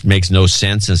 which makes no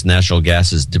sense since natural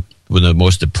gas is one of the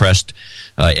most depressed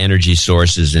energy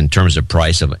sources in terms of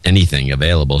price of anything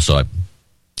available. So I'm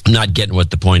not getting what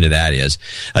the point of that is.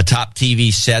 A top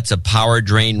TV sets a power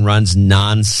drain runs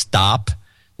nonstop.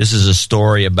 This is a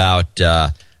story about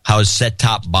how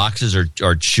set-top boxes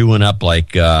are chewing up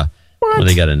like well,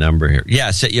 they got a number here.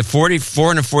 Yeah,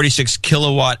 446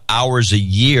 kilowatt hours a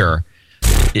year.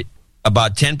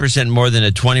 About 10% more than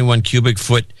a 21 cubic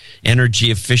foot energy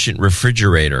efficient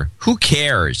refrigerator. Who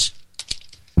cares?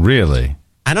 Really?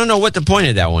 I don't know what the point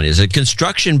of that one is. A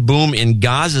construction boom in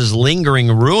Gaza's lingering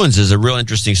ruins is a real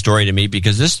interesting story to me,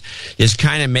 because this is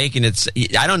kind of making it.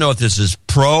 I don't know if this is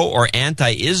pro or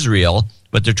anti-Israel,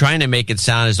 but they're trying to make it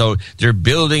sound as though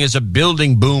there's a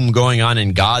building boom going on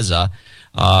in Gaza.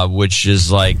 Which is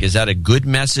like, is that a good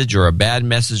message or a bad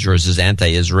message, or is this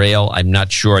anti-Israel? I'm not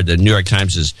sure. The New York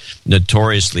Times is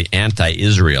notoriously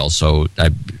anti-Israel, so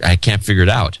I can't figure it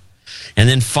out. And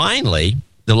then finally,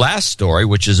 the last story,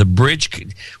 which is a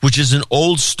bridge, which is an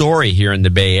old story here in the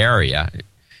Bay Area.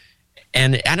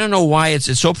 And I don't know why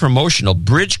it's so promotional.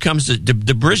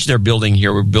 The bridge they're building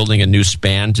here, we're building a new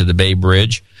span to the Bay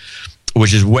Bridge,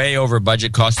 which is way over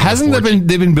budget. Hasn't they've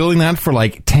been building that for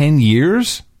like 10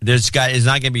 years? This guy is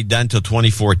not going to be done until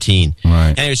 2014.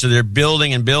 Right. Anyway, so they're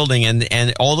building and building,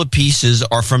 and all the pieces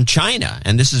are from China.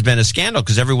 And this has been a scandal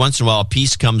because every once in a while a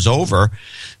piece comes over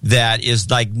that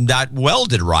is like not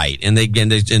welded right. And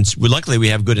luckily we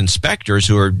have good inspectors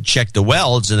who are check the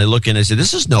welds, and they look in and say,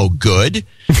 this is no good.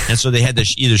 And so they had to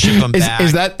either ship them back.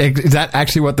 Is that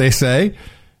actually what they say?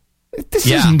 This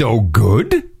is no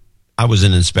good. I was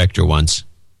an inspector once.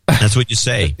 That's what you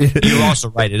say. You also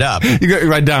write it up. You got to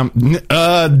write down,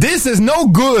 this is no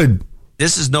good.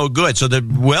 This is no good. So the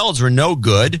welds were no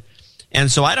good. And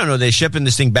so I don't know. They're shipping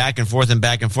this thing back and forth and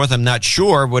back and forth. I'm not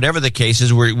sure. Whatever the case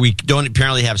is, we don't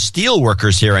apparently have steel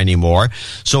workers here anymore.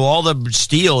 So all the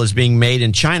steel is being made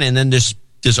in China. And then this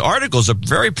article is a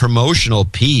very promotional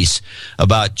piece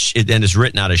about it, and it's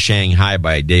written out of Shanghai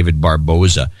by David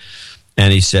Barboza.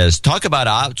 And he says, talk about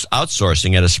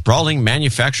outsourcing at a sprawling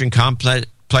manufacturing complex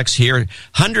here.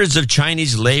 Hundreds of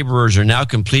Chinese laborers are now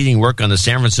completing work on the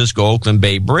San Francisco-Oakland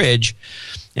Bay Bridge.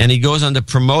 And he goes on to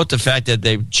promote the fact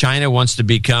that China wants to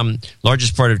become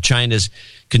largest part of China's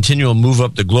continual move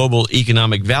up the global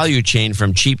economic value chain,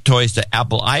 from cheap toys to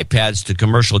Apple iPads to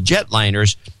commercial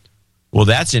jetliners. Well,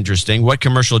 that's interesting. What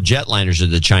commercial jetliners are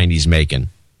the Chinese making?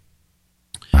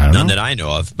 None that I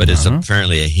know of, but it's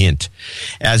apparently a hint.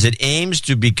 As it aims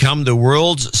to become the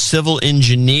world's civil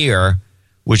engineer,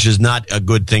 which is not a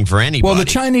good thing for anybody. Well, the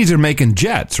Chinese are making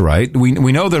jets, right? We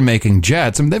know they're making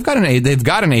jets. I mean, they've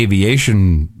got an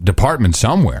aviation department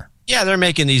somewhere. Yeah, they're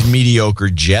making these mediocre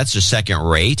jets, or second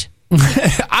rate.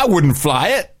 I wouldn't fly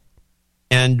it.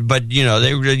 But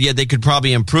they could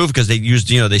probably improve, because they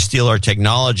they steal our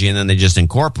technology and then they just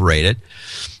incorporate it.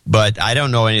 But I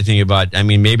don't know anything about. I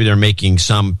mean, maybe they're making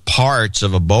some parts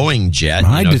of a Boeing jet.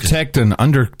 I detect an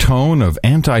undertone of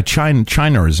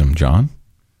anti-Chinaism, John.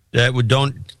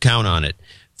 Don't count on it.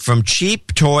 From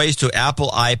cheap toys to Apple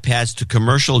iPads to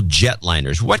commercial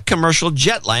jetliners. What commercial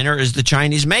jetliner is the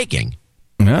Chinese making?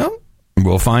 Well,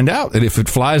 we'll find out. And if it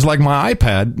flies like my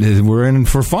iPad, we're in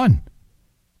for fun.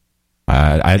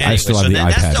 I still have the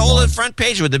iPad. That's the whole front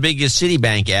page with the big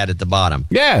Citibank ad at the bottom.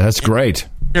 Yeah, that's great.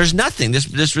 There's nothing. This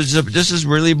is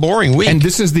really boring week. And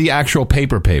this is the actual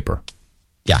paper.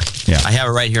 Yeah. I have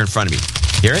it right here in front of me.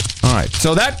 Hear it? All right.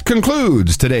 So that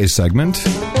concludes today's segment.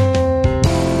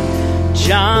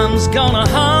 John's gonna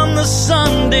hum the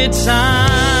Sunday Times.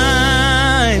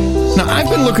 Now, I've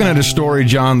been looking at a story,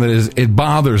 John, that it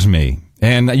bothers me.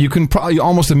 And you can probably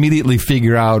almost immediately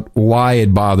figure out why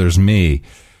it bothers me.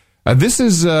 This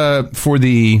is what's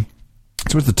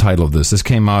the title of this? This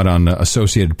came out on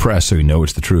Associated Press, so you know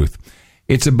it's the truth.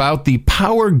 It's about the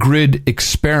power grid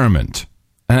experiment.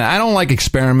 And I don't like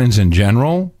experiments in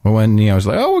general. When it's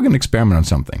like, oh, we're going to experiment on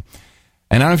something.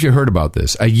 And I don't know if you heard about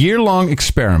this. A year-long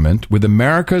experiment with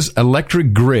America's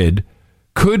electric grid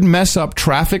could mess up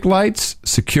traffic lights,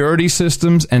 security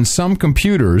systems, and some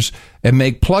computers and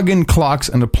make plug-in clocks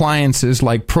and appliances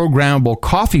like programmable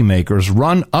coffee makers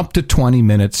run up to 20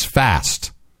 minutes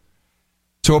fast.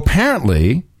 So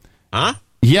apparently... Huh?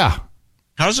 Yeah.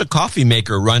 How does a coffee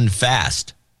maker run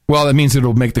fast? Well, that means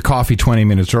it'll make the coffee 20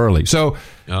 minutes early. So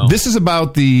This is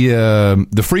about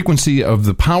the frequency of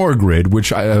the power grid,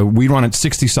 which we run at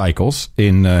 60 cycles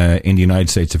in the United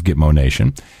States of Gitmo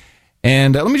Nation.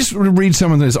 And let me just read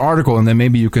some of this article, and then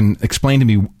maybe you can explain to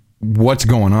me what's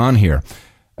going on here.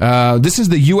 This is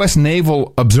the U.S.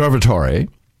 Naval Observatory,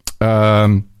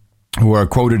 who are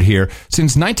quoted here.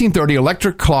 Since 1930,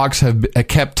 electric clocks have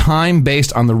kept time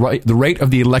based on the rate of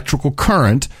the electrical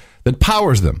current that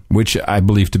powers them, which I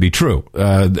believe to be true,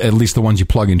 at least the ones you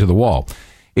plug into the wall.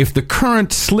 If the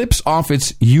current slips off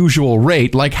its usual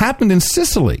rate, like happened in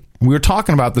Sicily, we were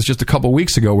talking about this just a couple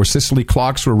weeks ago, where Sicily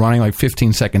clocks were running like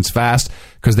 15 seconds fast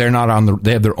because they're not on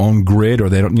they have their own grid, or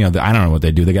they don't, I don't know what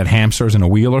they do. They got hamsters in a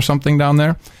wheel or something down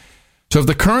there. So if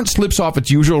the current slips off its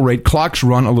usual rate, clocks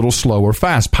run a little slow or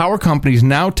fast. Power companies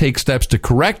now take steps to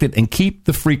correct it and keep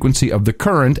the frequency of the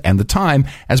current and the time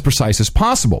as precise as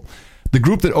possible. The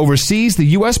group that oversees the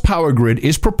U.S. power grid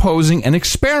is proposing an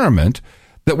experiment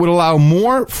that would allow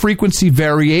more frequency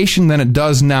variation than it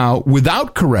does now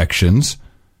without corrections.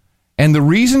 And the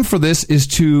reason for this is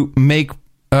to make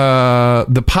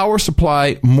the power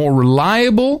supply more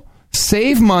reliable,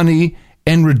 save money,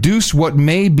 and reduce what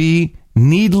may be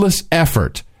needless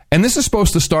effort. And this is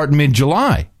supposed to start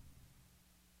mid-July.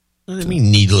 What do you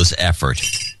mean needless effort?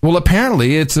 Well,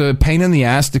 apparently it's a pain in the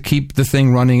ass to keep the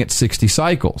thing running at 60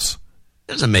 cycles.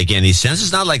 Doesn't make any sense.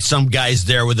 It's not like some guy's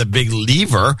there with a big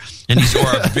lever and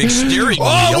or a big steering wheel.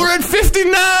 Oh, we're at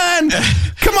 59!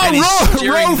 Come on,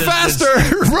 row faster!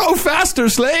 Row faster,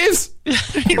 slaves!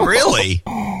 Really?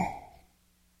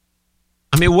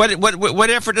 I mean, what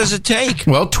effort does it take?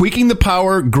 Well, tweaking the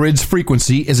power grid's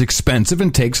frequency is expensive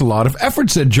and takes a lot of effort,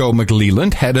 said Joe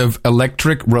McLeland, head of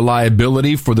electric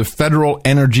reliability for the Federal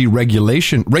Energy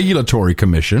Regulatory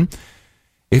Commission.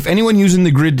 If anyone using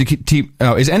the grid to keep,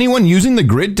 is anyone using the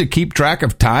grid to keep track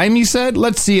of time? He said.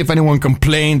 Let's see if anyone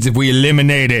complains if we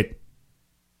eliminate it.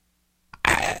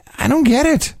 I don't get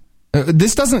it.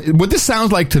 What this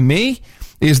sounds like to me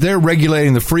is they're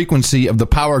regulating the frequency of the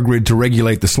power grid to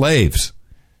regulate the slaves.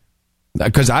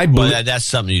 Because that's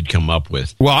something you'd come up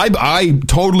with. Well, I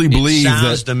totally believe that. It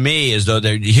sounds to me as though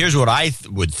here's what I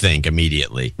would think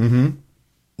immediately. Mm-hmm.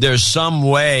 There's some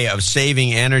way of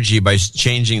saving energy by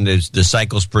changing the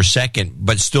cycles per second,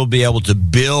 but still be able to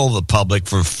bill the public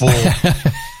for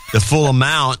the full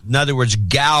amount. In other words,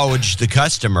 gouge the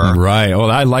customer. Right. Well,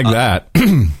 I like that.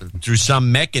 Through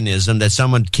some mechanism that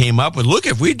someone came up with. Look,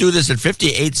 if we do this at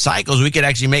 58 cycles, we could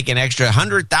actually make an extra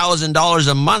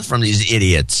 $100,000 a month from these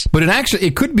idiots. But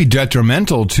it could be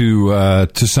detrimental to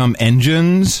some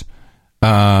engines,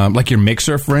 like your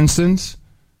mixer, for instance.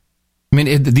 I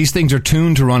mean, these things are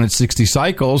tuned to run at 60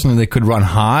 cycles, and they could run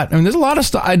hot. I mean, there's a lot of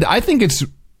stuff. I think it's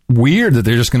weird that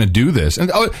they're just going to do this.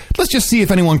 And let's just see if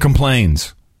anyone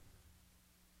complains.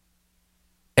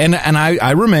 And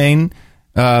I remain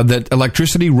that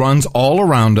electricity runs all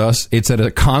around us. It's at a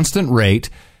constant rate.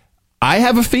 I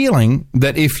have a feeling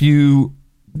that if you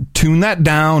tune that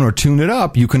down or tune it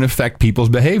up, you can affect people's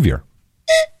behavior.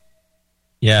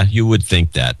 Yeah, you would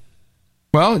think that.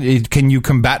 Well, can you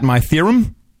combat my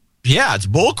theorem? Yeah, it's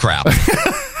bullcrap.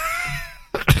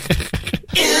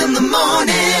 In the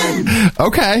morning.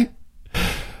 Okay.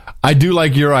 I do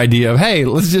like your idea of, hey,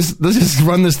 let's just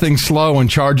run this thing slow and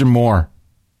charge them more.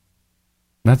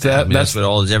 That's that. That's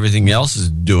what everything else is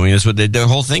doing. That's what the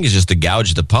whole thing is, just to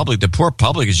gouge the public. The poor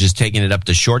public is just taking it up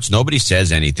to shorts. Nobody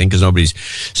says anything because nobody's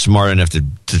smart enough to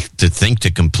think to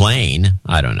complain.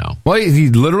 I don't know. Well, he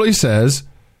literally says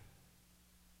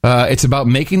it's about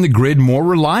making the grid more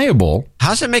reliable. How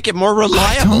does it make it more reliable?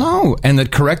 I don't know. And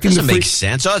that correcting doesn't make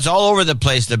sense. Oh, it's all over the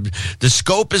place. The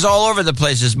scope is all over the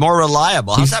place. It's more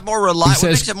reliable. How's that more reliable? What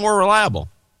makes it more reliable?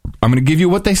 I'm going to give you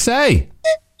what they say.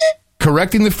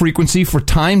 Correcting the frequency for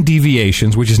time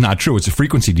deviations, which is not true, it's a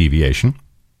frequency deviation,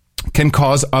 can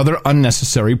cause other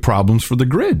unnecessary problems for the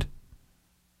grid.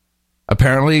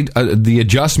 Apparently, the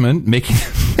adjustment,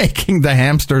 making the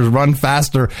hamsters run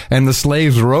faster and the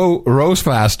slaves row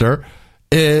faster,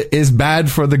 is bad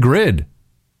for the grid.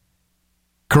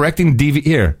 Correcting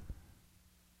here.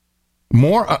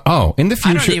 In the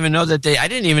future, I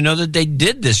didn't even know that they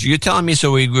did this. You're telling me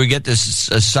so we get this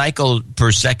cycle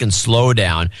per second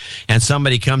slowdown, and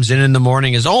somebody comes in the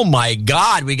morning and is, oh my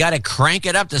God, we got to crank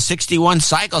it up to 61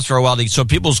 cycles for a while so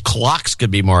people's clocks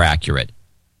could be more accurate.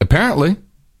 Apparently,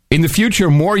 in the future,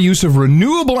 more use of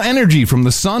renewable energy from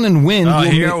the sun and wind.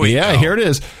 Here it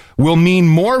is. Will mean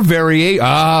more variations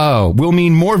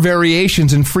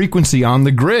in frequency on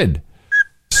the grid.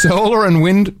 Solar and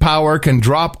wind power can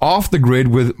drop off the grid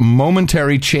with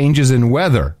momentary changes in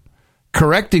weather.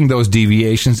 Correcting those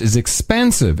deviations is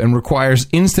expensive and requires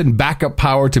instant backup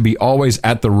power to be always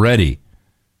at the ready.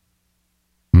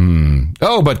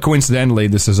 Oh, but coincidentally,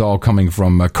 this is all coming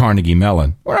from Carnegie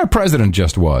Mellon, where our president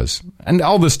just was. And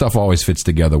all this stuff always fits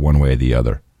together one way or the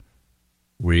other.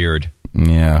 Weird.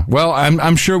 Yeah. Well,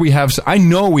 I'm sure I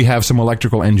know we have some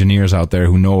electrical engineers out there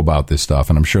who know about this stuff,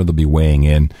 and I'm sure they'll be weighing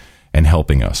in and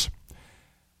helping us.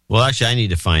 Well, actually, I need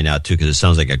to find out, too, because it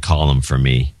sounds like a column for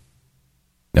me.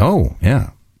 Oh, yeah.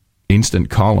 Instant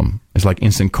column. It's like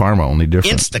instant karma, only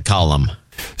different. Insta column.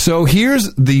 So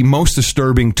here's the most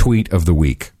disturbing tweet of the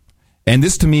week. And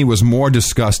this, to me, was more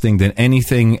disgusting than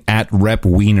anything at Rep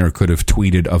Wiener could have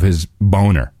tweeted of his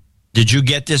boner. Did you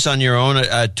get this on your own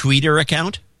Twitter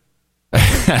account?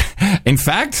 In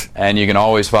fact... And you can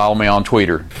always follow me on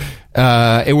Twitter.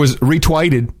 It was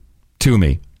retweeted to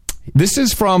me. This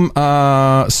is from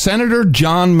Senator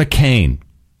John McCain.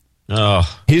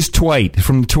 Oh. His tweet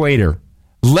from Twitter.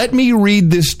 Let me read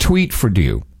this tweet for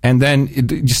you, and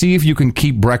then see if you can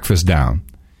keep breakfast down.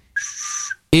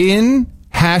 In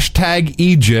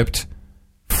 #Egypt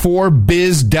for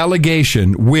Biz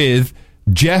delegation with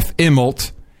Jeff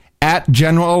Immelt at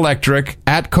General Electric,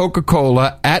 at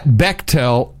Coca-Cola, at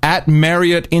Bechtel, at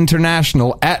Marriott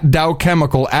International, at Dow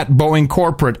Chemical, at Boeing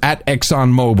Corporate, at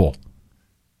ExxonMobil.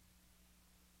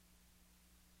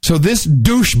 So this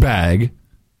douchebag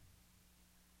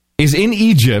is in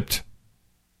Egypt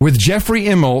with Jeffrey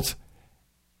Immelt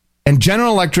and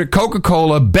General Electric,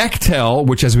 Coca-Cola, Bechtel,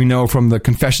 which, as we know from the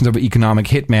Confessions of an Economic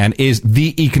Hitman, is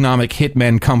the economic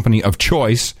hitman company of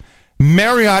choice,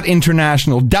 Marriott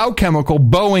International, Dow Chemical,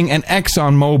 Boeing, and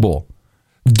ExxonMobil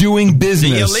doing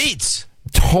business. The elites.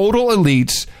 Total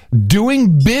elites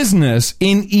doing business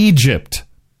in Egypt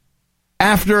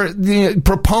after the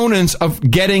proponents of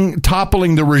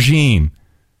toppling the regime.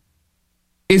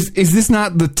 Is this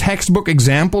not the textbook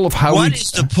example of how What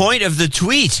is the point of the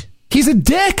tweet? He's a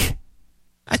dick.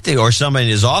 I think, or somebody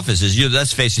in his office is,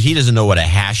 let's face it, he doesn't know what a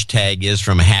hashtag is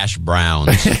from hash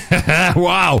browns.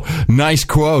 Wow. Nice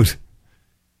quote.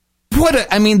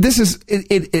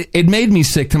 It made me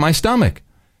sick to my stomach.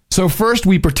 So first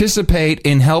we participate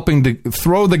in helping to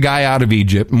throw the guy out of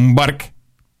Egypt.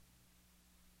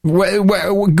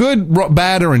 Good,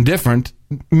 bad, or indifferent,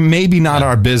 maybe not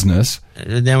our business.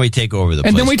 And then we take over the place.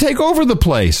 And then we take over the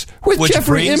place with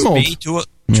Jeffrey Immelt.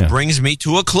 Which brings me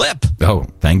to a clip. Oh,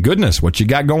 thank goodness. What you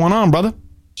got going on, brother?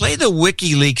 Play the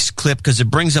WikiLeaks clip because it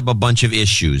brings up a bunch of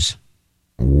issues.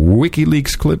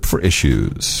 WikiLeaks clip for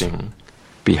issues.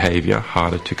 Behavior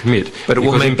harder to commit. But it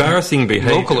will make embarrassing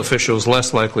behavior, local officials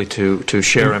less likely to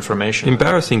share information.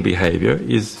 Embarrassing behavior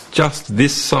is just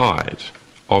this side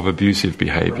of abusive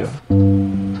behavior.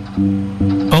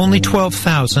 Only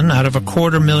 12,000 out of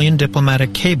 250,000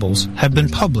 diplomatic cables have been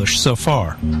published so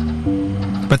far.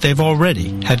 But they've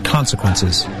already had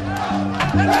consequences.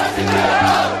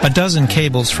 A dozen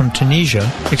cables from Tunisia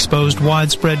exposed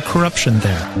widespread corruption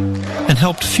there and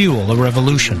helped fuel a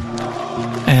revolution,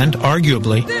 and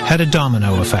arguably had a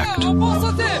domino effect. I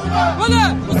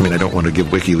mean, I don't want to give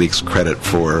WikiLeaks credit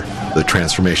for the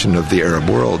transformation of the Arab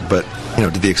world, but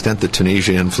to the extent that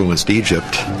Tunisia influenced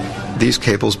Egypt, these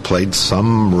cables played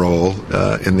some role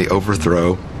in the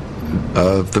overthrow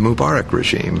of the Mubarak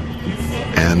regime.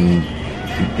 And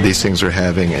these things are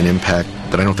having an impact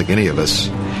that I don't think any of us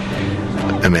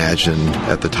imagined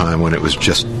at the time when it was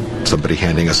just somebody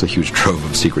handing us a huge trove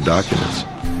of secret documents.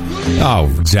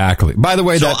 Oh, exactly. By the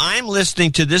way, I'm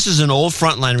listening to, this is an old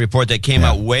Frontline report that came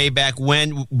out way back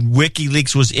when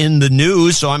WikiLeaks was in the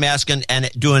news, so I'm asking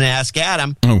and doing Ask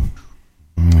Adam. Oh.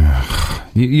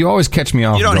 You always catch me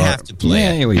off guard. You don't guard. have to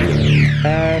play it.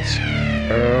 Ask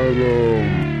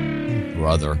Adam.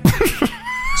 Brother.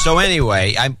 So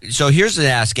anyway, so here's an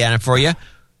Ask Adam for you.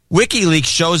 WikiLeaks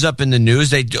shows up in the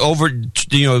news.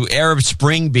 Arab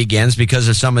Spring begins because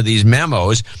of some of these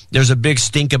memos. There's a big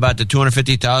stink about the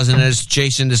 250,000 that's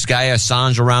chasing this guy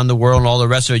Assange around the world and all the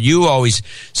rest of it. You always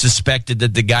suspected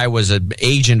that the guy was an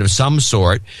agent of some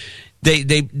sort.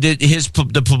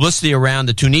 The publicity around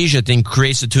the Tunisia thing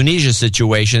creates the Tunisia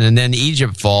situation, and then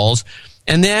Egypt falls,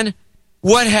 and then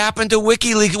what happened to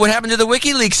WikiLeaks? What happened to the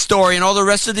WikiLeaks story and all the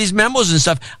rest of these memos and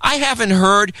stuff? I haven't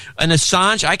heard an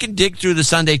Assange. I can dig through the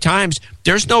Sunday Times.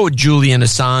 There's no Julian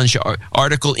Assange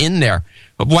article in there.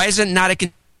 But why is it not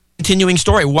a continuing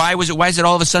story? Why is it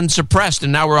all of a sudden suppressed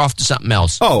and now we're off to something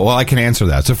else? Oh, well, I can answer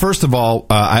that. So first of all,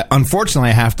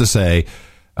 unfortunately, I have to say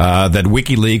that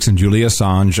WikiLeaks and Julian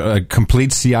Assange, a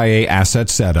complete CIA asset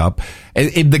setup.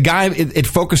 It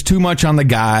focused too much on the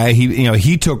guy.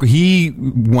 He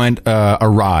went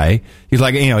awry. He's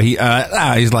like,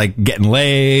 he's like getting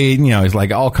laid. He's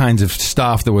like all kinds of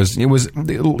stuff. It was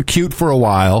cute for a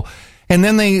while. And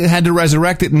then they had to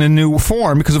resurrect it in a new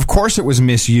form because, of course, it was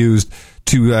misused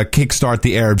to kickstart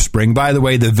the Arab Spring. By the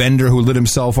way, the vendor who lit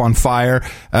himself on fire,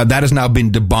 that has now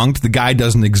been debunked. The guy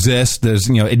doesn't exist.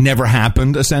 It never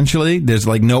happened, essentially. There's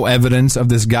like no evidence of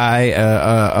this guy,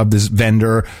 of this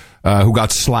vendor who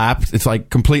got slapped. It's like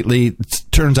completely,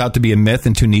 turns out to be a myth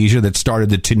in Tunisia that started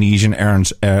the Tunisian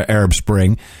Arab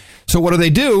Spring. So what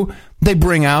do? They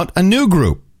bring out a new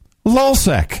group,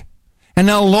 LulzSec. And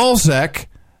now LulzSec,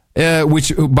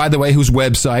 which, by the way, whose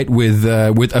website with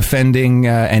offending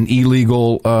and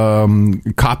illegal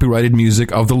copyrighted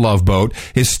music of the Love Boat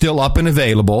is still up and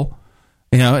available.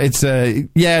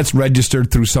 It's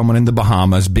registered through someone in the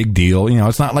Bahamas. Big deal.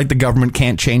 It's not like the government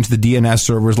can't change the DNS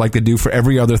servers like they do for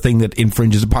every other thing that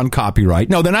infringes upon copyright.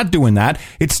 No, they're not doing that.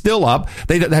 It's still up.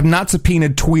 They have not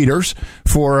subpoenaed tweeters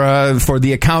for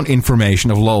the account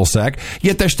information of LulzSec.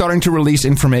 Yet they're starting to release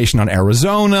information on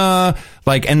Arizona.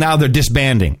 And now they're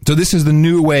disbanding. So this is the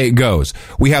new way it goes.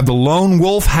 We have the lone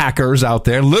wolf hackers out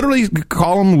there. Literally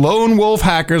call them lone wolf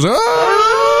hackers.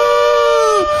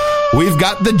 We've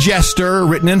got the Jester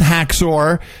written in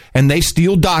Hacksaw, and they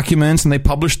steal documents and they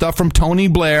publish stuff from Tony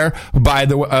Blair. By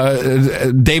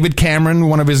the David Cameron,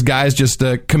 one of his guys, just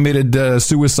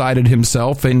suicided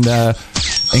himself in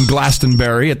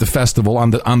Glastonbury at the festival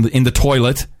in the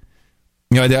toilet.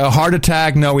 A heart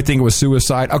attack? No, we think it was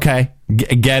suicide. Okay,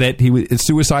 get it. It's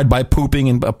suicide by pooping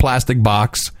in a plastic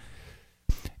box.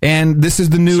 And this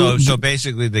is the new... So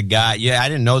basically the guy... Yeah, I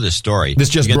didn't know this story. This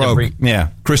just broke.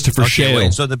 Christopher Shale.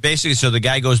 Wait, so the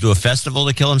guy goes to a festival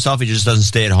to kill himself? He just doesn't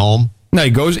stay at home? No, he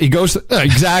goes...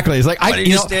 exactly. It's like,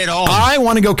 stay at home? I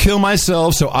want to go kill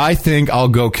myself, so I think I'll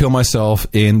go kill myself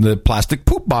in the plastic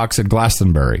poop box at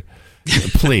Glastonbury.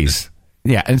 Please.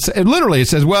 Yeah, and literally it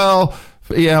says, well,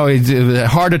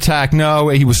 heart attack. No,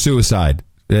 he was suicided.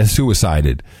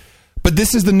 But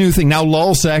this is the new thing. Now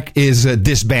LulzSec is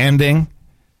disbanding.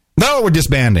 No, we're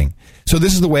disbanding. So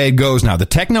this is the way it goes now. The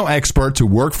techno experts who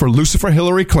work for Lucifer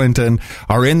Hillary Clinton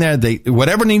are in there.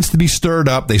 Whatever needs to be stirred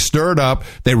up, they stir it up.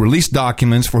 They release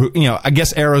documents for, I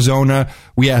guess Arizona,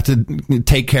 we have to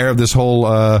take care of this whole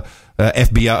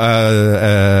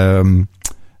FBI...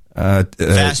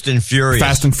 Fast and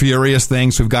Furious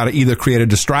thing. So we've got to either create a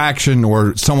distraction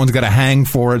or someone's got to hang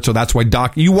for it. So that's why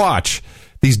you watch.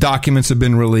 These documents have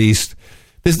been released.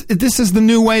 This is the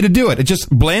new way to do it. It just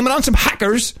blame it on some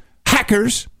hackers.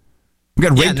 We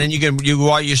got and then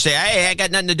you say, hey, I got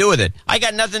nothing to do with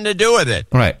it.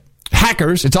 Right.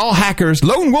 Hackers. It's all hackers.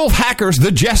 Lone wolf hackers.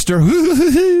 The Jester.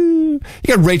 You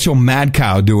got Rachel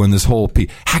Madcow doing this whole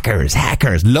piece. Hackers.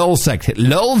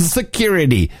 LulzSec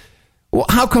security. Well,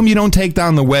 how come you don't take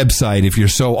down the website if you're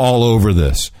so all over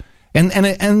this? And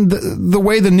the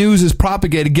way the news is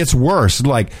propagated gets worse.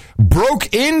 Like,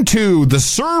 broke into the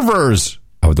servers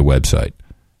of the website.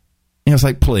 It's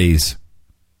like, please.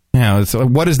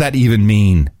 What does that even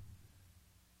mean?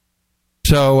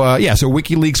 So, so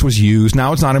WikiLeaks was used.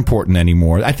 Now it's not important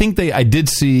anymore. I think I did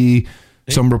see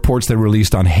some reports they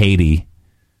released on Haiti,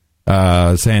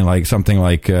 saying something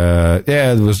like,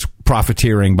 it was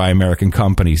profiteering by American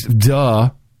companies.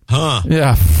 Duh. Huh.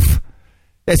 Yeah.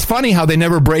 It's funny how they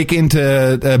never break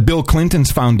into Bill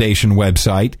Clinton's foundation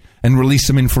website and release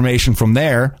some information from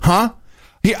there. Huh?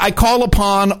 I call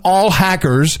upon all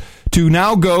hackers to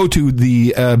now go to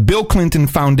the Bill Clinton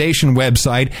Foundation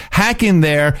website, hack in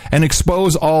there, and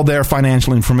expose all their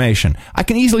financial information. I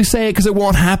can easily say it because it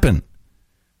won't happen.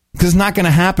 Because it's not going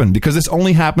to happen, because this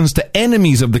only happens to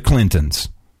enemies of the Clintons.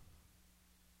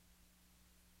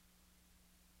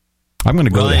 I'm going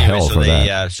to go to hell for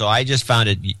that. So I just found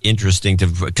it interesting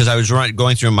because I was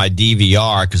going through my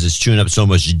DVR because it's chewing up so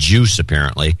much juice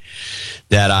apparently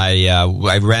that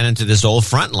I ran into this old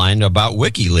Frontline about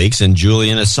WikiLeaks and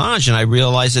Julian Assange, and I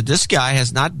realized that this guy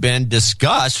has not been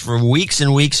discussed for weeks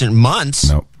and weeks and months.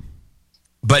 Nope.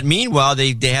 But meanwhile,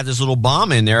 they have this little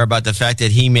bomb in there about the fact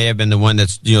that he may have been the one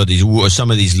that's,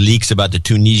 some of these leaks about the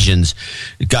Tunisians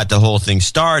got the whole thing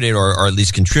started or at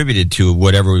least contributed to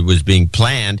whatever was being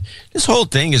planned. This whole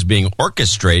thing is being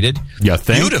orchestrated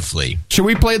beautifully. Should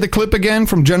we play the clip again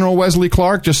from General Wesley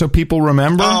Clark just so people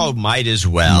remember? Oh, might as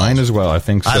well. I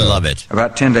think so. I love it.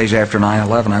 About 10 days after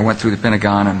 9/11, I went through the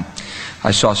Pentagon and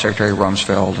I saw Secretary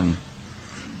Rumsfeld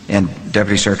and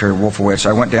Deputy Secretary Wolfowitz.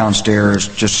 I went downstairs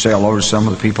just to say hello to some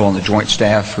of the people on the Joint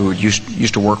Staff who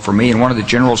used to work for me, and one of the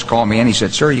generals called me and he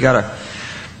said, "Sir, you got to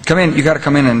come in. You got to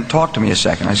come in and talk to me a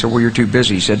second." I said, "Well, you're too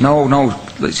busy." He said, "No."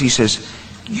 He says,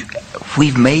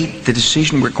 "We've made the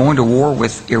decision. We're going to war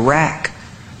with Iraq."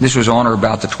 This was on or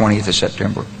about the 20th of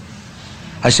September.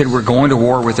 I said, "We're going to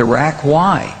war with Iraq.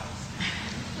 Why?"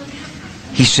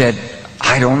 He said,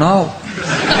 "I don't know."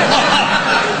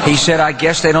 He said, "I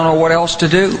guess they don't know what else to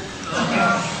do."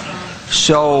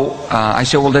 So I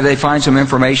said, "Well, did they find some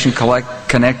information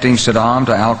connecting Saddam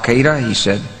to Al-Qaeda?" He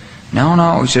said,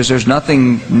 No. He says, "There's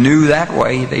nothing new that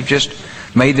way. They've just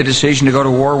made the decision to go to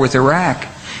war with Iraq."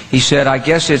 He said, "I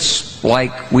guess it's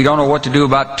like we don't know what to do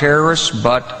about terrorists,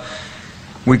 but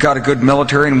we've got a good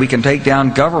military and we can take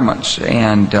down governments."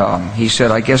 And he said,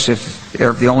 "I guess if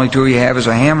the only tool you have is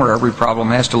a hammer, every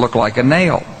problem has to look like a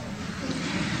nail."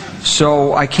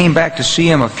 So I came back to see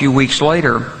him a few weeks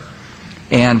later,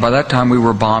 and by that time we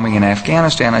were bombing in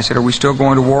Afghanistan. I said, "Are we still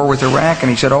going to war with Iraq?"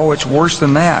 And he said, "Oh, it's worse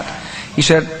than that." He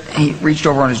said, he reached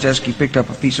over on his desk, he picked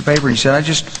up a piece of paper, and he said, I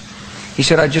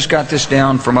just got this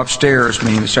down from upstairs,"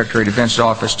 meaning the Secretary of Defense's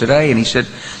office today, and he said,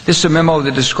 "This is a memo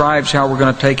that describes how we're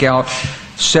going to take out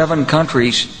 7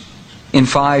 countries in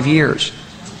 5 years,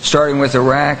 starting with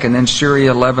Iraq and then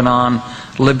Syria, Lebanon,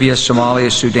 Libya,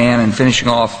 Somalia, Sudan, and finishing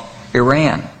off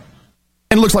Iran."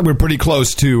 And it looks like we're pretty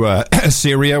close to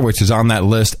Syria, which is on that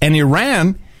list, and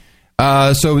Iran.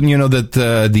 So you know that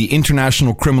the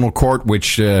International Criminal Court,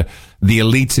 which the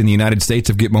elites in the United States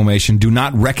of Gitmo-mation do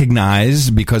not recognize,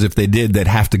 because if they did, they'd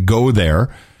have to go there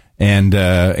and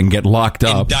get locked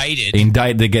up.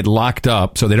 They get locked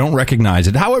up, so they don't recognize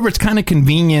it. However, it's kind of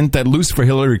convenient that Lucifer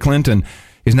Hillary Clinton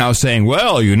is now saying,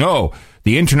 well,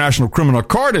 the International Criminal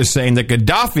Court is saying that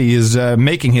Gaddafi is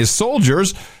making his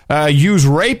soldiers use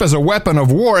rape as a weapon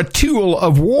of war, a tool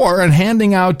of war, and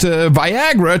handing out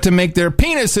Viagra to make their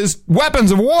penises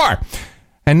weapons of war.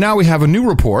 And now we have a new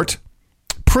report.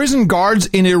 Prison guards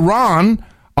in Iran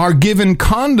are giving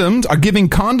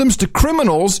condoms to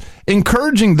criminals,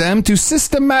 encouraging them to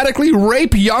systematically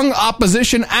rape young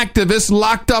opposition activists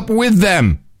locked up with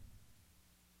them.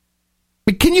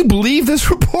 Can you believe this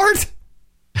report?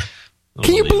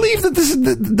 Can you believe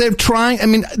that they're trying? I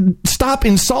mean, stop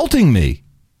insulting me.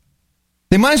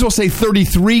 They might as well say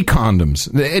 33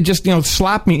 condoms. It just,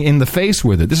 slap me in the face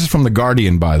with it. This is from The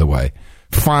Guardian, by the way.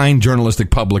 Fine journalistic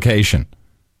publication.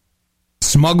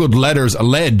 Smuggled letters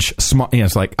allege.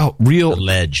 It's like, real.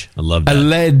 Allege. I love that.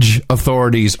 Allege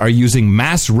authorities are using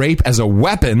mass rape as a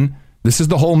weapon. This is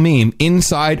the whole meme.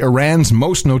 Inside Iran's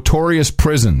most notorious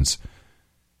prisons.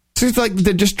 So it's like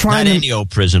they're just trying Not any old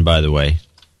prison, by the way.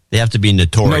 They have to be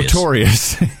notorious.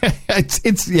 Notorious.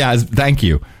 Thank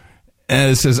you.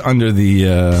 This is under the...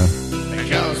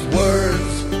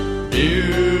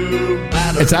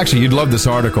 It's actually, you'd love this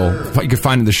article. You can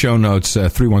find it in the show notes,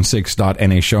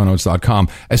 316.nashownotes.com.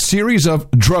 A series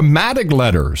of dramatic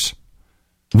letters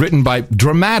written by...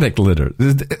 Dramatic letters.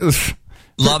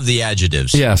 Love the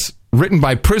adjectives. Yes. Written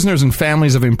by prisoners and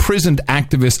families of imprisoned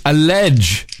activists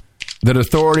allege that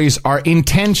authorities are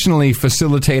intentionally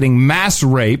facilitating mass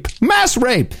rape. Mass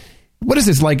rape. What is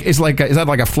this? Is that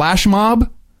like a flash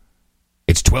mob?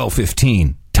 It's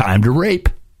 12:15. Time to rape.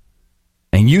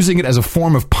 And using it as a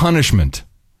form of punishment.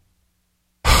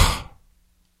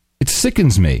 It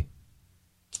sickens me.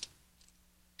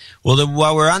 Well,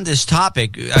 while we're on this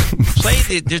topic,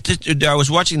 I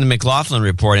was watching the McLaughlin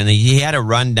report, and he had a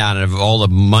rundown of all the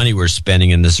money we're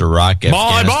spending in this Iraq,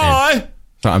 Afghanistan. Bye.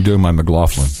 I'm doing my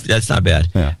McLaughlin. That's not bad.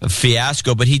 Yeah. A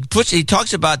fiasco. But he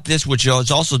talks about this, which is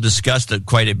also discussed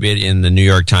quite a bit in the New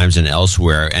York Times and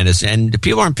elsewhere. And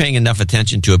people aren't paying enough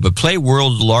attention to it. But play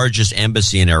world's largest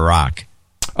embassy in Iraq.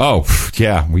 Oh,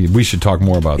 yeah. We should talk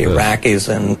more about the this.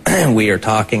 Iraqis, and we are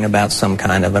talking about some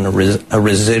kind of a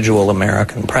residual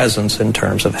American presence in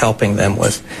terms of helping them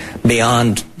with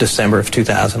beyond December of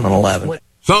 2011.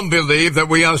 Some believe that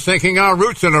we are sinking our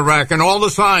roots in Iraq, and all the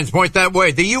signs point that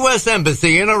way. The U.S.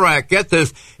 Embassy in Iraq, get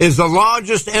this, is the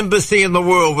largest embassy in the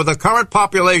world with a current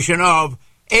population of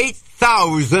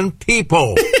 8,000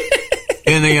 people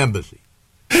in the embassy.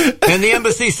 And the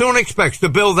embassy soon expects to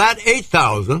build that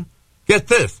 8,000, get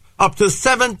this, up to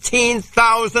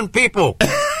 17,000 people.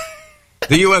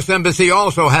 The U.S. Embassy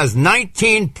also has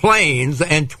 19 planes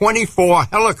and 24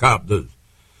 helicopters.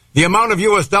 The amount of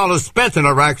U.S. dollars spent in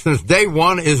Iraq since day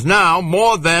one is now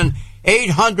more than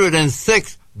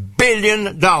 $806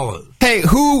 billion. Hey,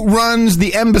 who runs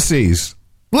the embassies?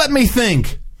 Let me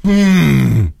think.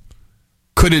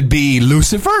 Could it be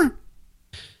Lucifer?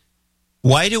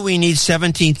 Why do we need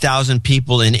 17,000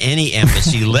 people in any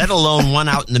embassy, let alone one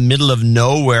out in the middle of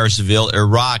Nowheresville,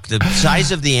 Iraq? The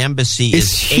size of the embassy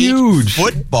is huge.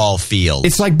 8 football fields.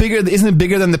 It's like bigger. Isn't it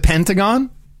bigger than the Pentagon?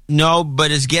 No,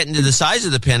 but it's getting to the size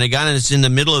of the Pentagon, and it's in the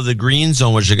middle of the green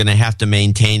zone, which they're going to have to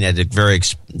maintain. It's very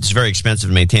expensive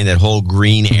to maintain that whole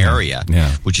green area,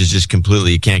 which is just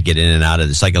completely, you can't get in and out of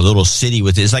it. It's like a little city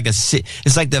it's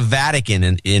like the Vatican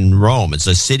in Rome. It's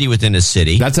a city within a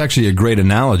city. That's actually a great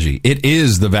analogy. It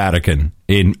is the Vatican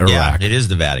in Iraq. Yeah, it is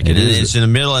the Vatican. It's in the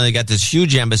middle, and they got this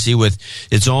huge embassy with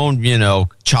its own,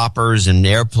 choppers and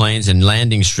airplanes and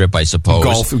landing strip, I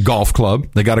suppose. Golf club.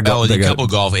 They got a golf. A couple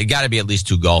golf. It got to be at least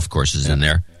 2 golf courses in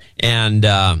there. And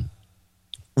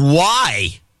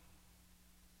why?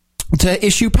 To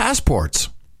issue passports.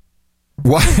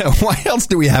 Why else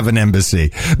do we have an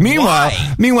embassy?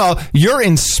 Meanwhile, you're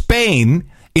in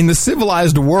Spain, in the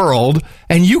civilized world,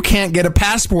 and you can't get a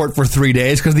passport for 3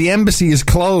 days because the embassy is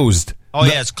closed. Oh,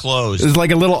 yeah, it's closed. It's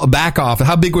like a little back office.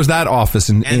 How big was that office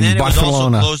in Barcelona? And then it was also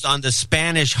closed on the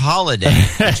Spanish holiday,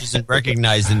 which isn't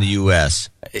recognized in the U.S.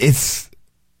 It's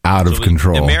out of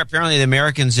control. Apparently, the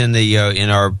Americans in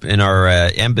our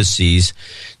embassies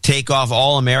take off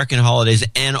all American holidays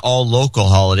and all local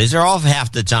holidays. They're off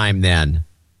half the time then.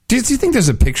 Do you think there's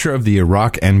a picture of the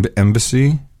Iraq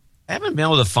embassy? I haven't been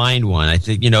able to find one. I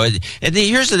think, and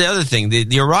here's the other thing.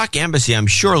 The Iraq embassy, I'm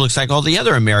sure, looks like all the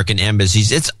other American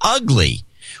embassies. It's ugly.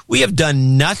 We have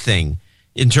done nothing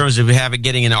in terms of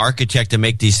getting an architect to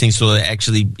make these things so that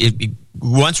actually,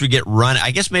 once we get run,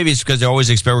 I guess maybe it's because they always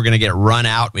expect we're going to get run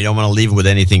out. We don't want to leave it with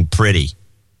anything pretty.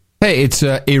 Hey, it's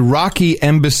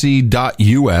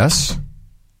IraqiEmbassy.us.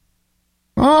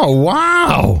 Oh,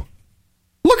 wow.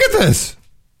 Look at this.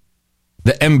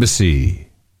 The embassy.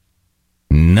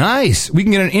 Nice. We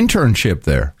can get an internship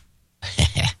there.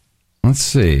 Let's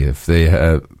see if they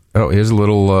have... Oh, here's a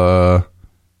little... Oh,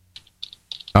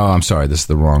 I'm sorry. This is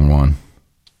the wrong one.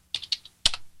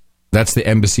 That's the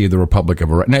Embassy of the Republic of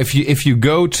Iraq. Now, if you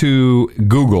go to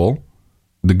Google,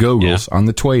 the Googles on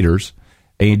the Twitters,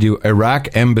 and you do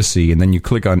Iraq Embassy, and then you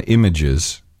click on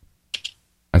images,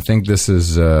 I think this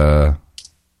is... here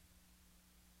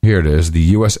it is. The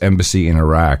U.S. Embassy in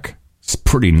Iraq. It's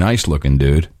pretty nice looking,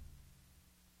 dude.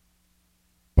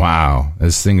 Wow,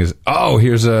 this thing is... Oh,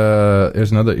 here's a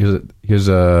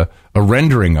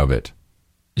rendering of it.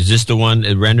 Is this the one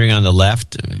rendering on the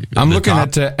left? I'm looking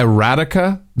at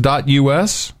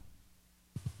Erotica.us.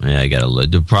 Yeah, I got to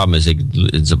look. The problem is it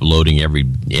ends up loading every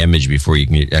image before you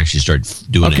can actually start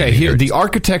doing it. Okay, here, the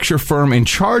architecture firm in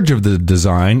charge of the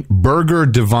design, Berger,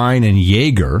 Devine, and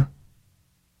Jaeger.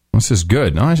 This is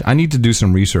good. I need to do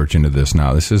some research into this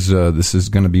now. This is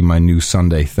going to be my new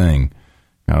Sunday thing.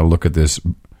 Now look at this.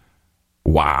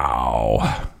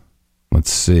 Wow.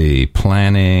 Let's see.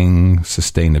 Planning,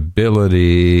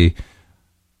 sustainability.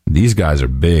 These guys are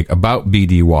big. About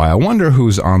BDY. I wonder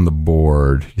who's on the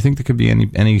board. You think there could be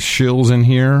any shills in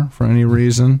here for any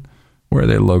reason? Where are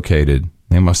they located?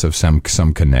 They must have some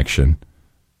connection.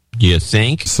 You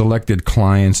think? Selected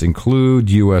clients include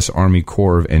U.S. Army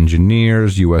Corps of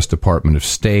Engineers, U.S. Department of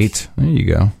State. There you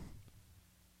go.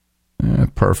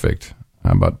 Perfect.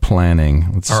 How about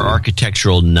planning? Let's see. Our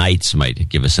architectural knights might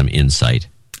give us some insight.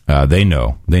 They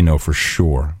know for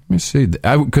sure. Let me see.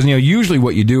 Because usually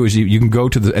what you do is you can go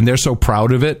to and they're so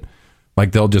proud of it,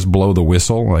 like they'll just blow the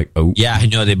whistle. Like, oh, yeah, I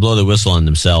know they blow the whistle on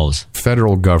themselves.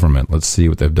 Federal government. Let's see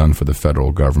what they've done for the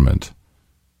federal government.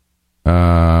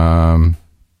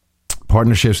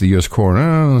 Partnerships with the U.S.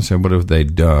 Corps. Let's see, what have they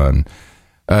done?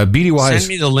 BDY. Send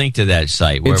me the link to that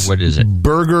site. What is it?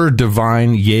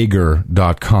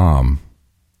 BurgerDivineJaeger.com.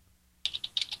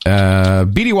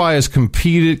 BDY has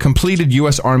completed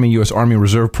U.S. Army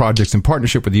Reserve projects in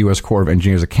partnership with the U.S. Corps of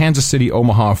Engineers at Kansas City,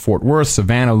 Omaha, Fort Worth,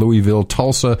 Savannah, Louisville,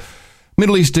 Tulsa,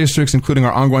 Middle East districts, including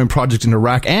our ongoing projects in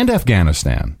Iraq and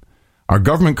Afghanistan. Our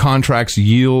government contracts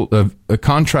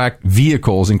contract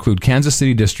vehicles include Kansas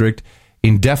City District,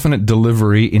 indefinite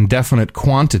delivery, indefinite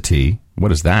quantity.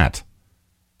 What is that?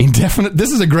 Indefinite.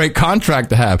 This is a great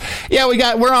contract to have. Yeah,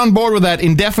 we're on board with that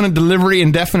indefinite delivery,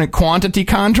 indefinite quantity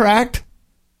contract.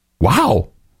 Wow.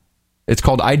 It's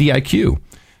called IDIQ.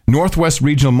 Northwest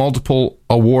Regional Multiple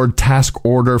Award Task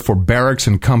Order for Barracks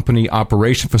and Company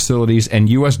Operation Facilities and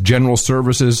U.S. General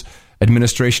Services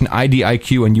Administration,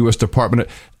 IDIQ, and U.S. Department.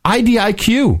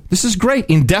 IDIQ. This is great.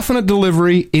 Indefinite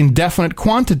delivery, indefinite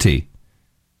quantity.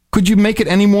 Could you make it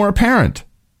any more apparent?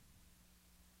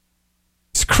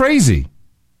 It's crazy.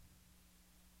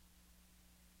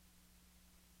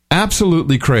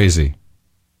 Absolutely crazy.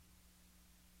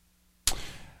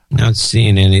 Not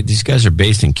seeing any. These guys are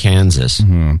based in Kansas.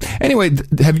 Mm-hmm. Anyway,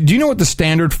 do you know what the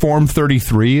standard Form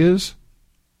 33 is?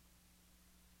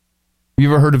 You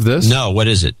ever heard of this? No, what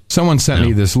is it? Someone sent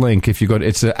me this link. If you go to,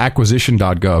 it's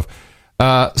acquisition.gov.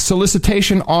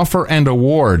 Solicitation, offer, and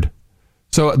award.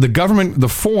 So the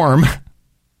form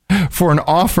for an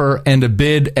offer and a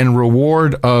bid and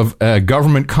reward of a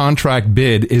government contract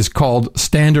bid is called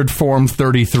Standard Form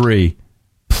 33.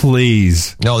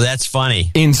 Please. No, that's funny.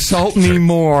 Insult me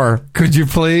more. Could you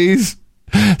please?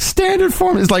 Standard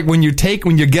Form is like when you're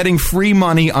getting free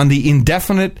money on the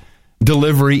indefinite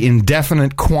delivery,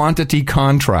 indefinite quantity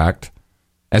contract,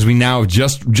 as we now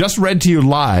just read to you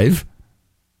live.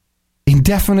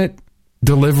 Indefinite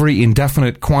delivery,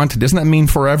 indefinite quantity. Doesn't that mean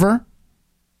forever?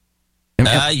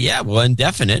 Yeah, well,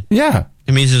 indefinite. Yeah.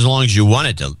 It means as long as you want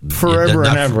it to. Forever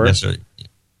and ever.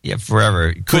 Yeah, forever.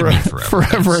 It could mean forever.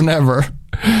 Forever and ever.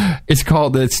 It's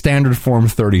called the Standard Form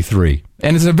 33.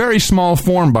 And it's a very small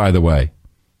form, by the way.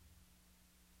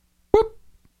 Whoop.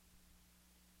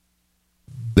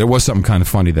 There was something kind of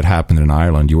funny that happened in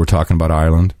Ireland. You were talking about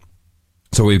Ireland.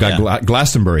 So we've got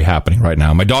Glastonbury happening right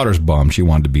now. My daughter's bummed. She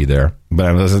wanted to be there.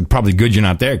 But it's probably good you're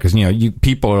not there because, you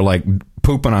people are like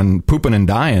pooping and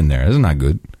dying there. Isn't that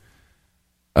good?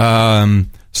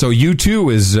 So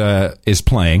U2 is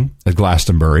playing at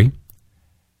Glastonbury.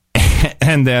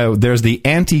 And there's the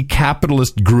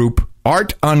anti-capitalist group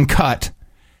Art Uncut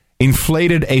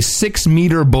inflated a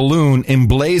 6-meter balloon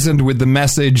emblazoned with the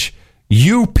message,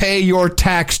 "You pay your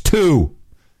tax too."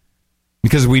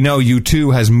 Because we know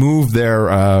U2 has moved their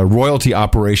royalty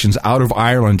operations out of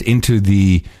Ireland into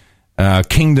the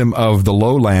kingdom of the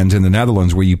lowlands in the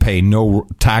Netherlands, where you pay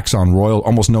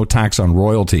almost no tax on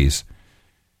royalties.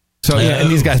 So and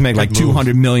these guys make like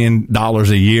 $200 million a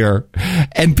year,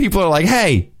 and people are like,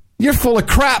 "Hey, you're full of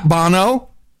crap, Bono."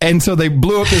 And so they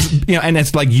blew up this, and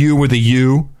it's like U with a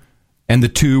U, and the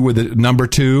 2 with the number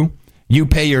 2. You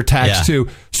pay your tax too.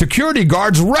 Security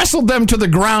guards wrestled them to the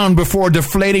ground before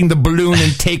deflating the balloon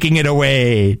and taking it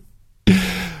away.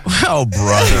 Oh,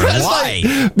 brother,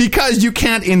 why? Because you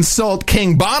can't insult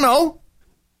King Bono.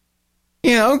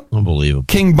 Unbelievable.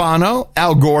 King Bono,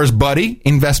 Al Gore's buddy,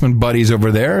 investment buddies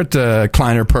over there at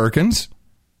Kleiner Perkins.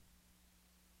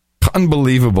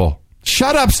 Unbelievable.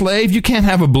 Shut up, slave. You can't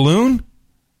have a balloon.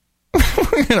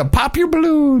 We're going to pop your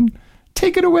balloon.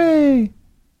 Take it away.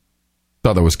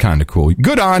 Thought that was kind of cool.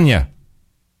 Good on you.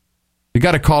 You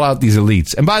got to call out these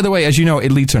elites. And by the way, as you know,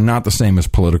 elites are not the same as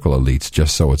political elites,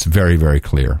 just so it's very, very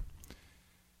clear.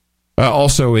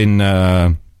 Also in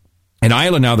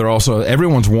Ireland now,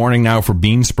 everyone's warning now for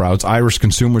bean sprouts. Irish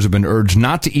consumers have been urged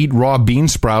not to eat raw bean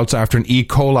sprouts after an E.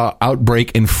 coli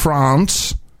outbreak in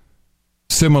France,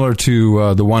 similar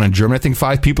to the one in Germany. I think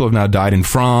 5 people have now died in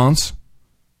France.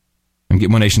 And get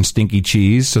one nation stinky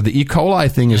cheese. So the E. coli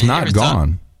thing is not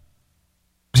gone.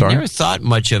 Sorry? I never thought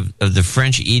much of the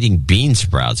French eating bean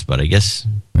sprouts, but I guess...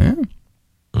 Yeah.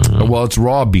 Well, it's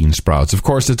raw bean sprouts. Of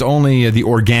course, it's only the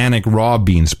organic raw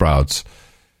bean sprouts.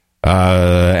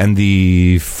 And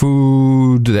the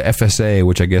FSA,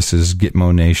 which I guess is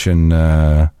Gitmo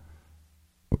Nation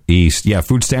East. Yeah,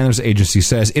 Food Standards Agency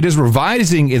says it is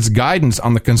revising its guidance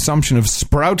on the consumption of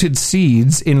sprouted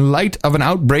seeds in light of an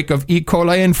outbreak of E.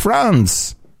 coli in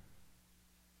France.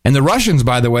 And the Russians,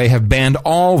 by the way, have banned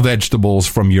all vegetables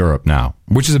from Europe now,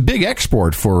 which is a big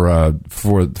export for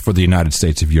the United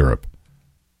States of Europe.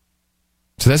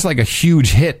 So that's like a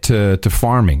huge hit to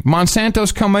farming.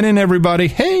 Monsanto's coming in, everybody.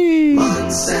 Hey!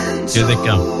 Monsanto. Here they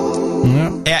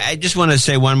come. Yeah. I just want to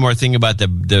say one more thing about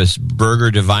this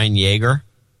Burger Divine Jaeger.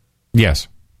 Yes.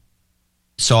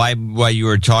 So while you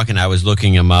were talking, I was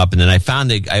looking them up, and then I found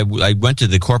that I went to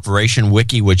the Corporation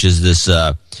Wiki, which is this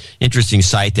interesting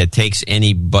site that takes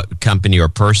any company or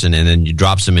person and then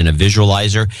drops them in a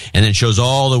visualizer, and then shows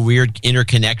all the weird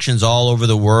interconnections all over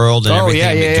the world. And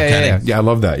everything. Yeah, I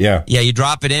love that. Yeah. Yeah, you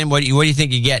drop it in. What do you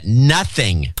think you get?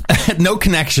 Nothing. No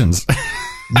connections.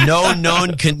 No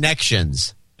known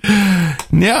connections.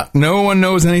 Yeah, no one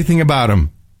knows anything about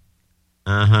them.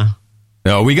 Uh-huh.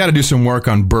 No, we got to do some work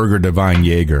on Burger Divine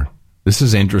Jaeger. This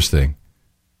is interesting.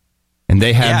 And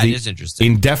they have the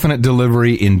indefinite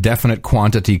delivery, indefinite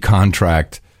quantity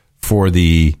contract for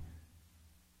the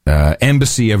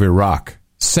Embassy of Iraq.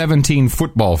 17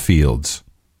 football fields.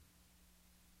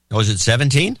 Oh, is it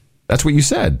 17? That's what you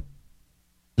said.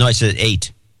 No, I said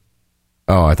 8.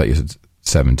 Oh, I thought you said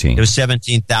 17? It was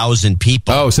 17,000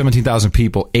 people. Oh, 17,000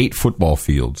 people, 8 football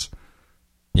fields.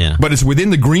 Yeah. But it's within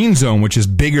the green zone, which is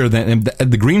bigger than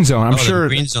the green zone. I'm sure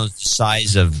the green zone's the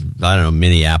size of, I don't know,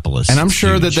 Minneapolis. And I'm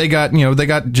sure that they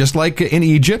got just like in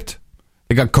Egypt,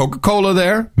 they got Coca-Cola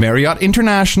there, Marriott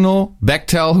International,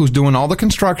 Bechtel, who's doing all the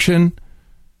construction.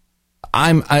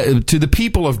 To the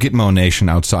people of Gitmo Nation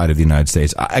outside of the United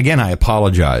States, again, I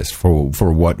apologize for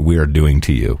what we are doing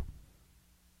to you.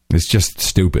 It's just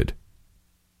stupid.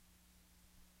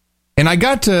 And I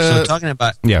got to... So talking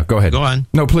about... Yeah, go ahead. Go on.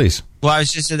 No, please. Well, I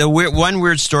was just one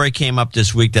weird story came up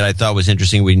this week that I thought was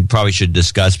interesting. We probably should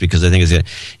discuss because I think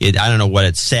I don't know what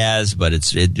it says, but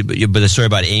but the story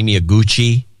about Amy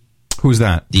Iguchi. Who's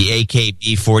that? The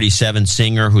AKB-47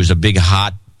 singer who's a big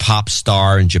hot pop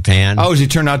star in Japan. Oh, has he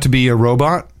turned out to be a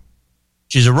robot?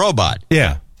 She's a robot.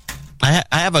 Yeah. I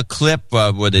have a clip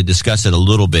where they discuss it a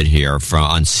little bit here on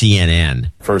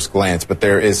CNN. First glance, but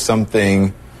there is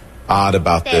something odd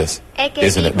about this,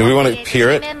 isn't it? Do we want to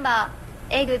hear it?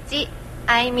 江口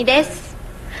愛美です。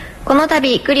この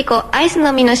度グリコアイス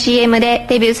の実の CM で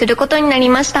デビューすることになり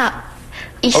ました。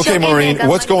 Okay, Maureen,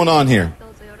 what's going on here?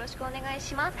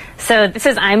 So this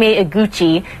is Aimee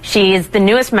Iguchi. She is the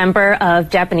newest member of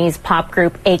Japanese pop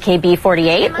group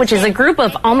AKB48, which is a group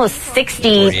of almost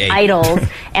 60 idols.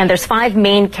 And there's 5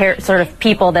 main sort of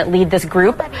people that lead this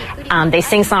group. They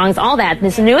sing songs, all that.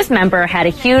 This newest member had a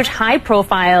huge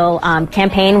high-profile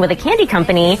campaign with a candy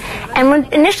company.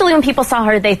 And initially when people saw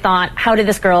her, they thought, how did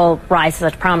this girl rise to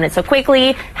such prominence so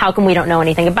quickly? How come we don't know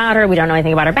anything about her? We don't know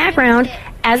anything about her background.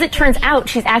 As it turns out,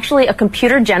 she's actually a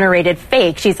computer-generated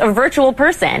fake. She's a virtual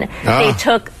person. They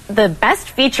took the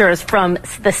best features from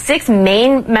the 6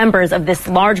 main members of this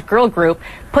large girl group,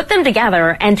 put them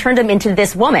together, and turned them into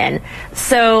this woman.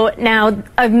 So now,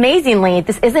 amazingly,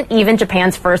 this isn't even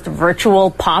Japan's first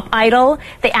virtual pop idol.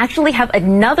 They actually have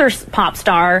another pop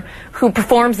star who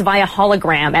performs via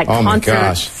hologram at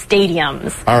concert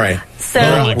stadiums. All right. So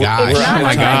it's not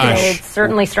unexpected. It's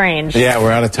certainly strange. Yeah,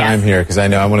 we're out of time here because I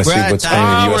know I want to see what's playing in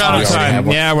the U.S.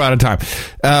 Yeah, we're out of time.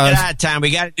 Get out of time.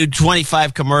 We got to do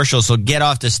 25 commercials, so get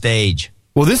off the stage.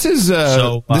 Well, this is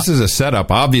a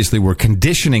setup. Obviously, we're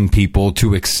conditioning people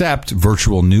to accept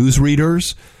virtual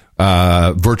newsreaders,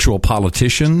 virtual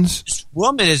politicians. This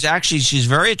woman is actually, she's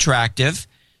very attractive.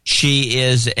 She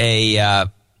is the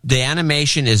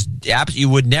animation is, you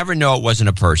would never know it wasn't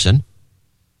a person.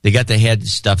 They got the head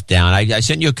stuff down. I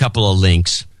sent you a couple of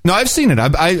links. No, I've seen it.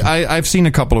 I've seen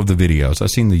a couple of the videos. I've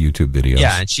seen the YouTube videos.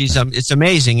 Yeah, and she's it's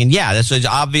amazing. And yeah, that's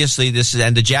obviously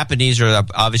and the Japanese are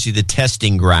obviously the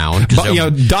testing ground. But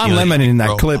Don Lemon in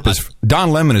that clip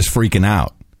Don Lemon is freaking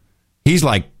out. He's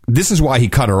like, this is why he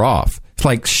cut her off. It's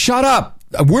like, shut up.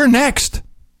 We're next.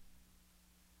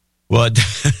 Well,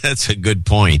 that's a good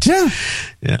point.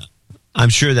 Yeah. I'm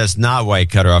sure that's not why he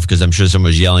cut her off, because I'm sure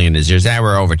someone was yelling in his ears,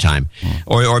 we're overtime.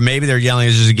 Or maybe they're yelling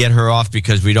just to get her off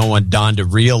because we don't want Don to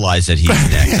realize that he's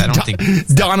next. I don't think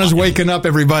Donna's waking up,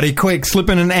 everybody. Quick, slip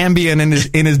in an Ambien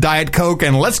in his Diet Coke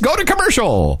and let's go to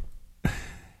commercial.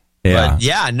 Yeah.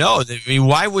 But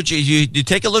why would you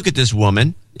take a look at this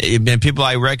woman? And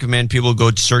I recommend people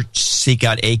go seek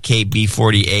out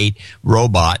AKB48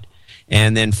 robot,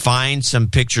 and then find some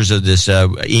pictures of this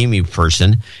Amy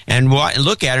person and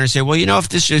look at her and say, well,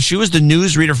 if she was the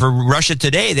newsreader for Russia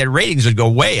Today, their ratings would go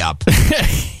way up.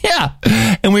 Yeah.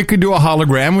 And we could do a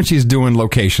hologram when she's doing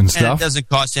location stuff. And it doesn't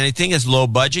cost anything. It's low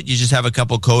budget. You just have a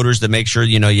couple coders to make sure,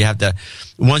 you have to,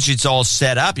 once it's all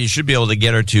set up, you should be able to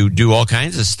get her to do all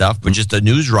kinds of stuff. But just the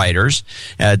news writers,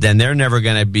 then they're never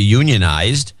going to be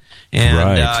unionized. And,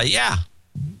 right.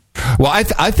 Well,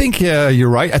 I think you're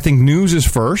right. I think news is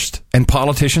first, and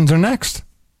politicians are next.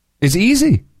 It's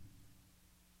easy.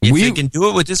 If they can do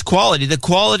it with this quality, the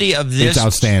quality of this... It's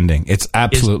outstanding. It's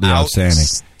absolutely outstanding.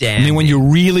 I mean, when you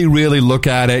really, really look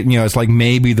at it, it's like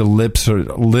maybe the lips are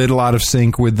a little out of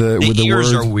sync with the words. The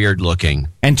ears are weird looking.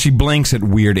 And she blinks at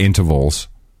weird intervals.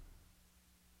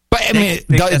 But, I mean,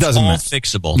 it doesn't matter.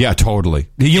 Fixable. Yeah, totally.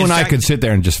 You and I could sit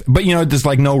there and just... But, there's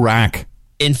like no rack.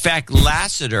 In fact,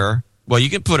 Lassiter... Well,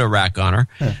 you can put a rack on her.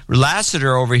 Yeah.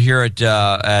 Lassiter over here at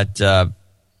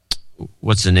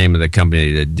what's the name of the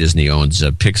company that Disney owns?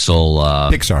 Pixar.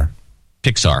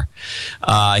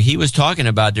 He was talking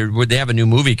about they have a new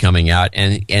movie coming out,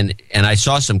 and I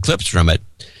saw some clips from it.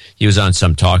 He was on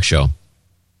some talk show,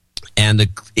 and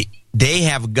they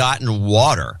have gotten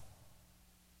water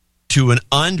to an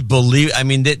unbelievable. I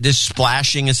mean, this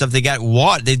splashing and stuff. They got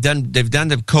water. They've done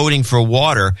the coding for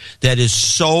water that is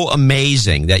so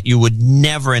amazing that you would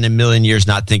never in a million years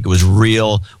not think it was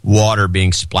real water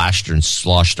being splashed and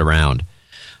sloshed around.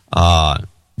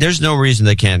 there's no reason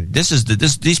they can't.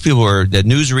 These people are the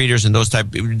news readers and those type.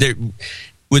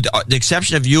 With the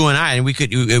exception of you and I, and we could,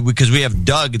 because we have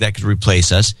Doug that could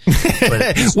replace us.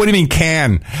 What do you mean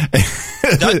can?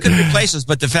 Doug could replace us,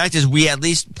 but the fact is we at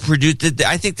least produce.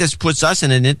 I think this puts us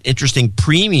in an interesting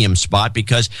premium spot,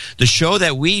 because the show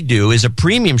that we do is a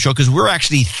premium show because we're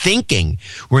actually thinking.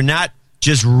 We're not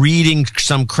just reading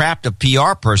some crap the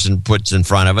PR person puts in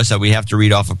front of us that we have to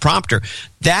read off a prompter.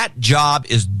 That job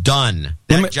is done.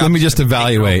 Let me just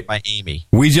evaluate. By Amy.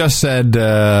 We just said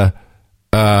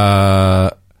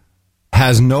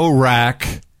has no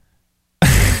rack. All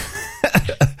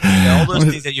those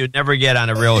things that you'd never get on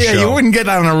a real show. Yeah, you wouldn't get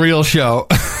on a real show.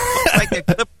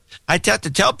 I have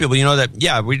to tell people,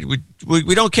 that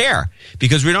we don't care,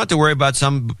 because we don't have to worry about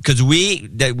because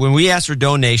when we ask for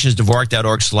donations,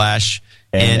 Dvorak.org/NA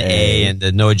and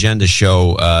the No Agenda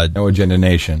Show, No Agenda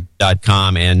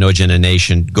Nation.com and No Agenda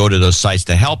Nation, go to those sites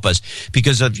to help us.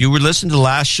 Because if you were listening to the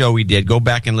last show we did, go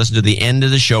back and listen to the end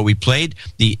of the show. We played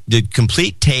the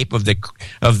complete tape of the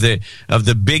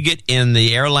bigot in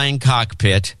the airline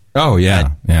cockpit. Oh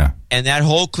yeah, yeah. And that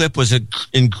whole clip was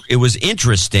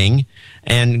interesting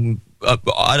and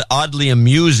oddly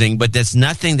amusing, but that's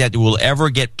nothing that will ever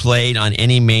get played on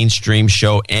any mainstream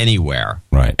show anywhere.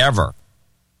 Right. Ever.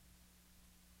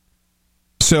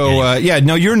 So,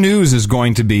 your news is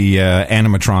going to be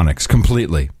animatronics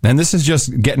completely. And this is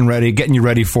just getting you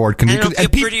ready for it. And it'll be a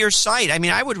prettier sight. I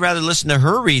mean, I would rather listen to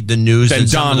her read the news than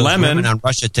Don Lemon on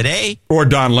Russia Today. Or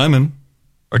Don Lemon.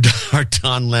 Or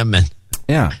Don Lemon.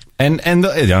 Yeah. And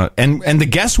the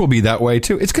guests will be that way,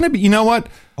 too. It's going to be, you know what?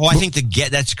 Oh, I think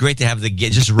that's great to have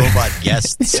just robot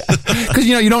guests. Because,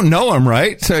 you don't know them,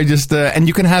 right? So just, and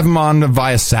you can have them on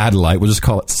via satellite. We'll just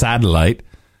call it satellite.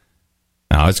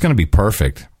 No, it's going to be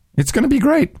perfect. It's going to be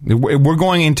great. We're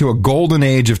going into a golden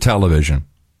age of television.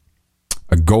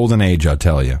 A golden age, I'll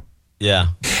tell you. Yeah.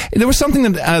 There was something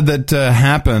that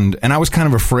happened, and I was kind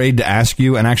of afraid to ask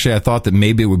you, and actually I thought that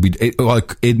maybe it would be,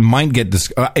 it might get,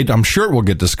 I'm sure it will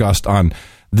get discussed on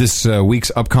this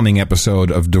week's upcoming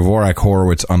episode of Dvorak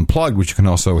Horowitz Unplugged, which you can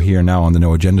also hear now on the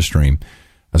No Agenda stream,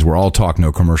 as we're all talk,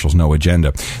 no commercials, no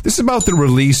agenda. This is about the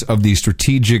release of the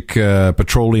Strategic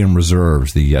Petroleum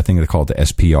Reserves, I think they call it the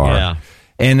SPR. Yeah.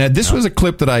 And this was a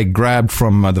clip that I grabbed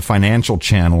from the Financial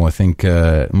Channel. I think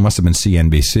it must have been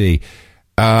CNBC.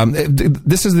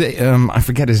 This is I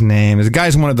forget his name. The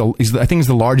guy's I think he's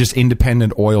the largest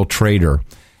independent oil trader.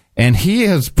 And he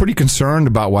is pretty concerned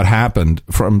about what happened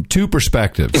from two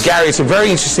perspectives. Gary, it's a very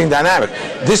interesting dynamic.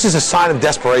 This is a sign of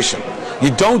desperation.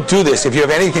 You don't do this if you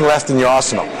have anything left in your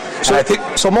arsenal.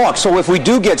 So, Mark, if we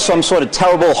do get some sort of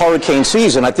terrible hurricane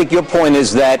season, I think your point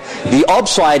is that the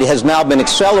upside has now been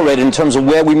accelerated in terms of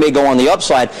where we may go on the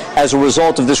upside as a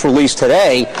result of this release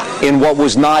today in what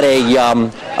was not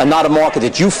a market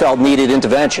that you felt needed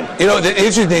intervention. The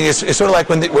interesting thing is it's sort of like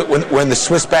when the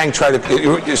Swiss bank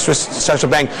Swiss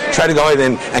central bank tried to go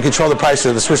in and control the price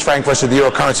of the Swiss franc versus the euro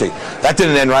currency. That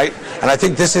didn't end right, and I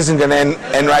think this isn't going to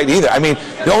end right either. I mean,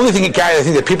 the only thing, Gary, I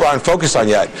think that people aren't focused on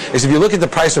yet is if you look at the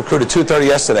price of crude at $2.30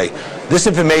 yesterday, this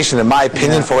information, in my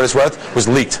opinion, for what it's worth, was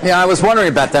leaked. Yeah, I was wondering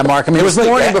about that, Mark. I mean, this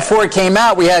morning before it came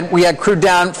out, we had crude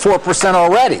down 4%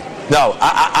 already. No,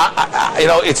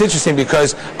 it's interesting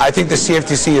because I think the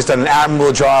CFTC has done an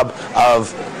admirable job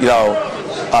of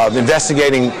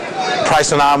investigating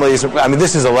price anomalies. I mean,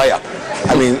 this is a layup.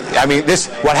 I mean,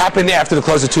 what happened after the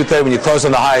close of 2:30 when you close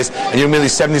on the highs and you're merely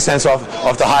 70 cents off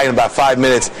the high in about 5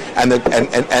 minutes, and I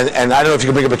don't know if you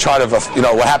can bring up a chart of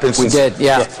what happens. We did,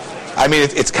 yeah. I mean,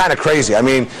 it's kind of crazy. I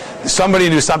mean, somebody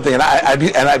knew something, and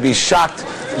I'd be shocked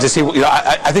to see.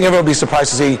 I think everyone would be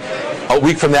surprised to see a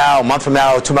week from now, a month from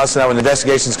now, 2 months from now, when the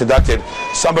investigation is conducted,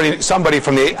 somebody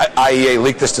from the IEA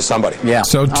leaked this to somebody. Yeah.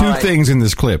 So two things in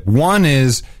this clip. One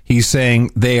is he's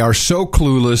saying they are so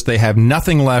clueless, they have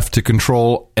nothing left to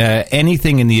control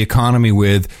anything in the economy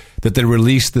with, that they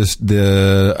released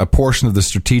a portion of the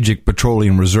Strategic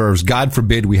Petroleum Reserves. God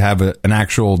forbid we have an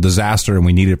actual disaster and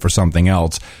we need it for something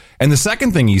else. And the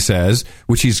second thing he says,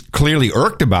 which he's clearly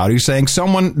irked about, he's saying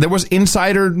there was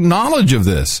insider knowledge of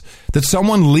this, that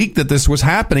someone leaked that this was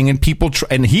happening, and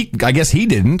I guess he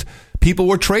didn't. People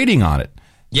were trading on it.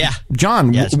 Yeah,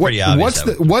 John, it's pretty obvious.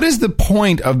 What is the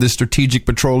point of the Strategic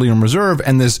Petroleum Reserve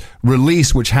and this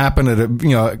release, which happened at a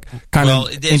kind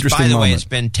of interesting moment? By the way, it's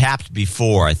been tapped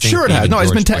before. I think. Sure, it has. No,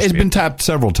 it's been tapped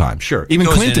several times. Sure, even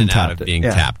Clinton tapped it. Being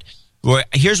tapped. Well,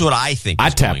 here's what I think.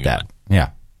 I tapped that. Yeah.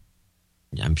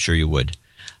 I'm sure you would.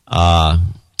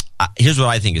 Here's what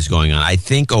I think is going on. I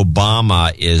think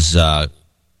Obama is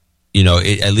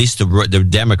at least the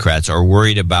Democrats are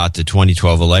worried about the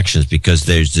 2012 elections because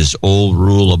there's this old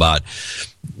rule about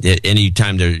any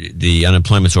time the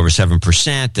unemployment's over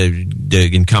 7%,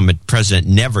 the incumbent president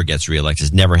never gets reelected.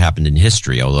 It's never happened in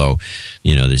history, although,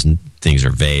 things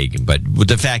are vague. But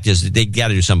the fact is they got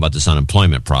to do something about this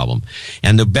unemployment problem.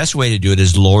 And the best way to do it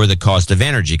is lower the cost of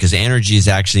energy, because energy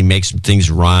actually makes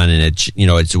things run, and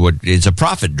it's a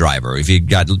profit driver. If you've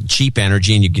got cheap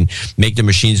energy and you can make the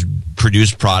machines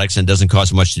produce products and it doesn't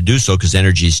cost much to do so because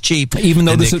energy is cheap. Even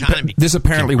though this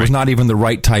apparently was not even the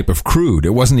right type of crude.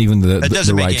 It wasn't even the right stuff. It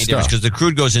doesn't make any difference because the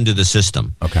crude goes into the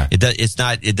system. Okay.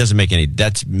 It doesn't make any,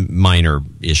 that's minor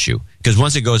issue. Because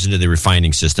once it goes into the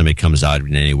refining system, it comes out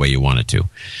in any way you want it to.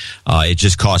 It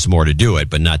just costs more to do it,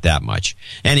 but not that much.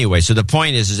 Anyway, so the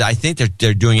point is I think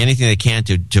they're doing anything they can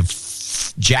to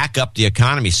jack up the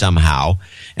economy somehow.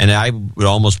 And I would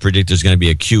almost predict there's going to be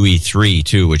a QE3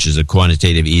 too, which is a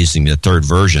quantitative easing, the third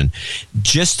version,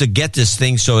 just to get this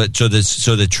thing so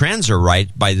the trends are right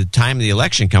by the time the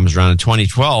election comes around in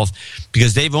 2012,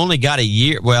 because they've only got a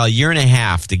year and a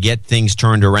half to get things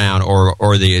turned around,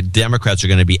 or the Democrats are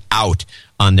going to be out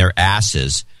on their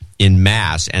asses in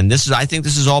mass. And I think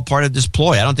this is all part of this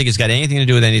ploy. I don't think it's got anything to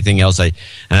do with anything else.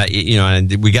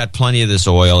 And we got plenty of this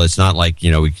oil. It's not like,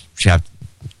 we have.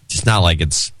 It's not like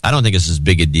I don't think it's as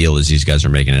big a deal as these guys are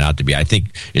making it out to be. I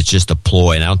think it's just a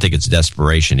ploy, and I don't think it's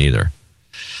desperation either.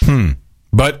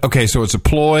 But, okay, so it's a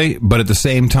ploy, but at the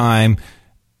same time,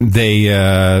 they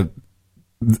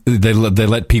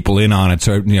let people in on it,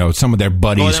 so some of their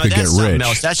buddies could get rich.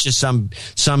 Else. That's just some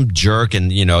jerk, and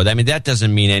that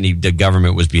doesn't mean the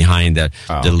government was behind the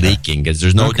leaking, because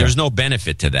there's no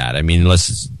benefit to that. I mean,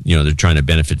 unless they're trying to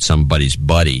benefit somebody's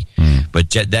buddy. But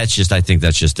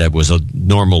that was a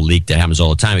normal leak that happens all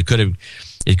the time. It could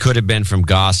have been from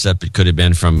gossip. It could have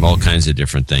been from all kinds of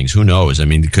different things. Who knows? I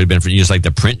mean, it could have been from just like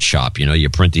the print shop. You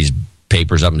print these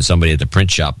papers up and somebody at the print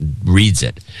shop reads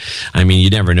it. I mean, you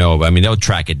never know. I mean, they'll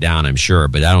track it down, I'm sure,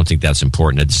 but I don't think that's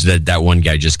important. It's that one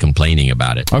guy just complaining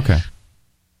about it. Okay.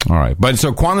 All right. But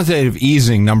so quantitative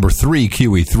easing number 3,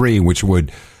 QE3, which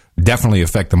would definitely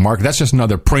affect the market. That's just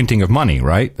another printing of money,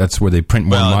 right? That's where they print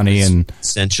more money, and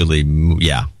essentially,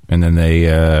 yeah. And then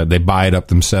they buy it up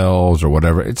themselves or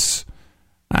whatever. They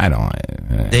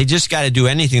just got to do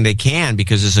anything they can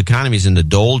because this economy's in the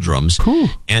doldrums.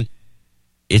 And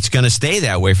it's going to stay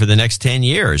that way for the next 10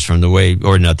 years or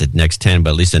not the next 10, but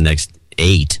at least the next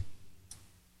 8.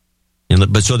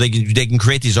 But so they can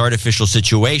create these artificial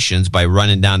situations by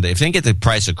running down if they can get the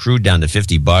price of crude down to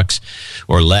 $50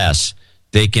 or less,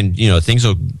 they can, things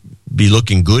will be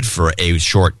looking good for a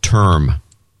short term.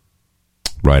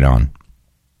 Right on.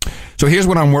 So here's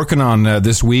what I'm working on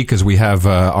this week as we have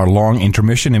our long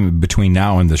intermission in between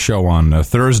now and the show on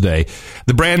Thursday.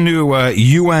 The brand new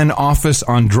UN Office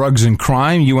on Drugs and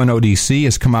Crime, UNODC,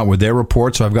 has come out with their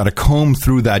report, so I've got to comb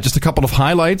through that. Just a couple of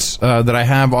highlights that I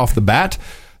have off the bat.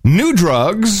 New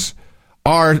drugs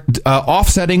are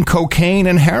offsetting cocaine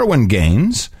and heroin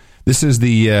gains. This is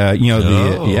yes.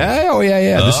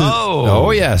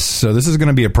 So this is going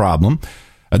to be a problem.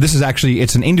 This is actually,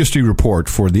 it's an industry report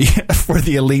for the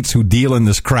elites who deal in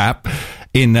this crap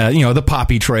in, the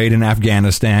poppy trade in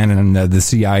Afghanistan and the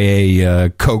CIA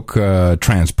coke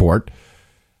transport.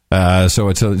 Now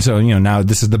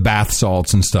this is the bath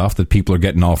salts and stuff that people are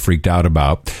getting all freaked out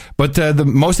about. But the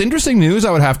most interesting news,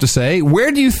 I would have to say,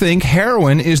 where do you think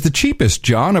heroin is the cheapest,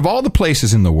 John? Of all the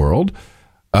places in the world,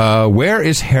 where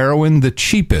is heroin the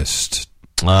cheapest?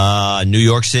 New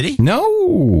York City? No.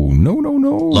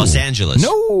 Los Angeles?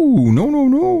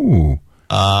 No.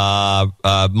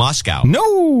 Moscow?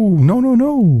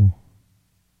 No.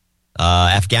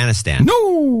 Afghanistan?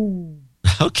 No.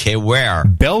 Okay, where?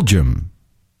 Belgium.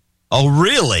 Oh,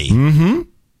 really? Mm-hmm.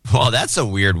 Well, that's a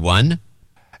weird one.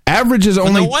 Average is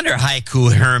only... no wonder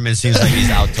Haiku Herman seems like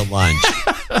he's out to lunch.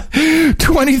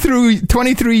 23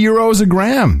 euros a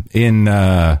gram in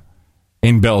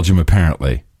Belgium,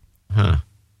 apparently. Huh.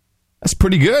 That's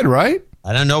pretty good, right?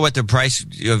 I don't know what the price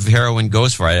of heroin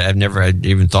goes for. I've never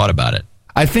even thought about it.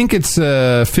 I think it's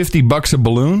 $50 a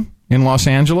balloon in Los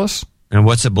Angeles. And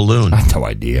what's a balloon? I have no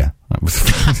idea.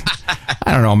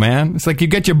 I don't know, man. It's like you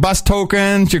get your bus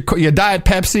tokens, your Diet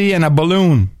Pepsi, and a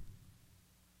balloon.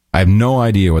 I have no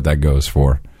idea what that goes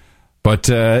for. But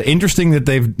interesting that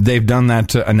they've done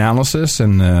that analysis.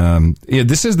 And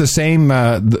this is the same,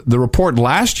 the report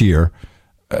last year.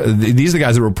 These are the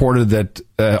guys that reported that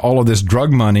all of this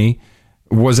drug money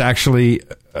was actually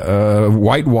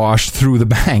whitewashed through the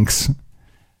banks.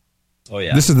 Oh,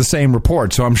 yeah. This is the same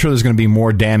report, so I'm sure there's going to be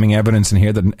more damning evidence in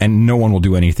here and no one will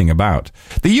do anything about.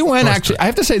 The UN actually, I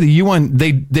have to say, the UN,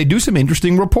 they do some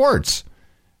interesting reports.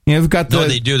 You know, we've got No,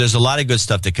 they do. There's a lot of good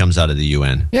stuff that comes out of the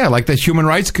UN. Yeah, like the Human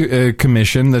Rights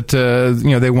Commission that,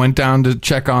 they went down to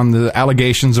check on the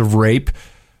allegations of rape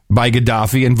by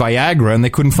Gaddafi and Viagra, and they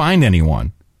couldn't find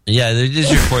anyone. Yeah,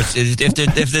 these reports,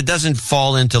 if it doesn't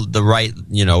fall into the right,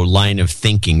 line of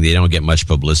thinking, they don't get much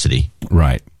publicity.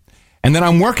 Right. And then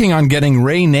I'm working on getting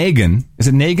Ray Nagin. Is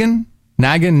it Nagin?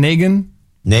 Nagin,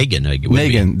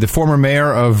 the former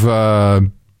mayor of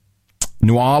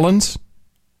New Orleans.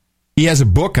 He has a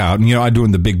book out, and I'm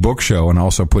doing the big book show and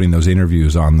also putting those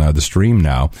interviews on the stream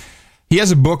now. He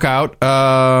has a book out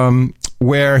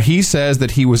where he says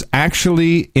that he was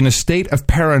actually in a state of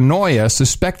paranoia,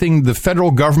 suspecting the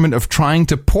federal government of trying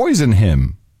to poison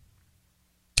him.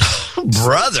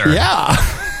 Brother. Yeah.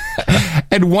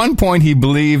 At one point, he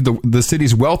believed the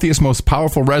city's wealthiest, most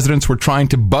powerful residents were trying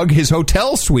to bug his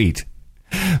hotel suite.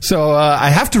 So I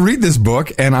have to read this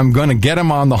book, and I'm going to get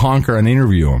him on the honker and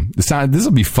interview him. This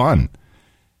will be fun.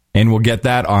 And we'll get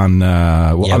that on...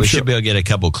 we should be able to get a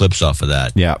couple clips off of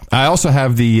that. Yeah. I also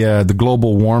have the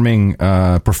global warming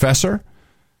professor,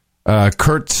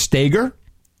 Kurt Steger.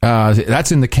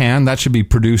 That's in the can. That should be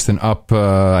produced and up,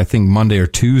 I think, Monday or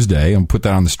Tuesday. I'll put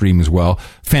that on the stream as well.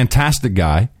 Fantastic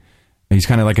guy. He's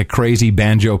kind of like a crazy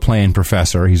banjo-playing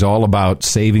professor. He's all about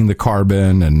saving the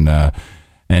carbon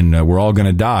and we're all going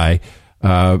to die.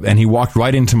 And he walked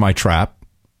right into my trap.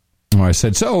 I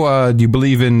said, so do you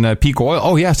believe in peak oil?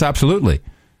 Oh, yes, absolutely.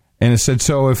 And I said,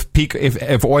 so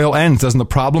if oil ends, doesn't the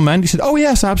problem end? He said, oh,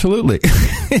 yes, absolutely.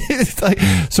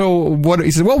 So what?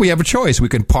 He said, well, we have a choice. We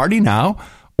can party now,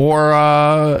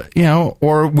 or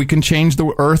we can change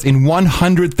the earth in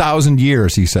 100,000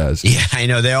 years, he says. Yeah, I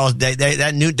know.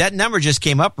 That number just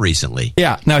came up recently.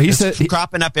 Yeah. Now he said,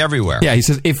 cropping up everywhere. Yeah, he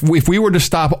says, if we were to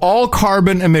stop all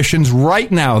carbon emissions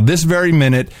right now, this very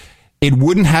minute, it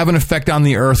wouldn't have an effect on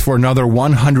the earth for another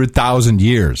 100,000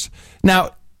 years.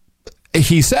 Now,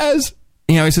 he says,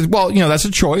 well, that's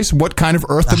a choice. What kind of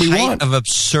earth do we want? Height of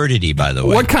absurdity, by the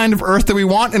way. What kind of earth do we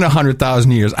want in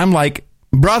 100,000 years? I'm like,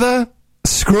 brother,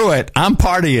 screw it. I'm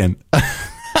partying.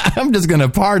 I'm just going to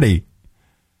party.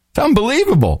 It's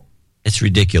unbelievable. It's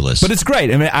ridiculous. But it's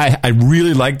great. I mean, I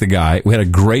really like the guy. We had a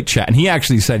great chat. And he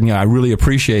actually said, I really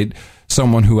appreciate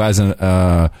someone who has an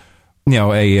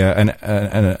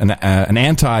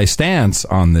anti-stance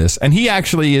on this, and he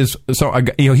actually is. So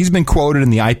he's been quoted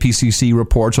in the IPCC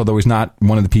reports, although he's not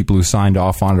one of the people who signed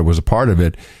off on it or was a part of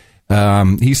it.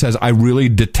 He says, "I really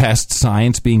detest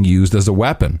science being used as a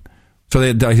weapon."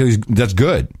 So that's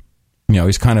good.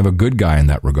 He's kind of a good guy in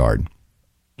that regard.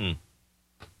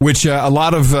 Which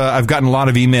I've gotten a lot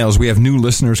of emails. We have new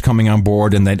listeners coming on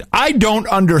board, and that I don't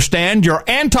understand your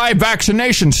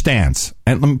anti-vaccination stance.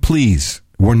 And please.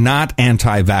 We're not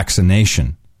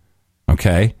anti-vaccination,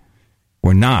 okay?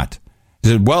 We're not. He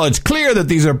said, well, it's clear that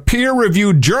these are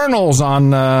peer-reviewed journals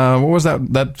on, what was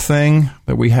that thing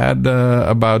that we had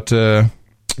about... from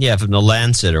the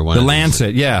Lancet or one The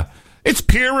Lancet, yeah. It's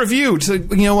peer-reviewed. So,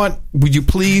 you know what? Would you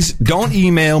please don't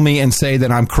email me and say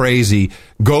that I'm crazy.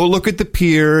 Go look at the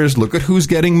peers, look at who's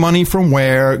getting money from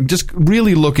where. Just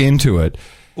really look into it.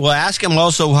 Well, ask him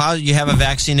also how you have a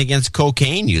vaccine against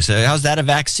cocaine use. How's that a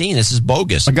vaccine? This is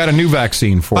bogus. I got a new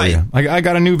vaccine for you. I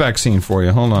got a new vaccine for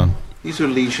you. Hold on. These are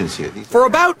lesions here. For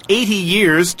about 80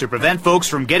 years, to prevent folks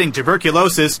from getting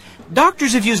tuberculosis,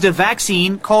 doctors have used a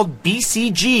vaccine called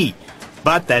BCG.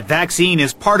 But that vaccine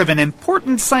is part of an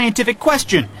important scientific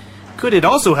question. Could it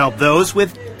also help those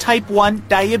with type 1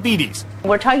 diabetes?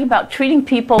 We're talking about treating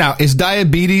people... Now, is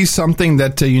diabetes something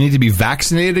that you need to be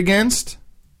vaccinated against?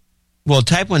 Well,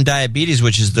 type 1 diabetes,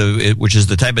 which is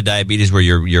the type of diabetes where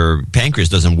your pancreas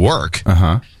doesn't work,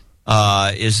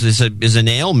 is an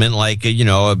ailment like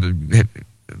a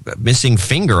missing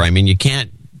finger. I mean, you can't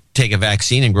take a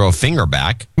vaccine and grow a finger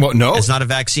back. Well, no, it's not a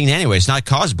vaccine anyway. It's not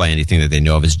caused by anything that they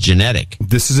know of. It's genetic.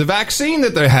 This is a vaccine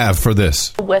that they have for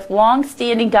this. With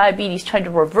long-standing diabetes, trying to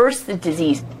reverse the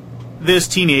disease. This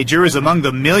teenager is among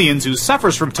the millions who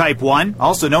suffers from type 1,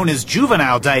 also known as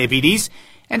juvenile diabetes.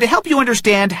 And to help you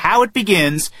understand how it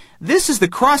begins, this is the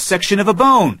cross-section of a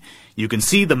bone. You can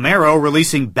see the marrow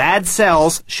releasing bad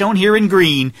cells, shown here in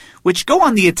green, which go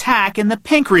on the attack in the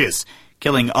pancreas,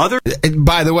 killing other...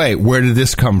 By the way, where did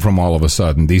this come from all of a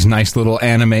sudden? These nice little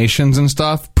animations and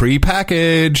stuff?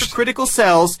 Pre-packaged. Critical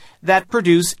cells that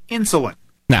produce insulin.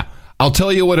 Now, I'll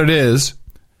tell you what it is,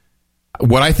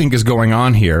 what I think is going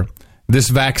on here. This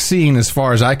vaccine, as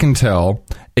far as I can tell,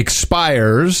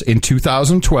 expires in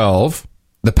 2012...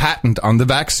 the patent on the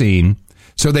vaccine,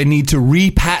 so they need to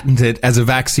repatent it as a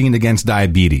vaccine against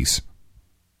diabetes.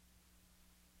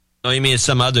 Oh, you mean it's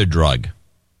some other drug?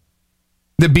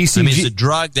 The BCG. I mean, it's a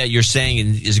drug that you're saying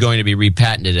is going to be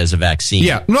repatented as a vaccine.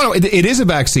 Yeah. No, it is a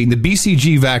vaccine. The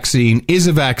BCG vaccine is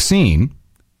a vaccine.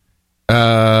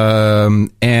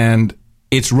 And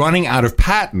it's running out of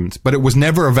patent, but it was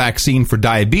never a vaccine for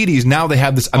diabetes. Now they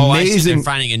have this amazing... they're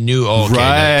finding a new...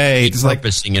 right. It's like,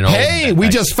 hey, we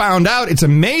just found out. It's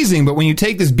amazing, but when you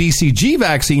take this BCG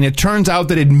vaccine, it turns out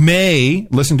that it may,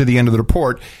 listen to the end of the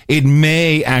report, it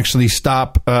may actually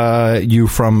stop you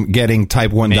from getting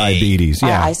type 1 diabetes.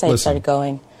 Yeah, eyesight started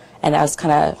going, and that was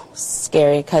kind of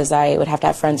scary because I would have to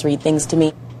have friends read things to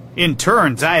me. In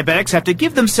turn, diabetics have to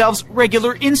give themselves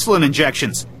regular insulin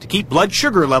injections to keep blood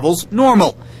sugar levels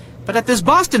normal. But at this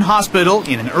Boston hospital,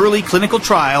 in an early clinical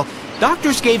trial,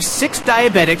 doctors gave 6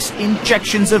 diabetics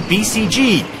injections of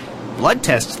BCG. Blood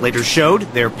tests later showed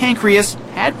their pancreas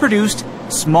had produced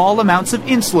small amounts of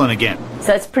insulin again. So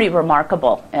that's pretty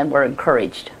remarkable, and we're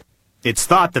encouraged. It's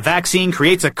thought the vaccine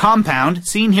creates a compound,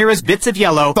 seen here as bits of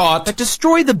yellow, that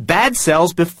destroy the bad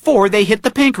cells before they hit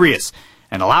the pancreas,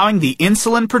 and allowing the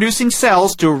insulin-producing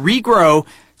cells to regrow,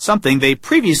 something they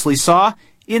previously saw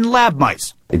in lab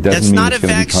mice. That's not a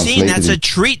vaccine, that's a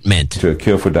treatment. To a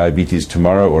cure for diabetes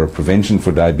tomorrow or a prevention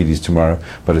for diabetes tomorrow,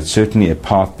 but it's certainly a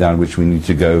path down which we need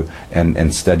to go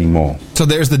and study more. So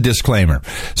there's the disclaimer.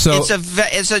 So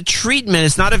it's a treatment,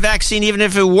 it's not a vaccine even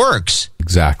if it works.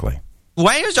 Exactly.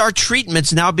 Why is our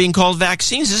treatments now being called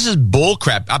vaccines? This is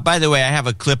bullcrap. By the way, I have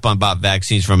a clip about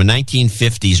vaccines from a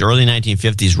 1950s, early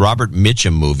 1950s Robert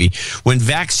Mitchum movie when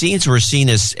vaccines were seen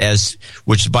as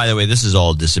which, by the way, this has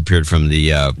all disappeared from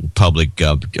the public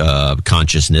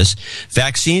consciousness.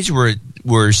 Vaccines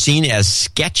were seen as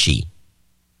sketchy.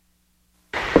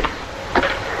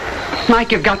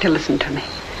 Mike, you've got to listen to me.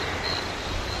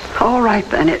 All right,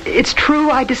 then. It's true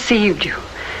I deceived you.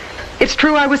 It's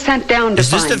true I was sent down to Is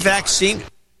this the vaccine?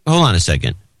 Hold on a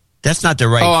second. That's not the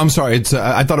right... Oh, I'm sorry. It's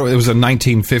I thought it was a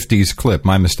 1950s clip.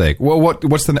 My mistake. Well,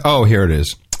 what's the... Oh, here it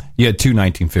is. You had 2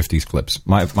 1950s clips.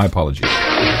 My apologies.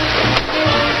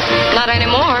 Not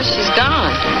anymore. She's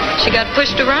gone. She got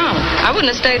pushed around. I wouldn't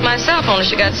have stayed myself only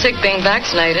she got sick being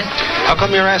vaccinated. How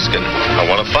come you're asking? I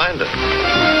want to find her.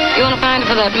 You want to find her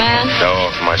for that man?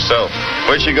 No, for myself.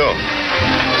 Where'd she go?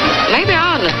 Maybe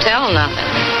I oughtn't to tell nothing.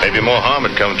 Maybe more harm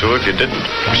had come to her if you didn't.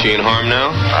 Is she in harm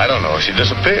now? I don't know. She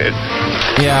disappeared.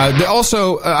 Yeah.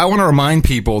 Also, I want to remind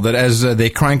people that as they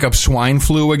crank up swine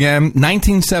flu again,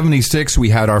 1976 we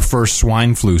had our first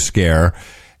swine flu scare,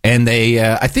 and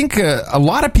I think a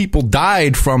lot of people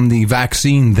died from the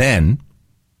vaccine then.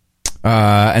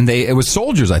 And it was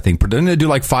soldiers, I think. Didn't they do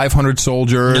like 500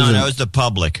 soldiers? No, that was the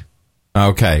public.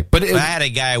 Okay, but I had a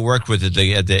guy I worked with at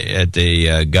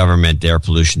the government air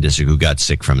pollution district who got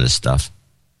sick from this stuff.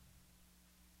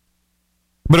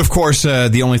 But of course,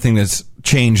 the only thing that's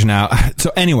changed now.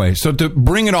 So anyway, so to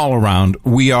bring it all around,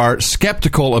 we are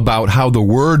skeptical about how the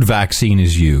word vaccine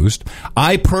is used.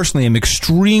 I personally am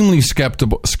extremely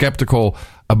skeptical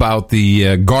about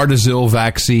the Gardasil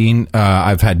vaccine.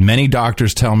 I've had many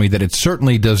doctors tell me that it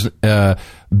certainly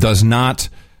does not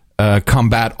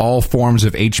combat all forms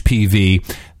of HPV.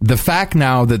 The fact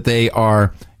now that they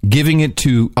are giving it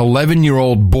to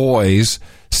 11-year-old boys,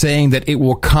 saying that it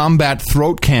will combat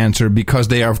throat cancer because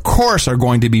they are, of course, are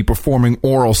going to be performing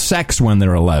oral sex when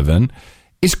they're 11,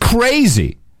 is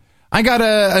crazy. I got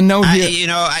a note here.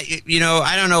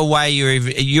 I don't know why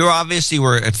you obviously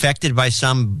were affected by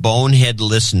some bonehead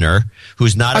listener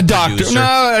who's not a doctor. producer.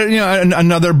 No,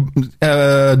 another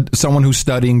someone who's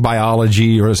studying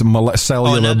biology or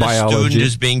cellular biology. Student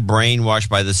is being brainwashed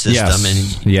by the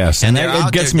system. Yes, and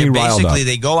it gets me riled up. Basically,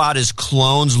 they go out as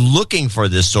clones looking for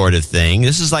this sort of thing.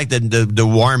 This is like the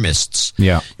warmists.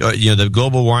 Yeah, the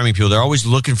global warming people. They're always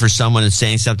looking for someone and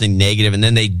saying something negative, and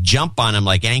then they jump on them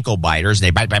like ankle biters. And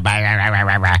they bite.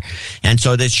 And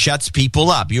so that shuts people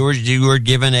up. You were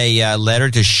given a letter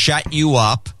to shut you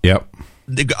up. Yep.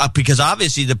 Because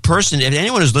obviously the person, if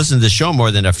anyone who's listened to the show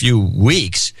more than a few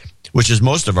weeks, which is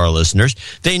most of our listeners,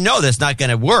 they know that's not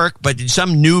going to work. But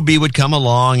some newbie would come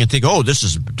along and think, "Oh, this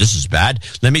is bad.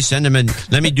 Let me send him and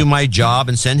let me do my job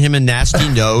and send him a nasty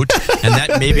note, and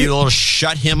that maybe will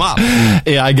shut him up."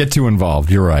 Yeah, I get too involved.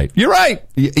 You're right.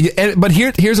 But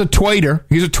here's a tweeter.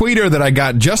 Here's a tweeter that I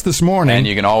got just this morning. And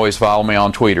you can always follow me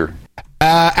on Twitter.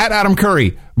 At Adam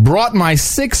Curry, brought my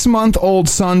 6-month-old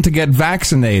son to get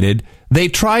vaccinated. They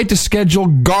tried to schedule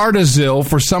Gardasil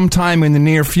for some time in the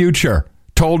near future.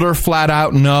 Told her flat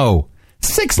out no.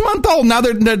 6-month-old. Now,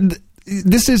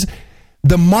 this is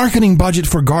the marketing budget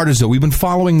for Gardasil. We've been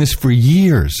following this for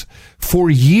years.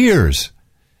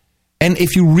 And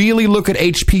if you really look at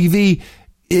HPV,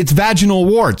 it's vaginal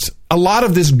warts. A lot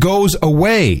of this goes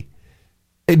away.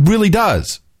 It really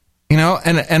does. You know,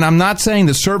 and I'm not saying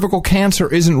that cervical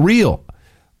cancer isn't real,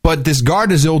 but this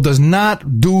Gardasil does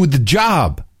not do the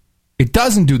job. It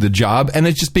doesn't do the job, and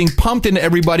it's just being pumped into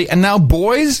everybody. And now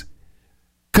boys,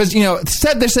 because, you know,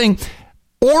 they're saying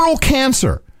oral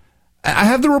cancer. I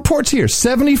have the reports here.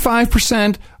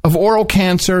 75% of oral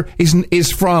cancer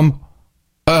is from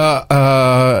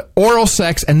oral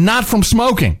sex and not from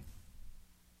smoking.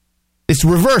 It's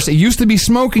reversed. It used to be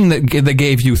smoking that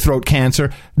gave you throat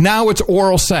cancer. Now it's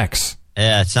oral sex.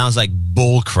 Yeah, it sounds like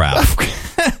bull crap.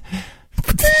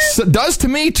 It does to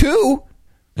me, too.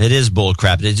 It is bull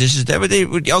crap. It's just,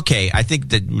 okay, I think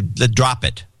that drop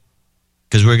it.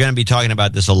 Because we're going to be talking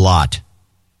about this a lot.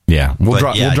 Yeah, we'll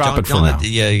drop it for now.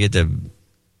 You get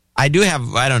I do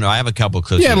have, I don't know, I have a couple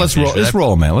clips. Yeah, let's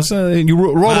roll, man. Let's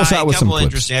roll us out with some clips.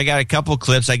 Interesting. I got a couple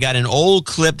clips. I got an old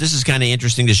clip. This is kind of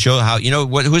interesting to show how, you know,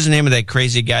 who's the name of that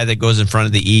crazy guy that goes in front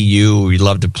of the EU? We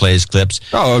love to play his clips.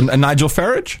 Oh, Nigel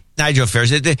Farage? Nigel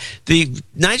Farage. The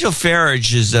Nigel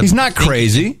Farage is... he's not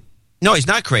crazy. No, he's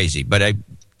not crazy, but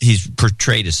he's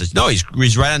portrayed as... No,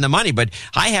 he's right on the money, but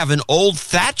I have an old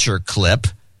Thatcher clip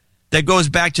that goes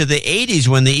back to the 80s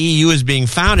when the EU was being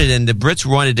founded, and the Brits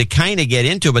wanted to kind of get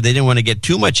into it, but they didn't want to get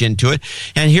too much into it.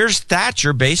 And here's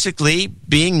Thatcher basically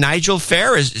being Nigel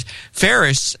Farage,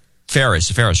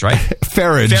 right?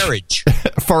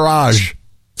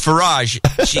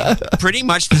 Farage. Pretty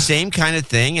much the same kind of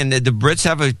thing, and the Brits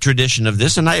have a tradition of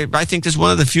this, and I think this is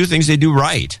one of the few things they do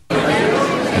right.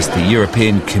 As the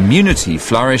European community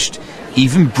flourished,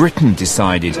 even Britain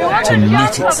decided to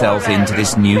knit itself into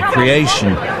this new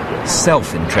creation.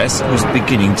 Self-interest was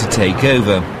beginning to take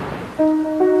over.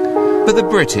 For the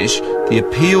British, the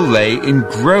appeal lay in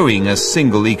growing a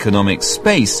single economic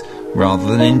space rather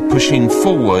than in pushing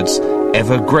forwards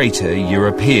ever greater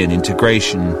European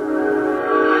integration.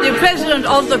 The President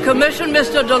of the Commission,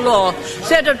 Mr. Delors,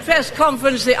 said at a press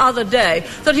conference the other day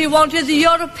that he wanted the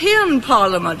European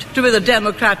Parliament to be the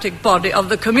democratic body of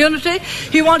the community,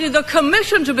 he wanted the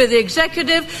Commission to be the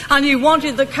executive, and he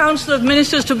wanted the Council of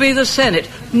Ministers to be the Senate.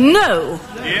 No.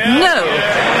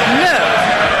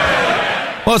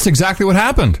 Well, that's exactly what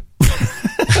happened.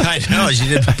 I know, she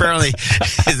did. Apparently,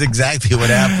 is exactly what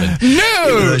happened.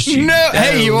 No.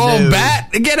 Hey, you old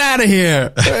bat, get out of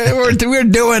here. We're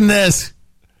doing this.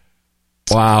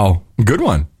 Wow, good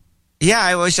one. Yeah,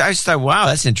 I just thought, wow,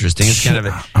 that's interesting. It's kind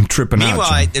of I'm tripping out.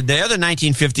 Meanwhile, the other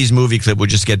 1950s movie clip, we'll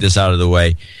just get this out of the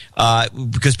way,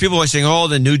 because people are saying, oh,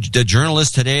 the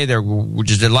journalists today,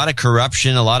 there's a lot of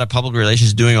corruption, a lot of public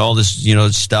relations doing all this,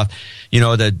 stuff, the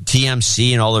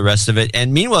TMC and all the rest of it.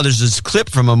 And meanwhile, there's this clip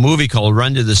from a movie called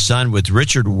Run to the Sun with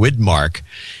Richard Widmark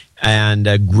and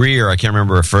Greer, I can't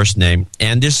remember her first name.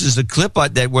 And this is a clip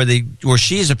where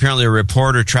she is apparently a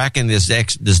reporter tracking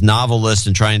this novelist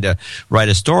and trying to write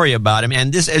a story about him.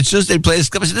 And as soon as they play this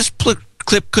clip, this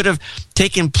clip could have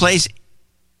taken place.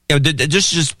 This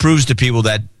just proves to people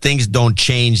that things don't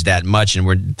change that much, and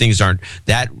where things aren't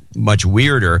that much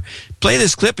weirder. Play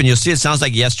this clip, and you'll see it sounds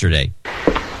like yesterday.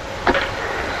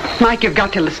 Mike, you've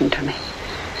got to listen to me.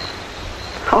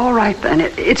 All right, then.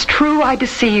 It's true I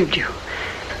deceived you.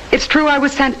 It's true I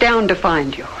was sent down to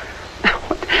find you.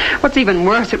 What's even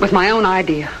worse, it was my own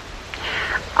idea.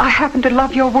 I happened to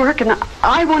love your work, and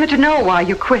I wanted to know why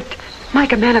you quit.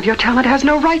 Mike, a man of your talent has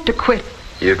no right to quit.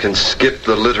 You can skip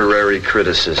the literary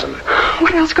criticism.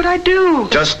 What else could I do?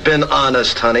 Just been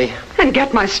honest, honey. And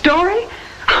get my story?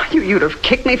 You'd have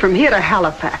kicked me from here to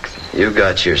Halifax. You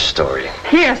got your story.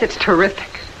 Yes, it's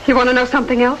terrific. You want to know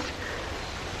something else?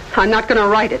 I'm not going to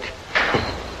write it.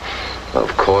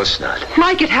 Of course not.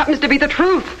 Mike, it happens to be the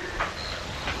truth.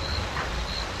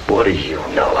 What do you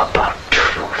know about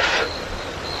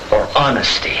truth? Or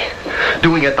honesty?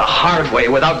 Doing it the hard way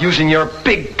without using your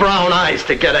big brown eyes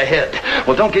to get ahead.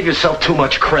 Well, don't give yourself too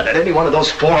much credit. Any one of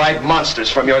those four-eyed monsters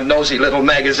from your nosy little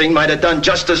magazine might have done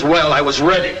just as well. I was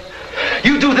ready.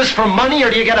 You do this for money,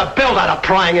 or do you get a belt out of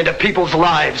prying into people's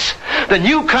lives? The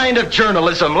new kind of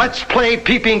journalism. Let's play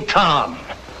Peeping Tom.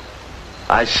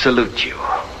 I salute you.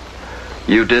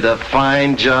 You did a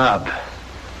fine job.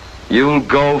 You'll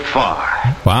go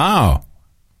far. Wow.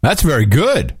 That's very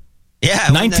good.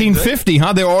 Yeah. 1950,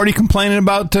 huh? They were already complaining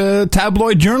about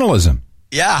tabloid journalism.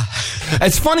 Yeah.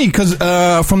 It's funny because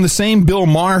from the same Bill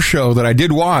Maher show that I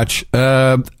did watch,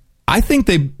 I think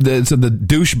the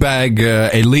douchebag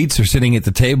elites are sitting at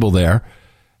the table there.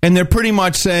 And they're pretty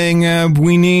much saying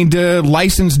we need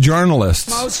licensed journalists.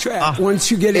 Mousetrap.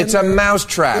 Once you get it's a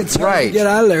mousetrap, it's right? You get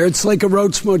out of there. It's like a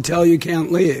Roach Motel. You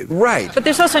can't leave. Right. But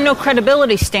there's also no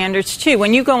credibility standards too.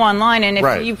 When you go online and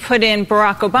if you put in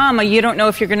Barack Obama, you don't know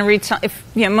if you're going to read.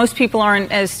 Most people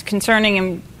aren't as concerning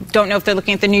and don't know if they're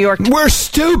looking at the New York Times. We're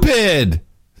stupid.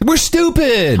 We're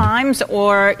stupid. Times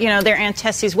or, their Aunt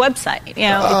Tessie's website.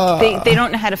 They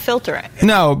don't know how to filter it.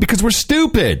 No, because we're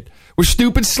stupid. We're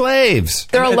stupid slaves.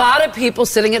 There are a lot of people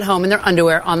sitting at home in their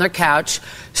underwear on their couch,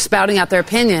 spouting out their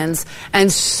opinions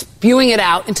and spewing it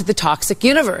out into the toxic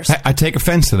universe. I take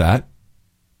offense to that.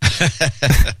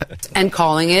 And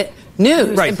calling it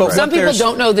news. Right, but some people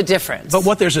don't know the difference. But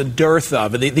what there's a dearth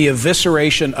of, the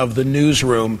evisceration of the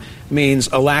newsroom means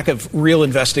a lack of real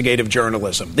investigative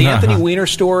journalism. The Anthony Weiner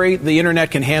story, the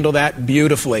internet can handle that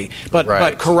beautifully.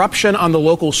 But corruption on the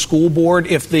local school board,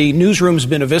 if the newsroom's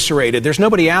been eviscerated, there's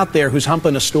nobody out there who's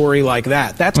humping a story like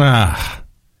that. That's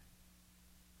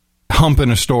humping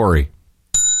a story.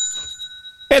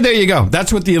 Hey, there you go.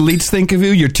 That's what the elites think of you.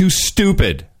 You're too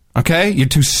stupid. Okay? You're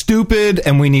too stupid,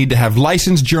 and we need to have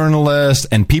licensed journalists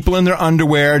and people in their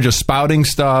underwear just spouting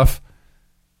stuff.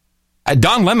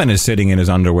 Don Lemon is sitting in his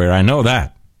underwear. I know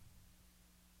that.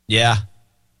 Yeah.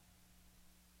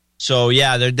 So,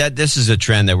 this is a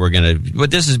trend that we're going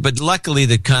to... But luckily,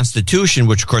 the Constitution,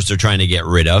 which, of course, they're trying to get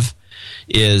rid of,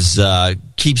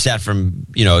 keeps that from...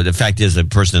 the fact is the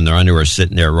person in their underwear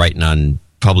sitting there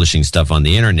publishing stuff on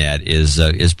the internet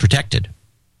is protected.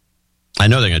 I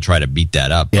know they're going to try to beat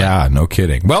that up. Yeah, no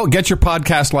kidding. Well, get your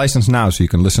podcast license now so you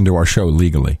can listen to our show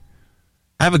legally.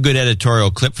 I have a good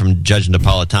editorial clip from Judge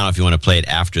Napolitano if you want to play it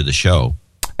after the show.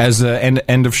 As an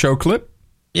end of show clip?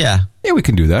 Yeah. Yeah, we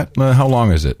can do that. How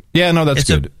long is it? Yeah, no, that's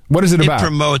good. What is it about?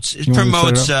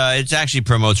 It actually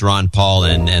promotes Ron Paul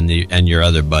and your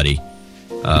other buddy.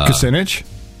 Kucinich?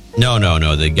 No,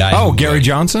 the guy. Oh, Gary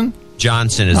Johnson?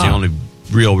 Johnson is the only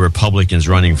real Republicans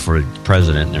running for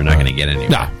president, and they're not going to get anywhere.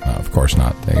 No, of course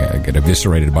not. They get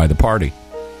eviscerated by the party.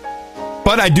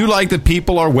 But I do like that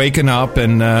people are waking up,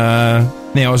 and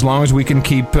as long as we can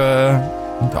keep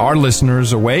our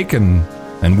listeners awake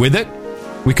and with it,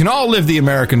 we can all live the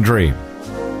American dream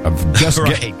of just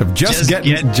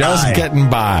getting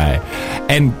by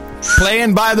and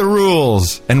playing by the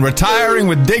rules and retiring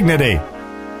with dignity.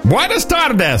 Buenas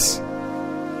tardes.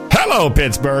 Hello,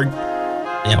 Pittsburgh.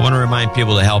 Yeah, I want to remind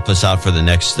people to help us out for the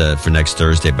next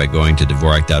Thursday by going to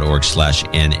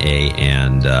Dvorak.org/NA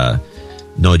and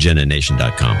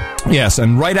NoAgendaNation.com. Yes,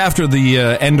 and right after the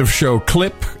end of show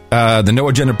clip, the No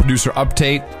Agenda producer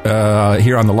update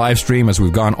here on the live stream as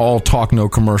we've gone all talk, no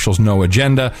commercials, no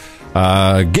agenda.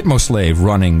 Gitmo Slave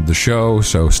running the show,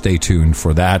 so stay tuned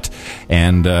for that.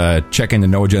 And check in the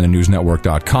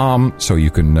NoAgendaNewsNetwork.com so you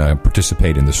can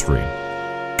participate in the stream.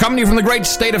 Coming to you from the great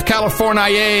state of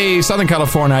California, Southern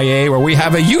California, where we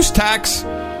have a use tax.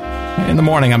 In the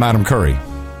morning, I'm Adam Curry.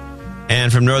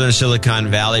 And from Northern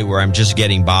Silicon Valley, where I'm just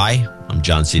getting by, I'm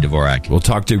John C. Dvorak. We'll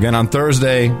talk to you again on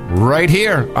Thursday, right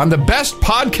here on the best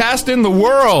podcast in the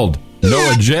world,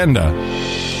 No Agenda.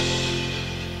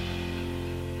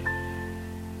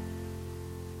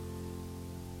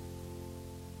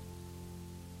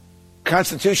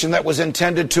 Constitution that was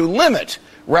intended to limit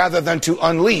rather than to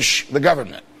unleash the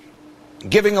government.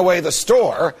 Giving away the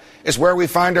store is where we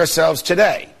find ourselves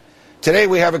today. Today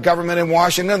we have a government in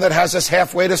Washington that has us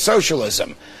halfway to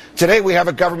socialism. Today we have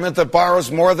a government that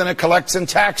borrows more than it collects in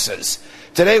taxes.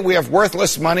 Today we have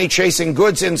worthless money chasing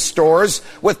goods in stores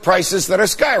with prices that are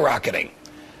skyrocketing.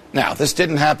 Now, this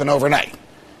didn't happen overnight.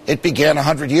 It began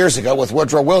 100 years ago with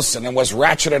Woodrow Wilson and was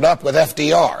ratcheted up with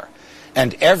FDR.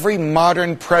 And every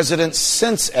modern president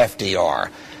since FDR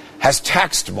has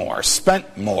taxed more,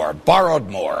 spent more, borrowed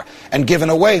more, and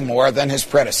given away more than his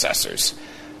predecessors.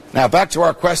 Now, back to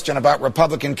our question about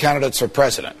Republican candidates for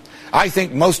president. I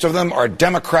think most of them are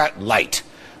Democrat light.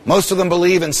 Most of them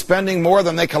believe in spending more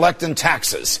than they collect in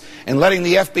taxes, in letting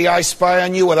the FBI spy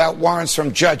on you without warrants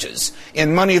from judges,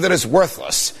 in money that is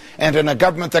worthless, and in a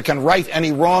government that can right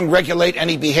any wrong, regulate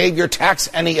any behavior, tax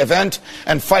any event,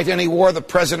 and fight any war the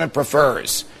president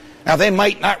prefers. Now, they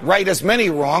might not right as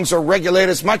many wrongs or regulate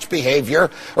as much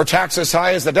behavior or tax as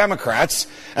high as the Democrats,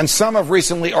 and some have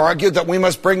recently argued that we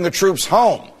must bring the troops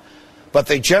home. But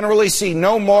they generally see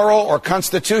no moral or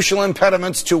constitutional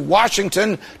impediments to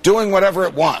Washington doing whatever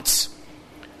it wants.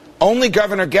 Only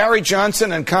Governor Gary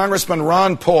Johnson and Congressman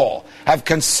Ron Paul have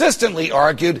consistently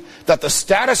argued that the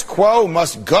status quo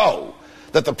must go,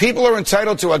 that the people are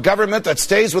entitled to a government that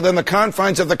stays within the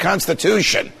confines of the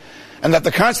Constitution, and that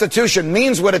the Constitution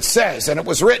means what it says, and it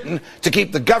was written to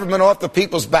keep the government off the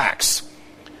people's backs.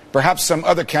 Perhaps some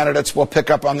other candidates will pick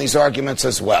up on these arguments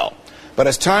as well. But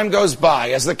as time goes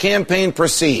by, as the campaign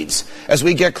proceeds, as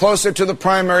we get closer to the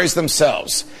primaries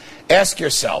themselves, ask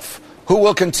yourself, who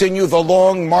will continue the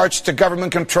long march to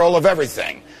government control of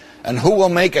everything? And who will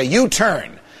make a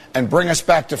U-turn and bring us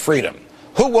back to freedom?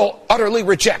 Who will utterly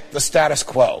reject the status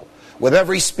quo? With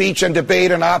every speech and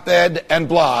debate and op-ed and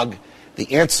blog,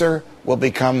 the answer will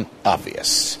become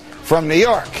obvious. From New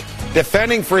York,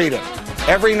 defending freedom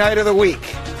every night of the week.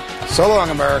 So long,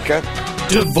 America.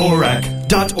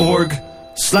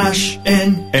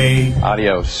 Dvorak.org/NA.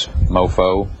 Adios,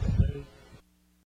 MOFO.